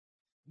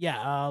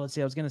 Yeah, let's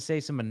see. I was going to say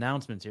some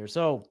announcements here.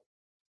 So,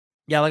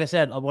 yeah, like I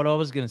said, what I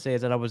was going to say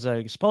is that I was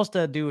supposed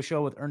to do a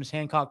show with Ernest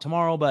Hancock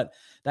tomorrow, but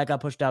that got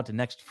pushed out to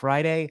next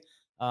Friday.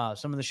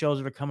 Some of the shows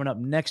that are coming up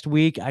next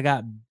week, I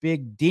got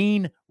Big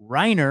Dean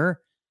Reiner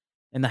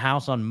in the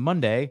house on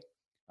Monday.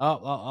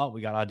 Oh,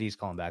 we got Adis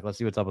calling back. Let's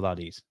see what's up with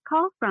Adis.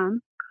 Call from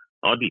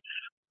Adis.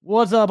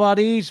 What's up,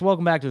 Adis?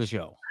 Welcome back to the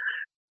show.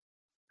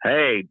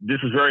 Hey, this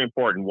is very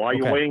important. While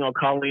you're waiting on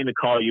Colleen to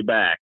call you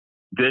back,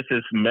 this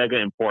is mega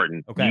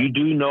important. Okay. You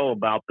do know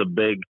about the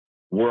big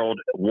World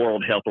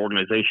Health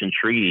Organization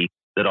treaty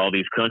that all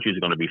these countries are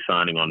going to be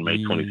signing on May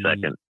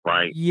 22nd,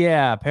 right?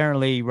 Yeah,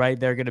 apparently, right.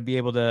 They're going to be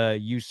able to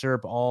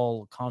usurp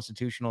all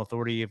constitutional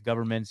authority of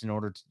governments in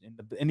order to,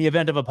 in the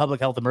event of a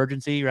public health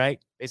emergency, right?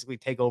 Basically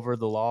take over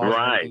the laws.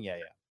 Right.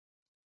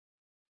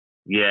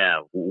 Yeah.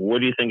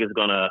 What do you think is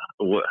how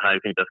do you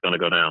think that's going to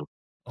go down?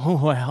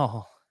 Oh,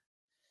 well.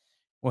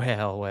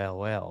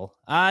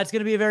 It's going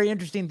to be a very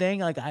interesting thing.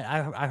 Like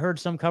I heard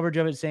some coverage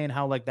of it saying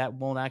how like that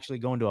won't actually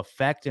go into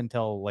effect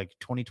until like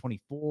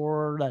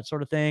 2024, that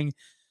sort of thing.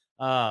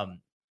 So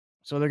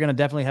they're going to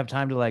definitely have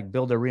time to like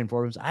build their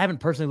reinforcements. I haven't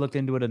personally looked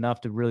into it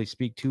enough to really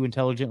speak too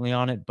intelligently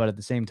on it, but at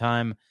the same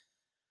time,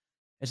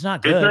 it's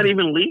not good. It's not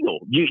even legal.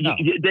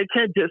 They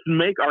can't just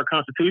make our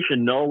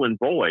Constitution null and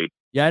void.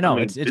 Yeah, I know.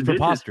 It's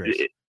preposterous.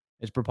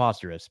 It's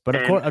preposterous. But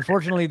of course,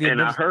 unfortunately,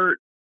 I heard.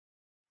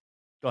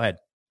 Go ahead.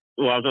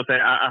 Well, I was going to say,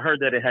 I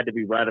heard that it had to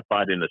be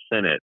ratified in the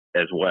Senate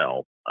as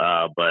well.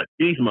 But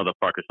these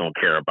motherfuckers don't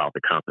care about the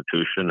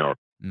Constitution or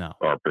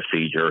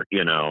procedure,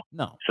 No.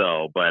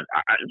 So, but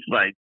it's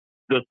like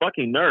the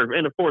fucking nerve.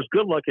 And of course,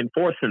 good luck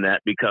enforcing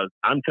that, because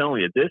I'm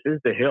telling you, this is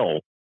the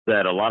hill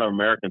that a lot of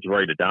Americans are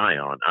ready to die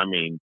on. I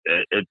mean,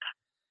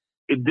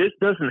 this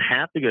doesn't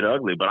have to get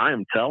ugly, but I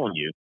am telling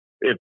you,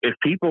 if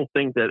people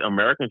think that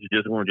Americans are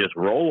just going to just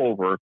roll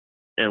over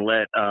and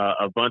let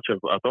a bunch of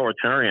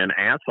authoritarian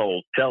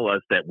assholes tell us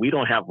that we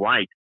don't have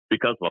rights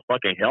because of a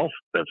fucking health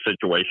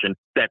situation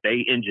that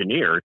they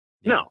engineered.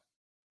 Yeah. No.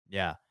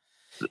 Yeah.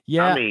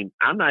 I mean,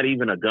 I'm not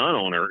even a gun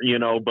owner,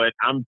 but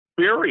I'm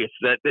furious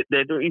that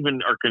they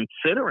even are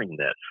considering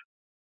this,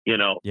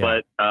 Yeah.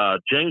 But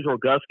James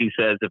Roguski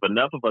says if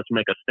enough of us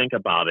make us think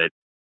about it,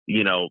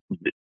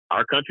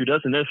 our country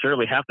doesn't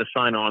necessarily have to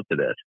sign on to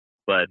this.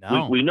 But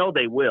we know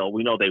they will.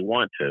 We know they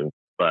want to.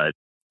 But,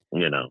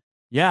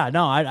 Yeah,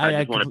 no, I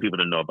just wanted people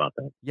to know about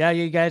that. Yeah,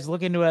 you guys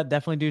look into it.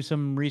 Definitely do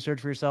some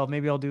research for yourself.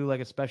 Maybe I'll do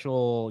like a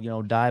special,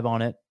 dive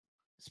on it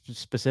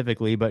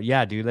specifically. But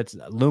yeah, dude, that's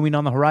looming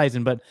on the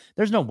horizon. But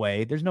there's no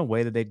way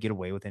that they'd get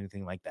away with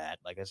anything like that.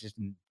 Like, it's just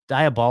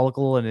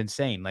diabolical and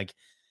insane. Like,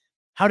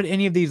 how did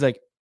any of these like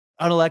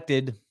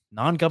unelected,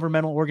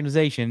 non-governmental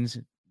organizations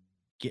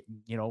get,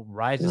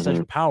 rise to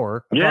such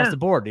power across the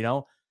board?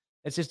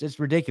 It's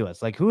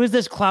ridiculous. Like, who is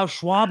this Klaus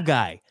Schwab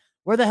guy?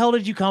 Where the hell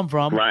did you come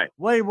from? Right.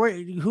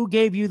 Who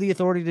gave you the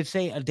authority to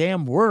say a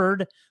damn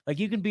word? Like,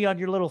 you can be on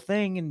your little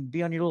thing and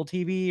be on your little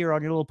TV or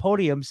on your little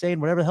podium saying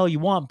whatever the hell you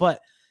want,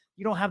 but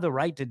you don't have the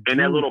right to do. And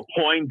that little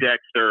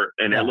Poindexter,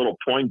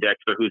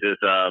 who's his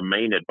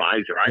main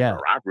advisor,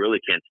 I really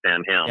can't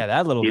stand him. Yeah,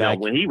 that little guy.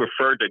 When he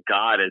referred to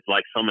God as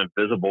like some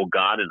invisible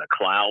God in the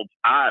clouds,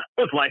 I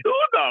was like, who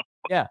the?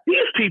 Yeah. These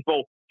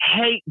people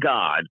hate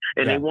God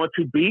and they want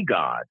to be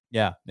God.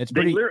 Yeah, it's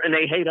pretty. And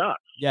they hate us.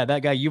 Yeah,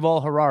 that guy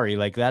Yuval Harari,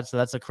 like that's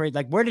a crazy.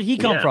 Like, where did he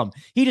come from?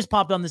 He just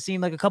popped on the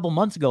scene like a couple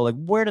months ago. Like,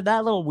 where did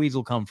that little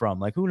weasel come from?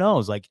 Like, who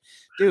knows? Like,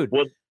 dude.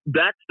 Well,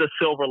 that's the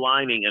silver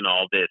lining in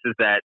all this is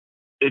that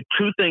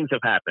two things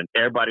have happened.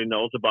 Everybody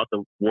knows about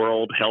the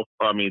World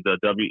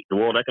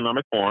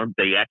Economic Forum.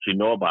 They actually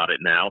know about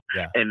it now,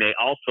 and they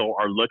also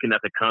are looking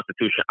at the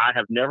Constitution. I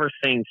have never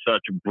seen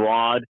such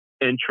broad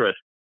interest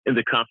in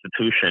the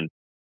Constitution.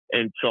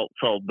 And so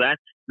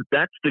that's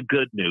the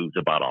good news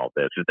about all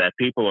this is that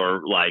people are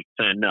like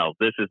saying, no,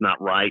 this is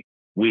not right.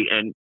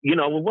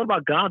 What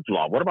about God's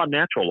law? What about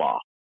natural law?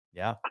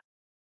 Yeah.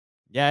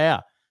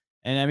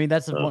 And I mean,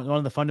 that's one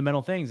of the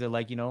fundamental things that,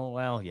 like,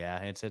 well,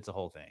 yeah, it's a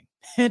whole thing.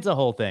 It's a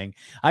whole thing.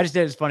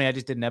 It's funny. I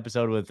just did an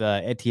episode with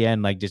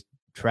Etienne, like just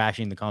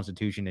trashing the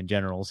Constitution in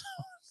general. So.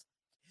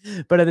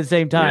 But at the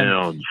same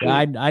time,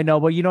 I know,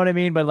 but you know what I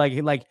mean? But like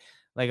a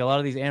lot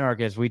of these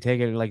anarchists, we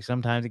take it like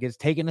sometimes it gets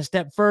taken a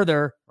step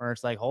further where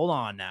it's like, hold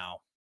on now.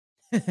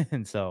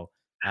 And so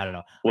I don't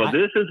know. Well,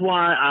 this is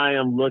why I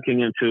am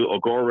looking into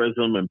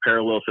agorism and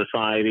parallel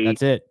society.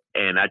 That's it.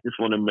 And I just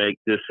want to make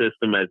this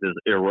system as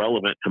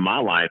irrelevant to my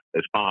life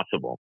as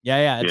possible.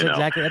 Yeah.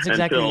 That's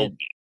exactly it.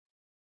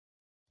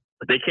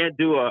 They can't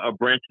do a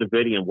Branch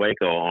Davidian and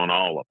Waco on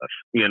all of us,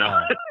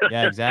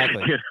 Yeah,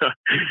 exactly.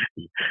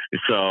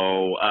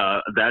 So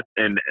that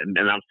and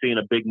I'm seeing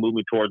a big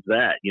movement towards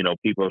that.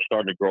 People are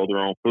starting to grow their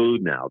own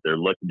food now.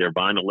 They're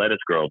buying a lettuce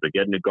grow. They're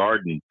getting a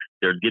garden.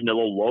 They're getting a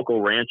little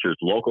local ranchers,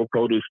 local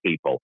produce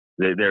people.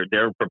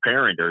 They're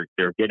preparing.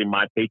 They're getting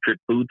my Patriot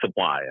food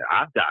supply.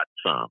 I've got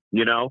some.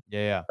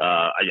 Yeah.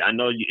 I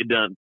know you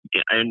done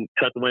and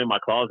tucked away in my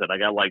closet. I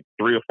got like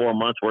 3 or 4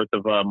 months worth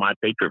of my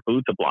Patriot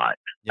food supply.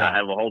 Yeah. I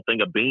have a whole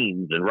thing of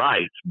beans and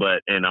rice,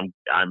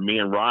 me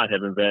and Rod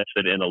have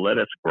invested in a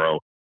lettuce grow,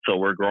 so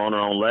we're growing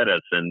our own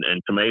lettuce and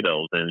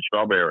tomatoes and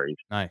strawberries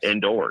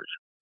indoors.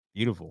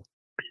 Beautiful.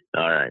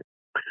 All right.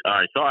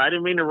 Sorry, I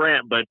didn't mean to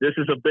rant, but this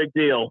is a big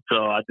deal,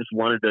 so I just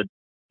wanted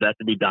that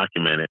to be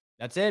documented.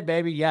 That's it,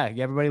 baby. Yeah,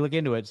 everybody look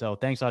into it. So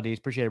thanks, Audis.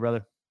 Appreciate it,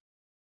 brother.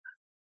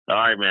 All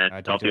right, man. All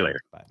right, talk to you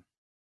later. Bye.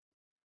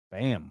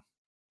 Bam.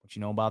 What you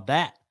know about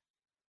that?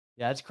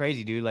 Yeah, that's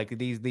crazy, dude. Like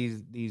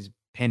these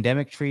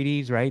pandemic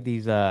treaties, right?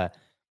 These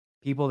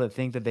people that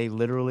think that they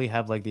literally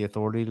have like the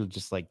authority to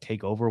just like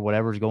take over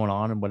whatever's going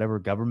on in whatever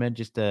government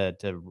just to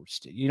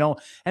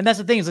and that's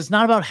the thing is it's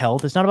not about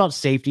health. It's not about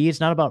safety. It's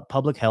not about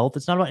public health.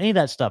 It's not about any of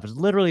that stuff. It's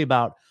literally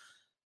about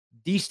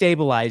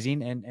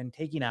destabilizing and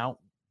taking out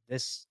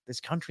this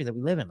country that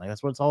we live in. Like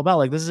that's what it's all about.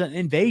 Like this is an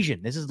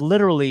invasion. This is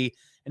literally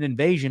an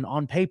invasion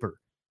on paper.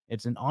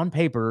 It's an on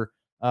paper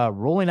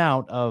rolling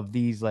out of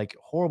these like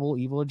horrible,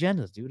 evil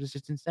agendas, dude. It's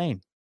just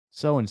insane.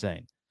 So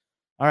insane.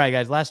 All right,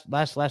 guys. Last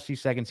few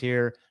seconds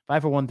here.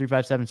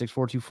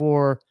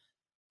 541-357-6424.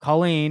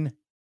 Colleen.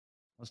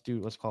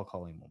 Let's call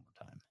Colleen one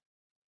more time.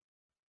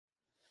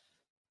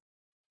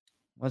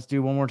 Let's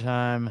do one more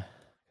time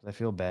because I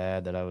feel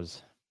bad that I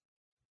was.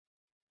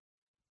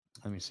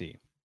 Let me see.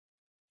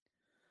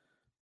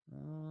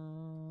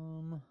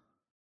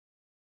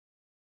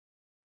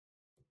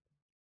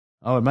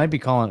 Oh, it might be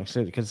calling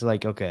because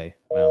like, okay,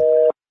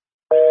 well,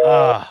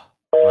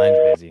 line's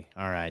busy.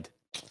 All right,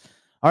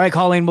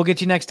 Colleen, we'll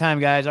get you next time,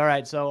 guys. All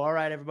right,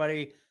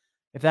 everybody.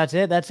 If that's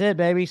it,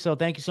 baby. So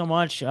thank you so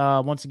much.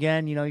 Once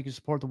again, you can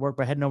support the work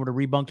by heading over to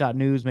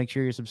rebunk.news. Make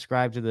sure you're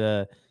subscribed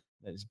to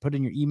put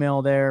in your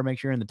email there. Make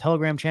sure you're in the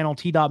Telegram channel,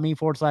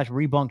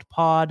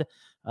 t.me/rebunked-pod.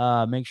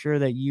 Make sure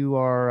that you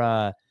are,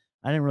 I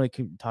didn't really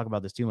talk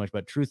about this too much,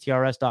 but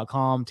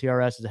truthtrs.com.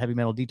 TRS is a heavy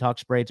metal detox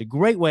spray. It's a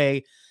great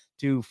way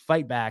to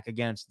fight back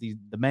against the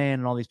man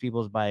and all these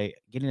people by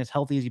getting as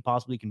healthy as you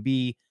possibly can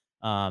be.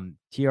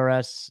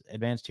 TRS,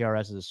 advanced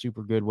TRS is a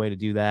super good way to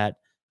do that.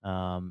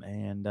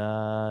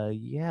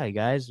 Yeah,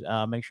 guys,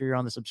 make sure you're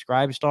on the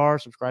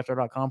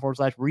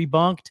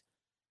subscribestar.com/rebunked.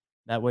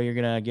 That way you're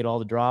going to get all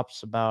the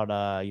drops about,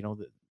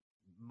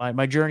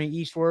 my journey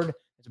eastward.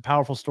 It's a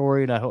powerful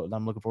story and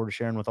I'm looking forward to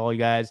sharing with all you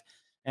guys.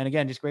 And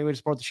again, just a great way to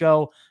support the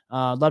show.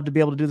 Love to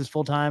be able to do this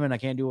full time and I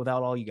can't do it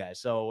without all you guys.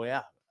 So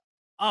yeah.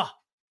 What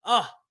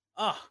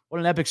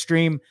an epic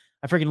stream.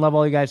 I freaking love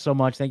all you guys so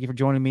much. Thank you for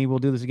joining me. We'll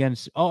do this again.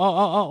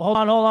 Hold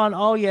on.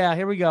 Oh yeah,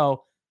 here we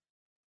go.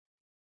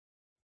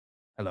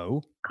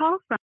 Hello. Call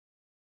from.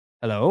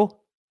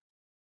 Hello.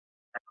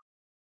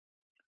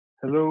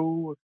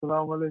 Hello.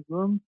 Assalamu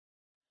alaikum.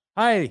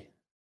 Hi.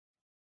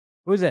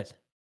 Who is it?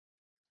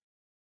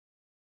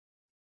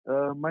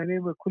 My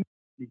name is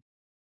Kulibali.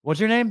 What's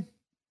your name?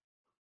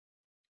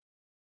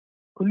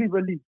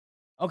 Kulibali.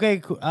 Okay.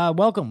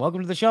 Welcome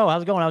to the show.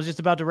 How's it going? I was just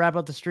about to wrap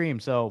up the stream.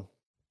 So,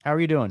 how are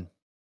you doing?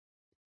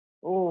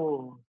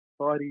 Oh,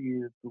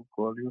 sorry to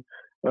call you.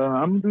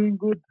 I'm doing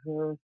good.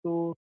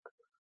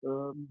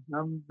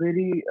 I'm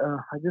very.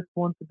 I just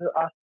wanted to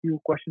ask you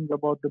questions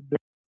about the.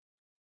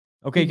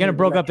 Okay, you kind of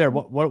broke up there.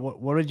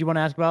 What did you want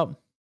to ask about?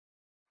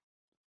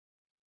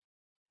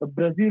 The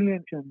Brazilian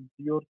elections.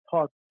 Your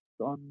thoughts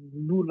on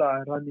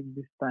Lula running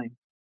this time?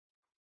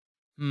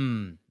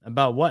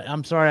 About what?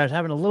 I'm sorry, I was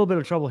having a little bit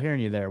of trouble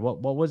hearing you there.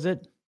 What was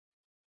it?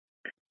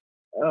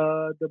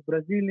 The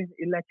Brazilian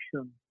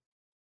election.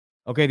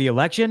 Okay, the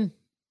election?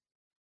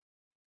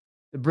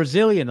 The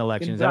Brazilian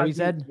election, is that what you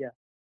said?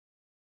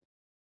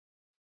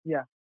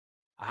 Yeah.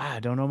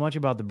 I don't know much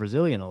about the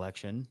Brazilian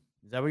election.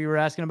 Is that what you were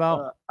asking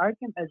about? I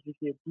can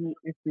educate you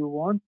if you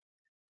want.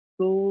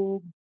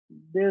 So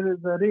there is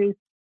a race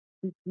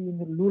between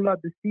Lula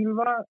da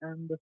Silva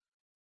and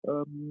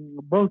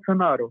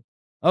Bolsonaro.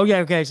 Oh, yeah,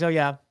 okay, so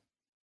yeah.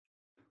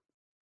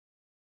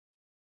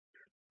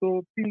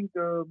 So think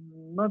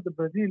not the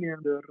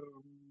Brazilian,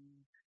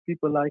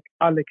 people like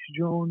Alex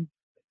Jones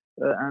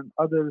and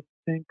others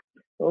think,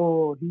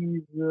 oh,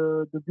 he's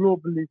the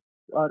globalist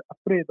are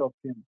afraid of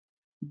him.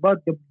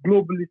 But the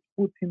globalists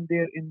put him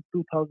there in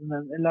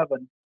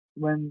 2011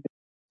 when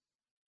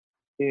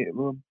they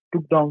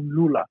took down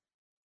Lula.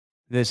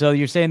 So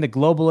you're saying the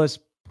globalists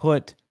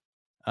put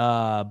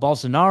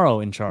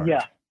Bolsonaro in charge?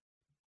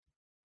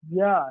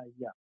 Yeah.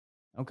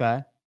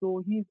 Okay.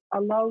 So he's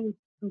allowed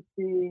to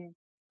say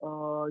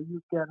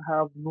you can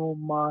have no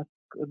mask,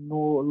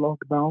 no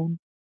lockdown.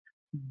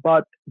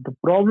 But the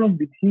problem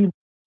with him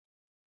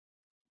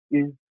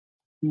is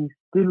he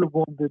still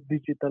wants the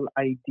digital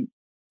ID.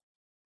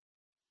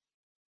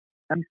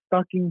 And he's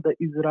sucking the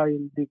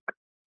Israel dick.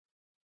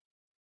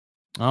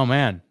 Oh,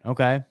 man.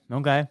 Okay.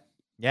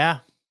 Yeah.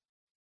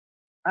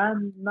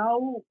 And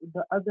now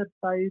the other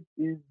side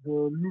is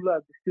Lula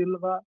da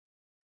Silva.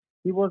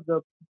 He was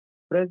the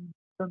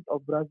president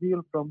of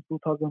Brazil from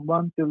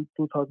 2001 till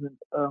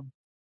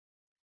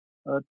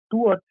 2002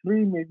 or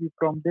 3, maybe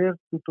from there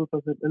to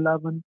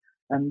 2011.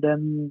 And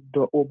then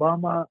the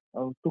Obama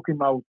took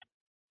him out,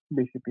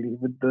 basically,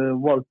 with the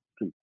Wall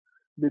Street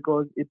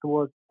because it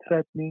was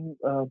threatening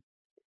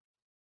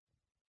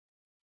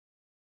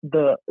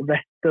the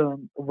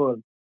Western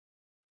world.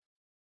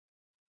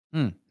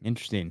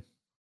 Interesting.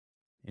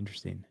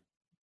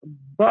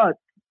 But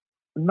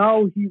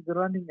now he's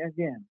running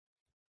again.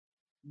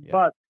 Yeah.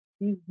 But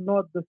he's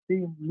not the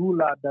same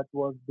Lula that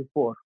was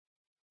before.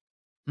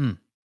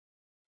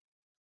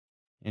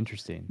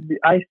 Interesting.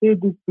 I say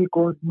this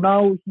because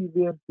now he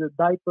wears the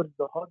diapers,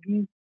 the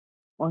huggies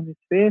on his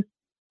face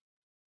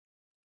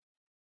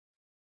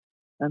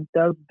and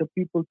tells the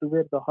people to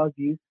wear the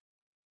huggies.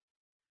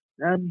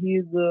 And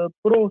he's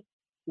pro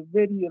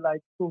very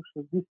like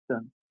social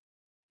distance.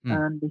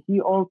 And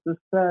he also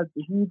said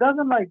he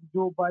doesn't like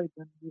Joe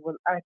Biden. He will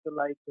act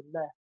like the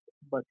left,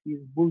 but he's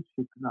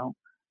bullshit now.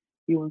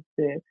 He will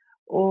say,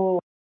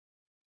 "Oh,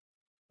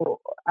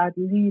 at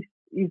least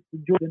if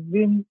Joe Biden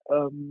wins,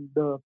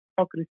 the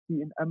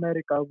hypocrisy in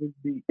America will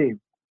be saved."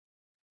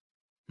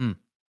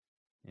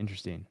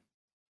 Interesting.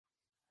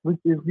 Which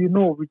is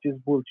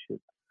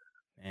bullshit.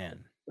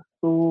 Man.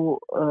 So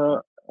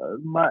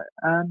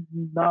and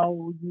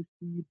now you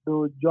see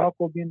the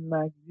Jacobin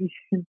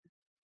magazine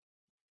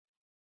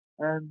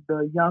and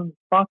the young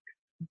Turks,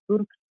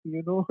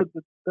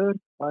 the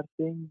Turks are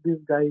saying this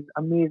guy is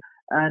amazing.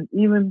 And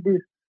even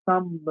this,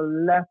 some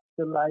left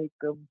like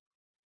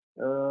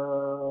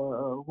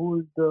who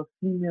is the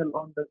female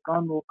on the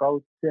convo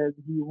couch says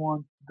he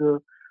wants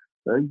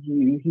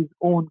his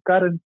own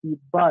currency,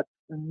 but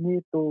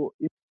NATO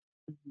is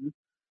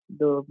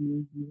the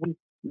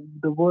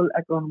the World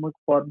Economic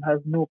Forum has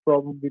no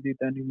problem with it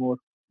anymore.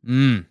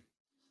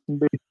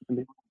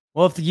 Basically.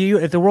 Well, if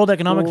the World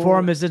Economic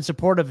Forum is in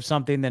support of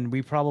something, then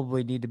we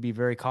probably need to be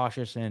very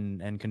cautious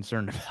and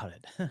concerned about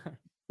it.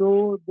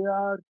 So they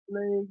are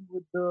playing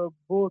with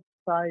both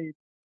sides.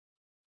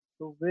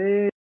 So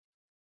very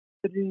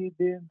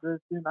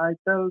dangerous. And I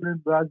tell in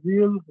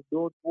Brazil,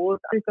 don't vote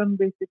African.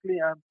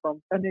 Basically, I'm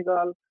from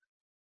Senegal,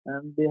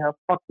 and they have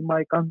fucked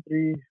my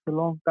country a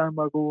long time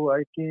ago.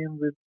 I came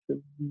with a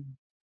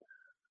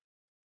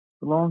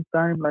long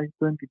time, like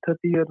 20, 30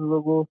 years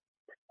ago.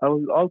 I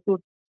will also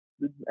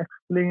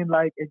explain,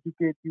 like,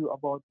 educate you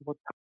about what's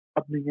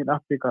happening in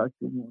Africa if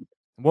you want.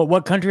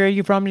 What country are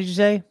you from, did you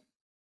say?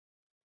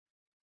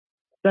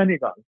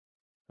 Senegal.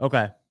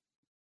 Okay.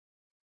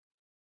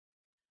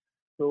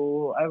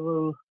 So I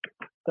will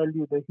tell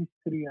you the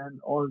history and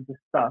all the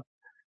stuff.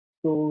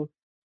 So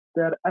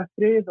they're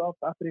afraid of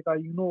Africa.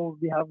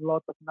 We have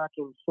lots of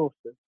natural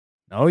sources.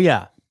 Oh,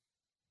 yeah.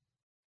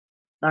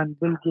 And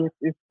Bill Gates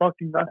is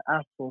fucking us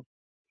assholes.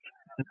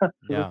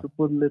 So to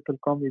put a little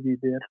comedy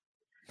there.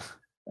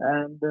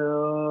 And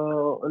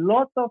a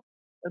lot of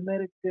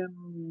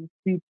American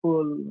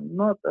people,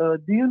 not.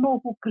 Do you know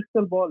who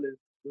Crystal Ball is?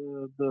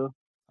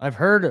 I've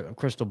heard of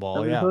Crystal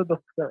Ball. Have you heard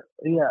of her?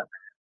 Yeah.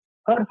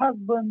 Her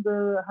husband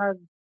has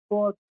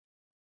bought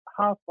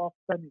half of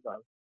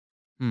Senegal.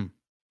 And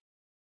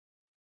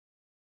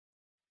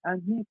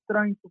he's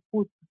trying to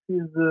put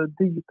his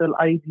digital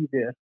ID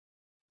there.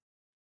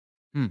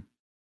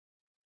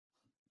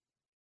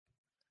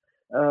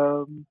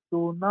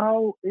 So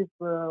now if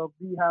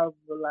we have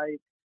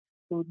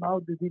so now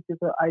the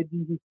digital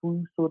ID is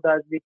doing so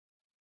that we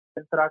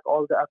can track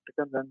all the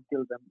Africans and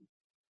kill them.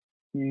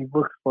 He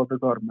works for the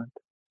government.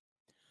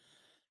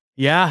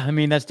 Yeah, I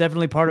mean that's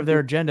definitely part of their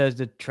agenda is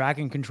to track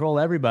and control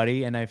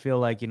everybody, and I feel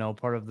like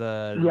part of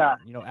the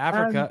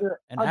Africa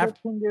and other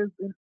thing is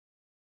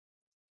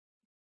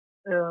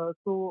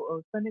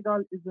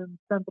Senegal is in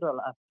Central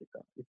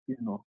Africa, if you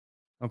know.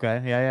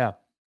 Okay, yeah.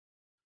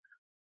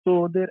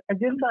 So their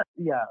agenda,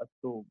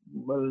 so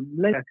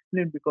let's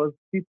explain because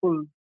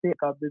people say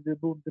they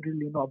don't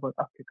really know about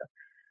Africa.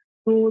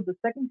 So the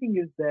second thing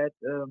is that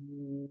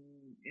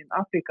in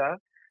Africa,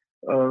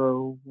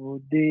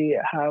 they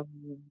have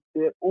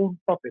their own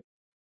puppets.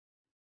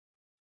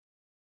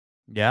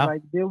 Yeah.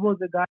 Like there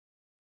was a guy,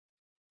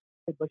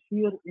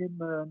 Bashir, in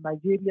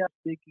Nigeria,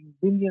 taking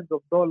billions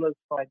of dollars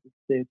from the United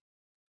States.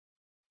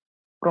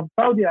 From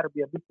Saudi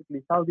Arabia,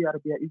 basically, Saudi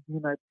Arabia is the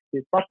United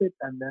States puppet,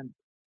 and then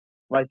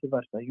vice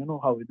versa. You know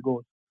how it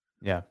goes.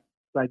 Yeah.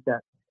 like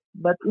that.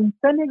 But in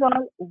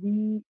Senegal,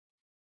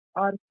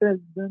 our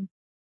president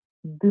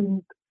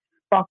didn't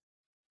fuck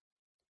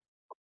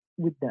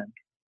with them.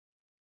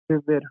 They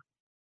were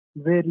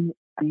very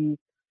you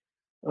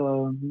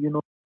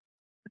know,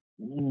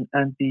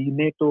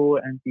 anti-NATO,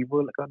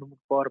 anti-World Economic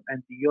Forum,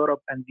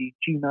 anti-Europe,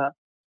 anti-China.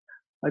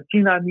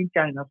 China, I mean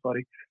China,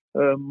 sorry.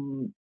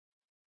 Um,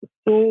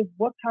 so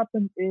what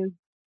happened is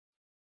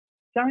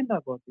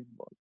China got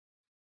involved.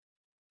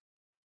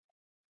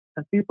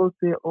 And people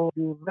say, oh,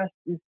 the West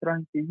is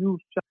trying to use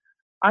China.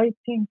 I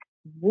think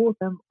both of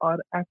them are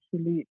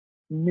actually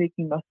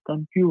making us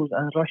confused,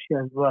 and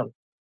Russia as well.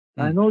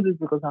 I know this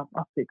because I'm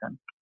African.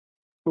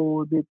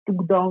 So they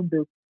took down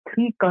the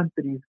three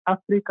countries,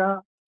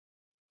 Africa,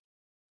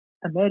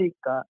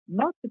 America,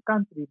 not the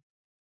country,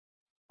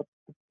 but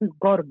the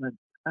government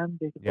and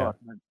the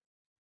government.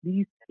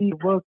 These three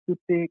work to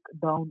take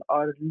down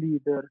our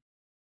leader,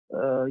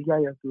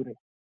 Yaya Toure.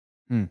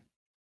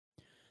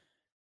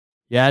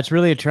 Yeah, it's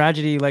really a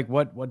tragedy, like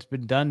what's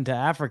been done to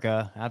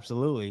Africa.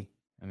 Absolutely.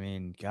 I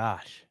mean,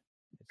 gosh.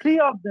 Three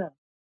of them.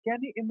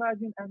 Can you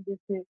imagine? And they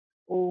say,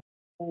 oh,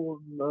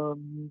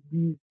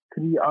 these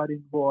three are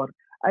in war.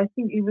 I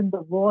think even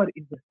the war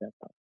is a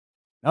setup.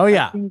 Oh,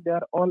 yeah. I think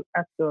they're all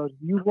actors.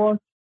 You watch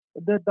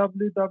the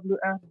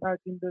WWF back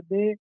in the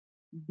day.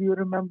 Do you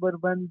remember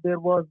when there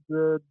was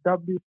the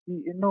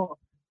WWF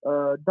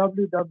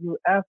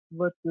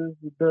versus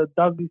the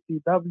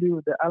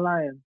WCW, the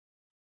Alliance?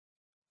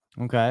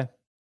 Okay.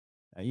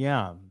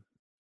 Yeah.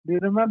 Do you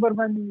remember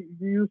when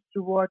you used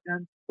to watch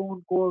and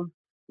Stone Cold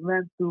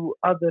went to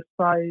other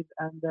side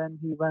and then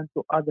he went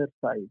to other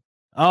side?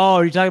 Oh,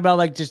 are you talking about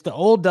like just the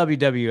old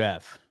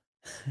WWF?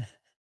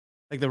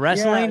 Like the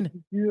wrestling?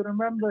 Yeah, do you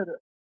remember?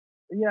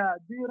 Yeah,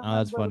 do you Oh,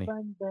 that's remember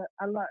funny.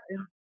 when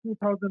in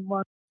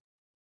 2001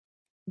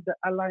 the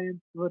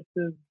Alliance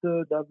versus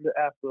the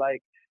WF,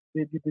 like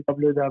they did the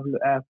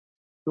WWF,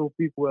 so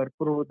people were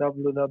pro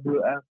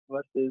WWF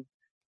versus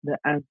the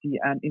anti,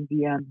 and in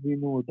the end we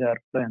know they're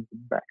friends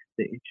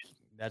backstage.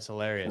 That's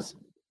hilarious.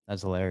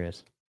 That's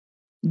hilarious.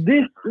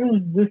 This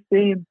is the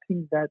same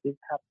thing that is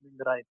happening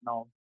right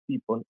now,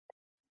 people.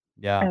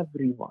 Yeah.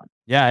 Everyone.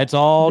 Yeah, it's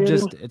all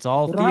it's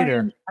all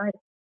theater.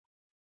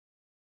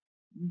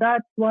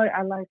 That's why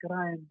I like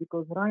Ryan,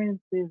 because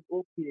Ryan says,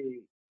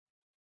 okay,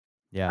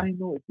 yeah, I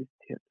know it is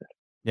theater.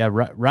 Yeah,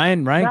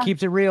 Ryan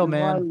keeps it real,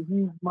 man. Why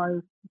he's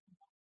my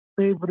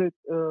favorite,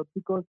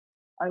 because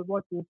I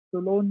watch the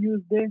Solo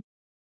Newsday.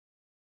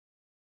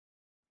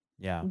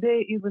 Yeah.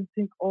 They even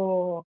think,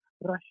 oh,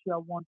 Russia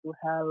want to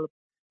help,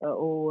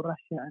 oh,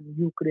 Russia and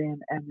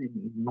Ukraine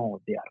enemy. No,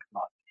 they are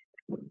not.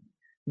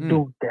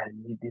 Don't tell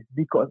me this,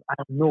 because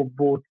I know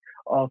both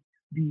of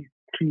these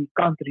three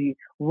countries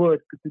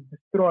work to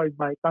destroy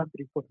my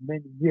country for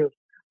many years.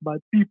 My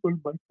people,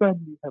 my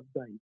family have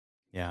died.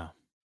 Yeah,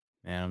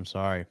 man, I'm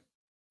sorry.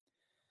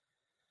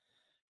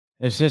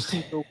 It's just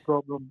no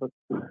problem, but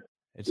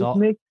it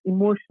makes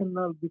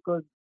emotional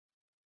because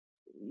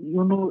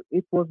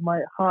it was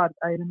my heart.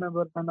 I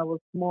remember when I was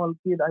small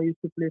kid, I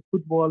used to play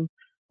football,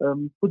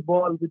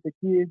 with the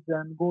kids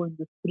and go in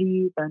the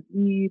street and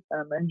eat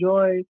and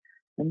enjoy.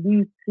 And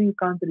these three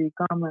countries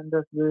come and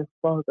just they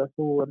fought us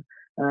over,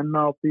 and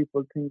now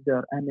people think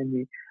they're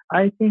enemy.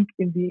 I think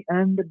in the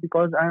end,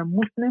 because I am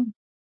Muslim,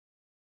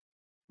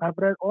 I've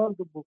read all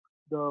the books,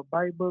 the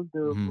Bible,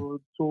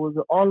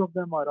 all of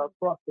them are our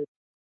prophets,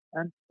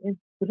 and it's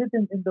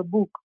written in the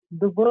book.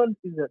 The world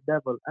is a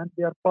devil, and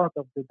they are part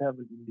of the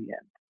devil in the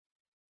end.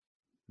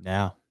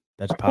 Yeah,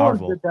 that's powerful. Of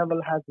course, the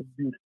devil has his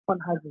beauty.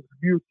 Everyone has his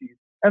beauties.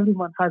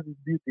 Everyone has his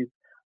beauties.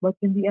 But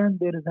in the end,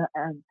 there is an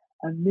end.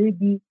 And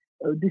maybe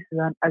this is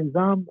an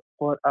exam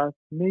for us.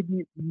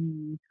 Maybe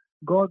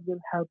God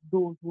will help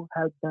those who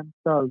help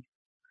themselves.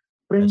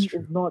 Praying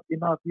is not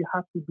enough. You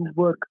have to do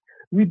work.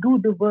 We do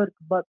the work,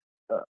 but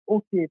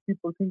okay,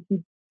 people think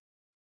he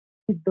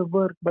did the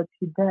work, but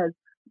he does.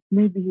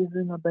 Maybe he's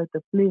in a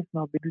better place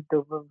now. We did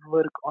the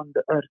work on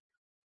the earth.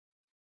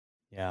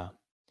 Yeah.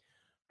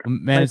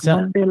 Man, like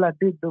Mandela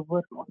did the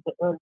work on the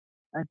earth,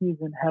 and he's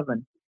in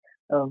heaven.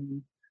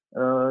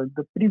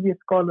 The previous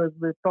callers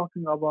were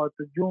talking about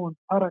Jones,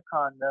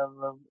 Arakan,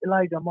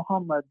 Elijah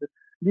Muhammad.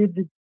 They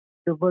did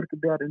the work;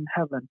 they are in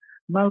heaven.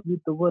 Now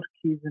with the work,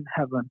 he's in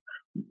heaven.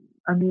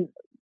 I mean,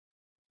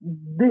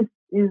 this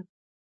is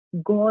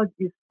God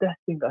is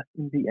testing us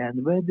in the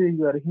end. Whether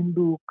you are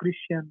Hindu,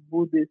 Christian,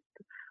 Buddhist,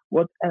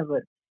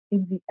 whatever,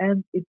 in the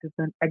end, it is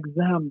an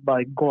exam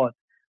by God.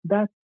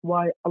 That's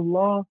why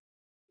Allah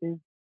is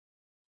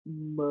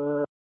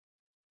the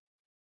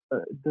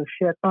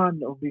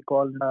shaitan we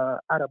call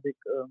Arabic,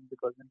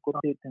 because in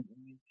Quran Satan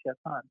means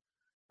shaitan.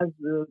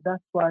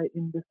 That's why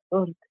in this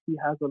earth he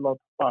has a lot of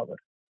power.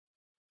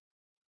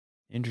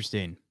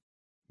 Interesting.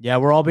 Yeah,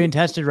 we're all being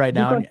tested right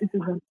now.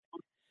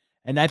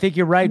 And I think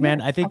you're right,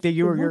 man. I think that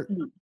you're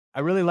I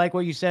really like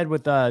what you said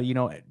with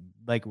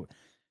like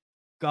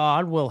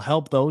God will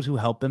help those who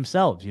help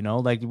themselves,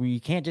 like we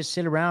can't just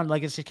sit around.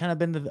 Like it's just kind of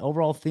been the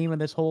overall theme of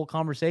this whole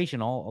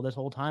conversation all this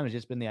whole time has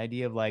just been the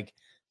idea of like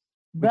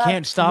we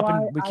can't stop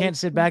and we can't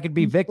sit back and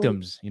be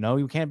victims. You know,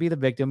 you can't be the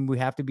victim. We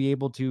have to be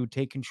able to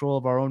take control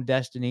of our own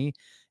destiny,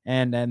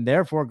 and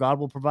therefore God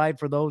will provide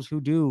for those who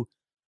do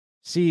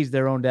seize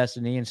their own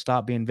destiny and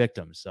stop being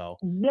victims. So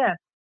yes,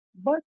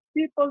 but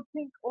people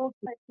think also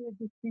like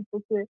these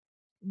people say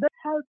that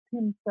helped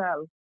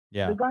himself.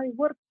 The guy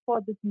works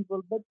for the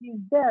people, but he's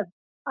dead.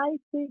 I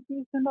think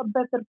he's in a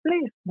better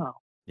place now.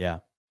 Yeah.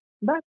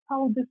 That's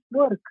how this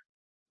works.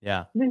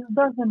 Yeah. This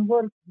doesn't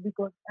work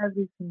because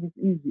everything is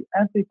easy.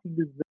 Everything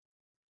is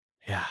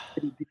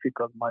very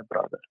difficult, my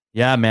brother.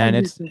 Yeah, man,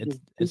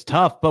 it's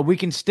tough, but we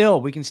can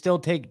still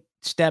take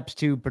steps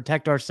to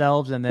protect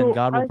ourselves, and then so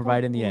God will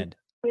provide in the end.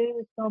 Say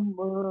some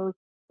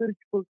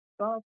spiritual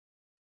stuff.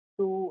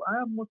 So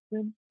I am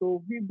Muslim,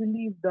 so we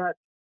believe that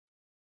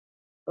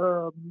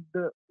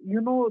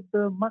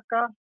the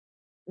Makkah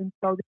in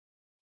Saudi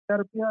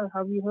Arabia.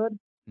 Have you heard?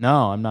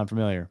 No, I'm not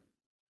familiar.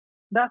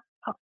 That's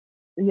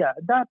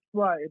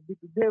why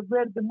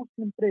where the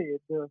Muslim pray,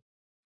 the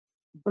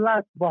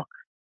black box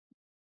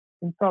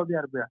in Saudi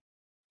Arabia.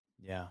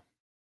 Yeah.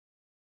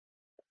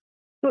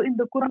 So in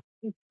the Quran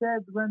it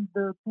said when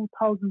the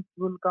 2000s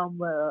will come,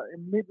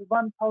 in maybe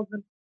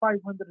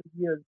 1,500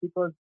 years,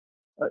 because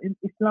in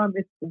Islam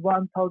it's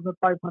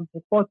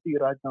 1,540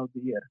 right now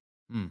the year.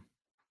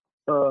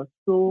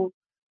 So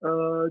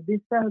they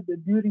said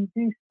that during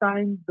this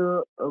time,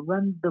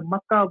 when the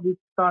Makkah will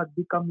start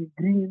becoming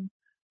green,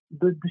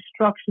 the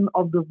destruction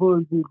of the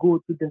world will go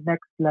to the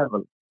next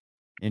level.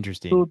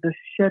 Interesting. So the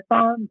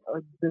shaitan,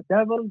 the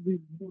devil, will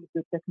use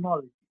the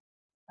technology,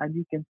 and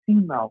you can see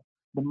now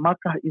the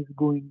Makkah is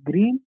going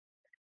green,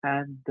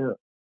 and the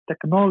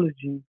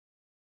technology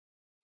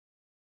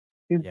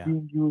is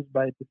being used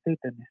by the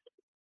Satanists.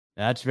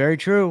 That's very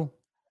true.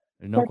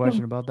 There's no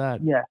question about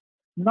that. Yeah.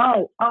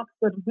 Now,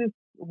 after this,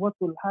 what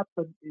will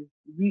happen is,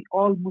 we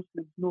all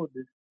Muslims know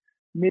this.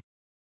 Maybe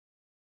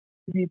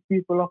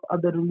people of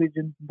other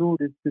religions know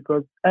this,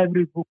 because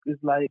every book is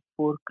like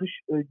for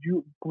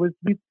Jew. With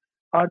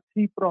our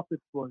three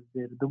prophets was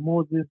there. The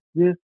Moses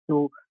this,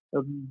 so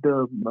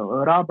the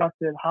Rabbah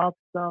said half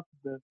stuff,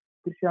 the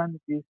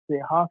Christianity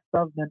say half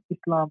stuff, then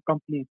Islam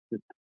completes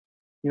it.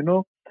 You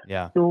know.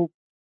 Yeah. So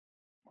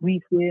we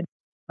say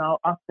now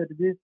after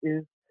this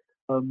is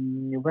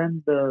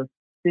when the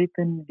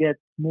Satan gets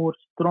more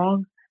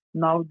strong.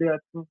 Now they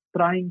are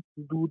trying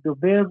to do the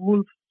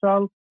werewolf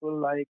stuff,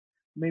 like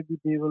maybe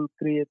they will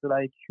create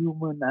like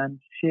human and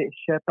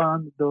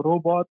Shaitan, the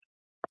robot.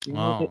 You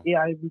know, the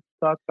AI will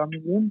start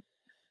coming in,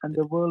 and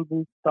the world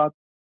will start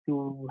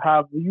to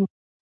have. You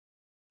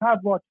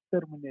have watched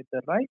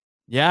Terminator, right?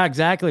 Yeah,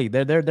 exactly.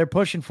 They're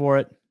pushing for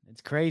it.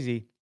 It's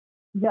crazy.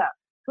 Yeah.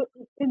 So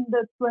in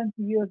the 20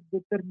 years,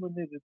 the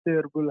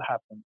Terminator will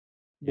happen.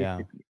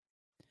 Basically.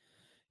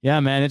 Yeah,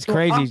 man, it's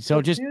crazy.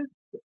 So just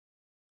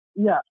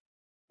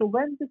So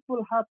when this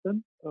will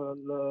happen,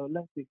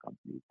 let me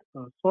complete.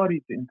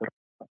 Sorry to interrupt.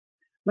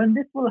 When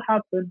this will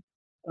happen,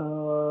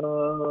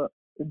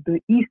 the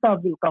Isa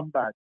will come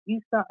back.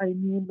 Isa, I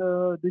mean,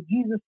 the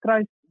Jesus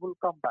Christ will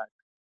come back.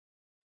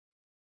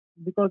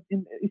 Because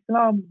in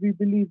Islam, we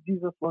believe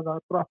Jesus was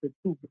our prophet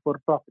too, before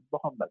Prophet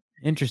Muhammad.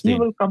 Interesting. He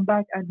will come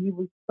back and he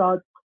will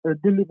start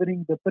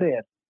delivering the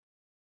prayer.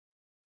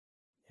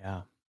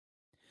 Yeah.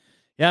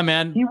 Yeah,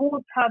 man. He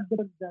won't have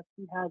the that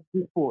he had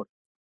before.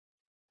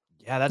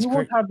 Yeah, that's He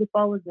won't have the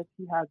powers that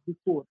he had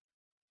before.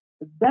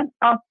 Then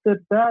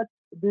after that,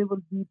 there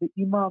will be the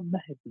Imam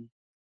Mahdi.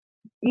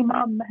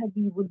 Imam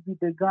Mahdi will be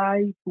the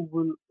guy who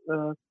will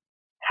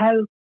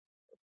help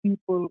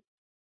people,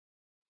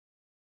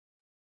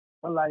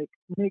 like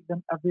make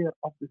them aware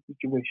of the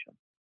situation.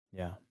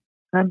 Yeah.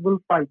 And will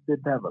fight the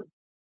devil.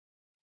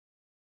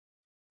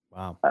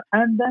 Wow.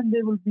 And then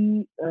there will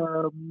be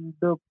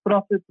the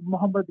Prophet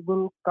Muhammad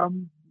will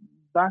come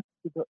back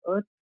to the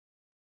earth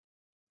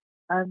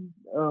and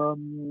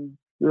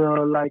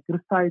like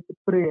recite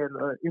prayer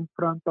in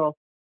front of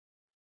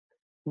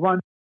 1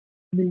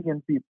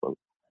 million people.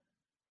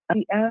 At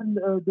the end,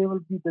 there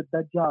will be the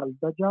Dajjal.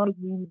 Dajjal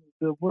means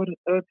the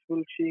earth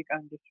will shake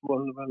and this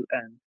world will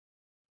end.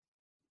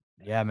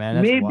 Yeah, man.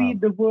 That's Maybe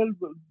wild. the world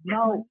will.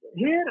 Now,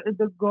 here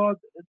the God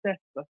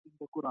tests us in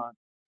the Quran.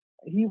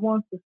 He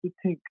wants us to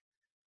think,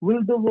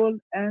 will the world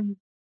end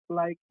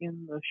like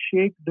in a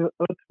shake, the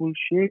earth will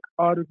shake,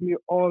 or we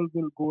all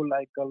will go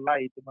like a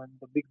light when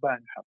the Big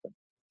Bang happens?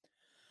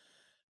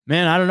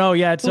 Man, I don't know.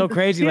 Yeah, it's so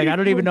crazy. Like, I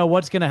don't even know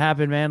what's going to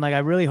happen, man. Like, I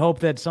really hope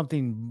that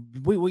something,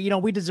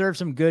 we deserve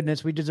some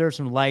goodness. We deserve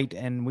some light,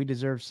 and we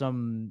deserve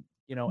some,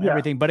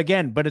 everything. But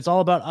again, it's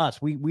all about us.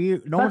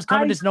 No one's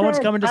coming to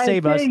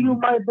save us. You,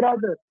 my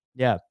brother.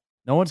 Yeah.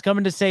 No one's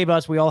coming to save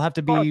us. We all have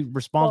to be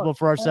responsible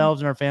for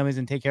ourselves and our families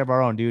and take care of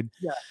our own, dude.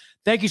 Yeah.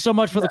 Thank you so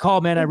much for the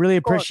call, man. I really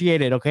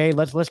appreciate it. Okay.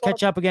 Let's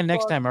catch up again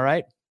next time. All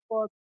right.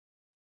 Okay.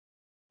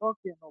 No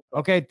problem.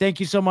 Okay. Thank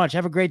you so much.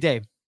 Have a great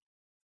day.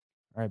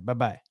 All right.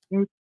 Bye-bye.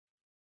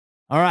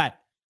 All right,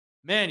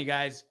 man, you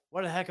guys,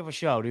 what a heck of a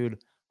show, dude.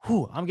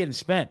 Whew, I'm getting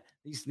spent.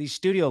 These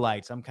studio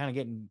lights, I'm kind of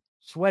getting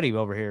sweaty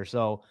over here.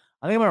 So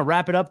I think I'm going to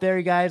wrap it up there,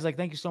 you guys. Like,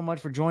 thank you so much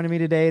for joining me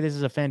today. This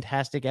is a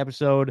fantastic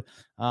episode.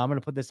 I'm going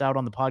to put this out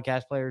on the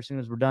podcast player as soon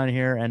as we're done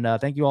here. And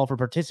thank you all for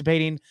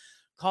participating.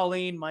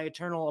 Colleen, my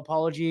eternal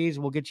apologies.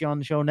 We'll get you on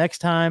the show next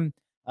time.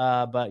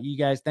 But you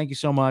guys, thank you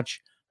so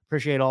much.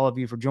 Appreciate all of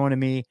you for joining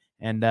me.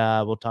 And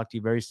we'll talk to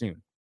you very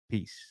soon.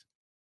 Peace.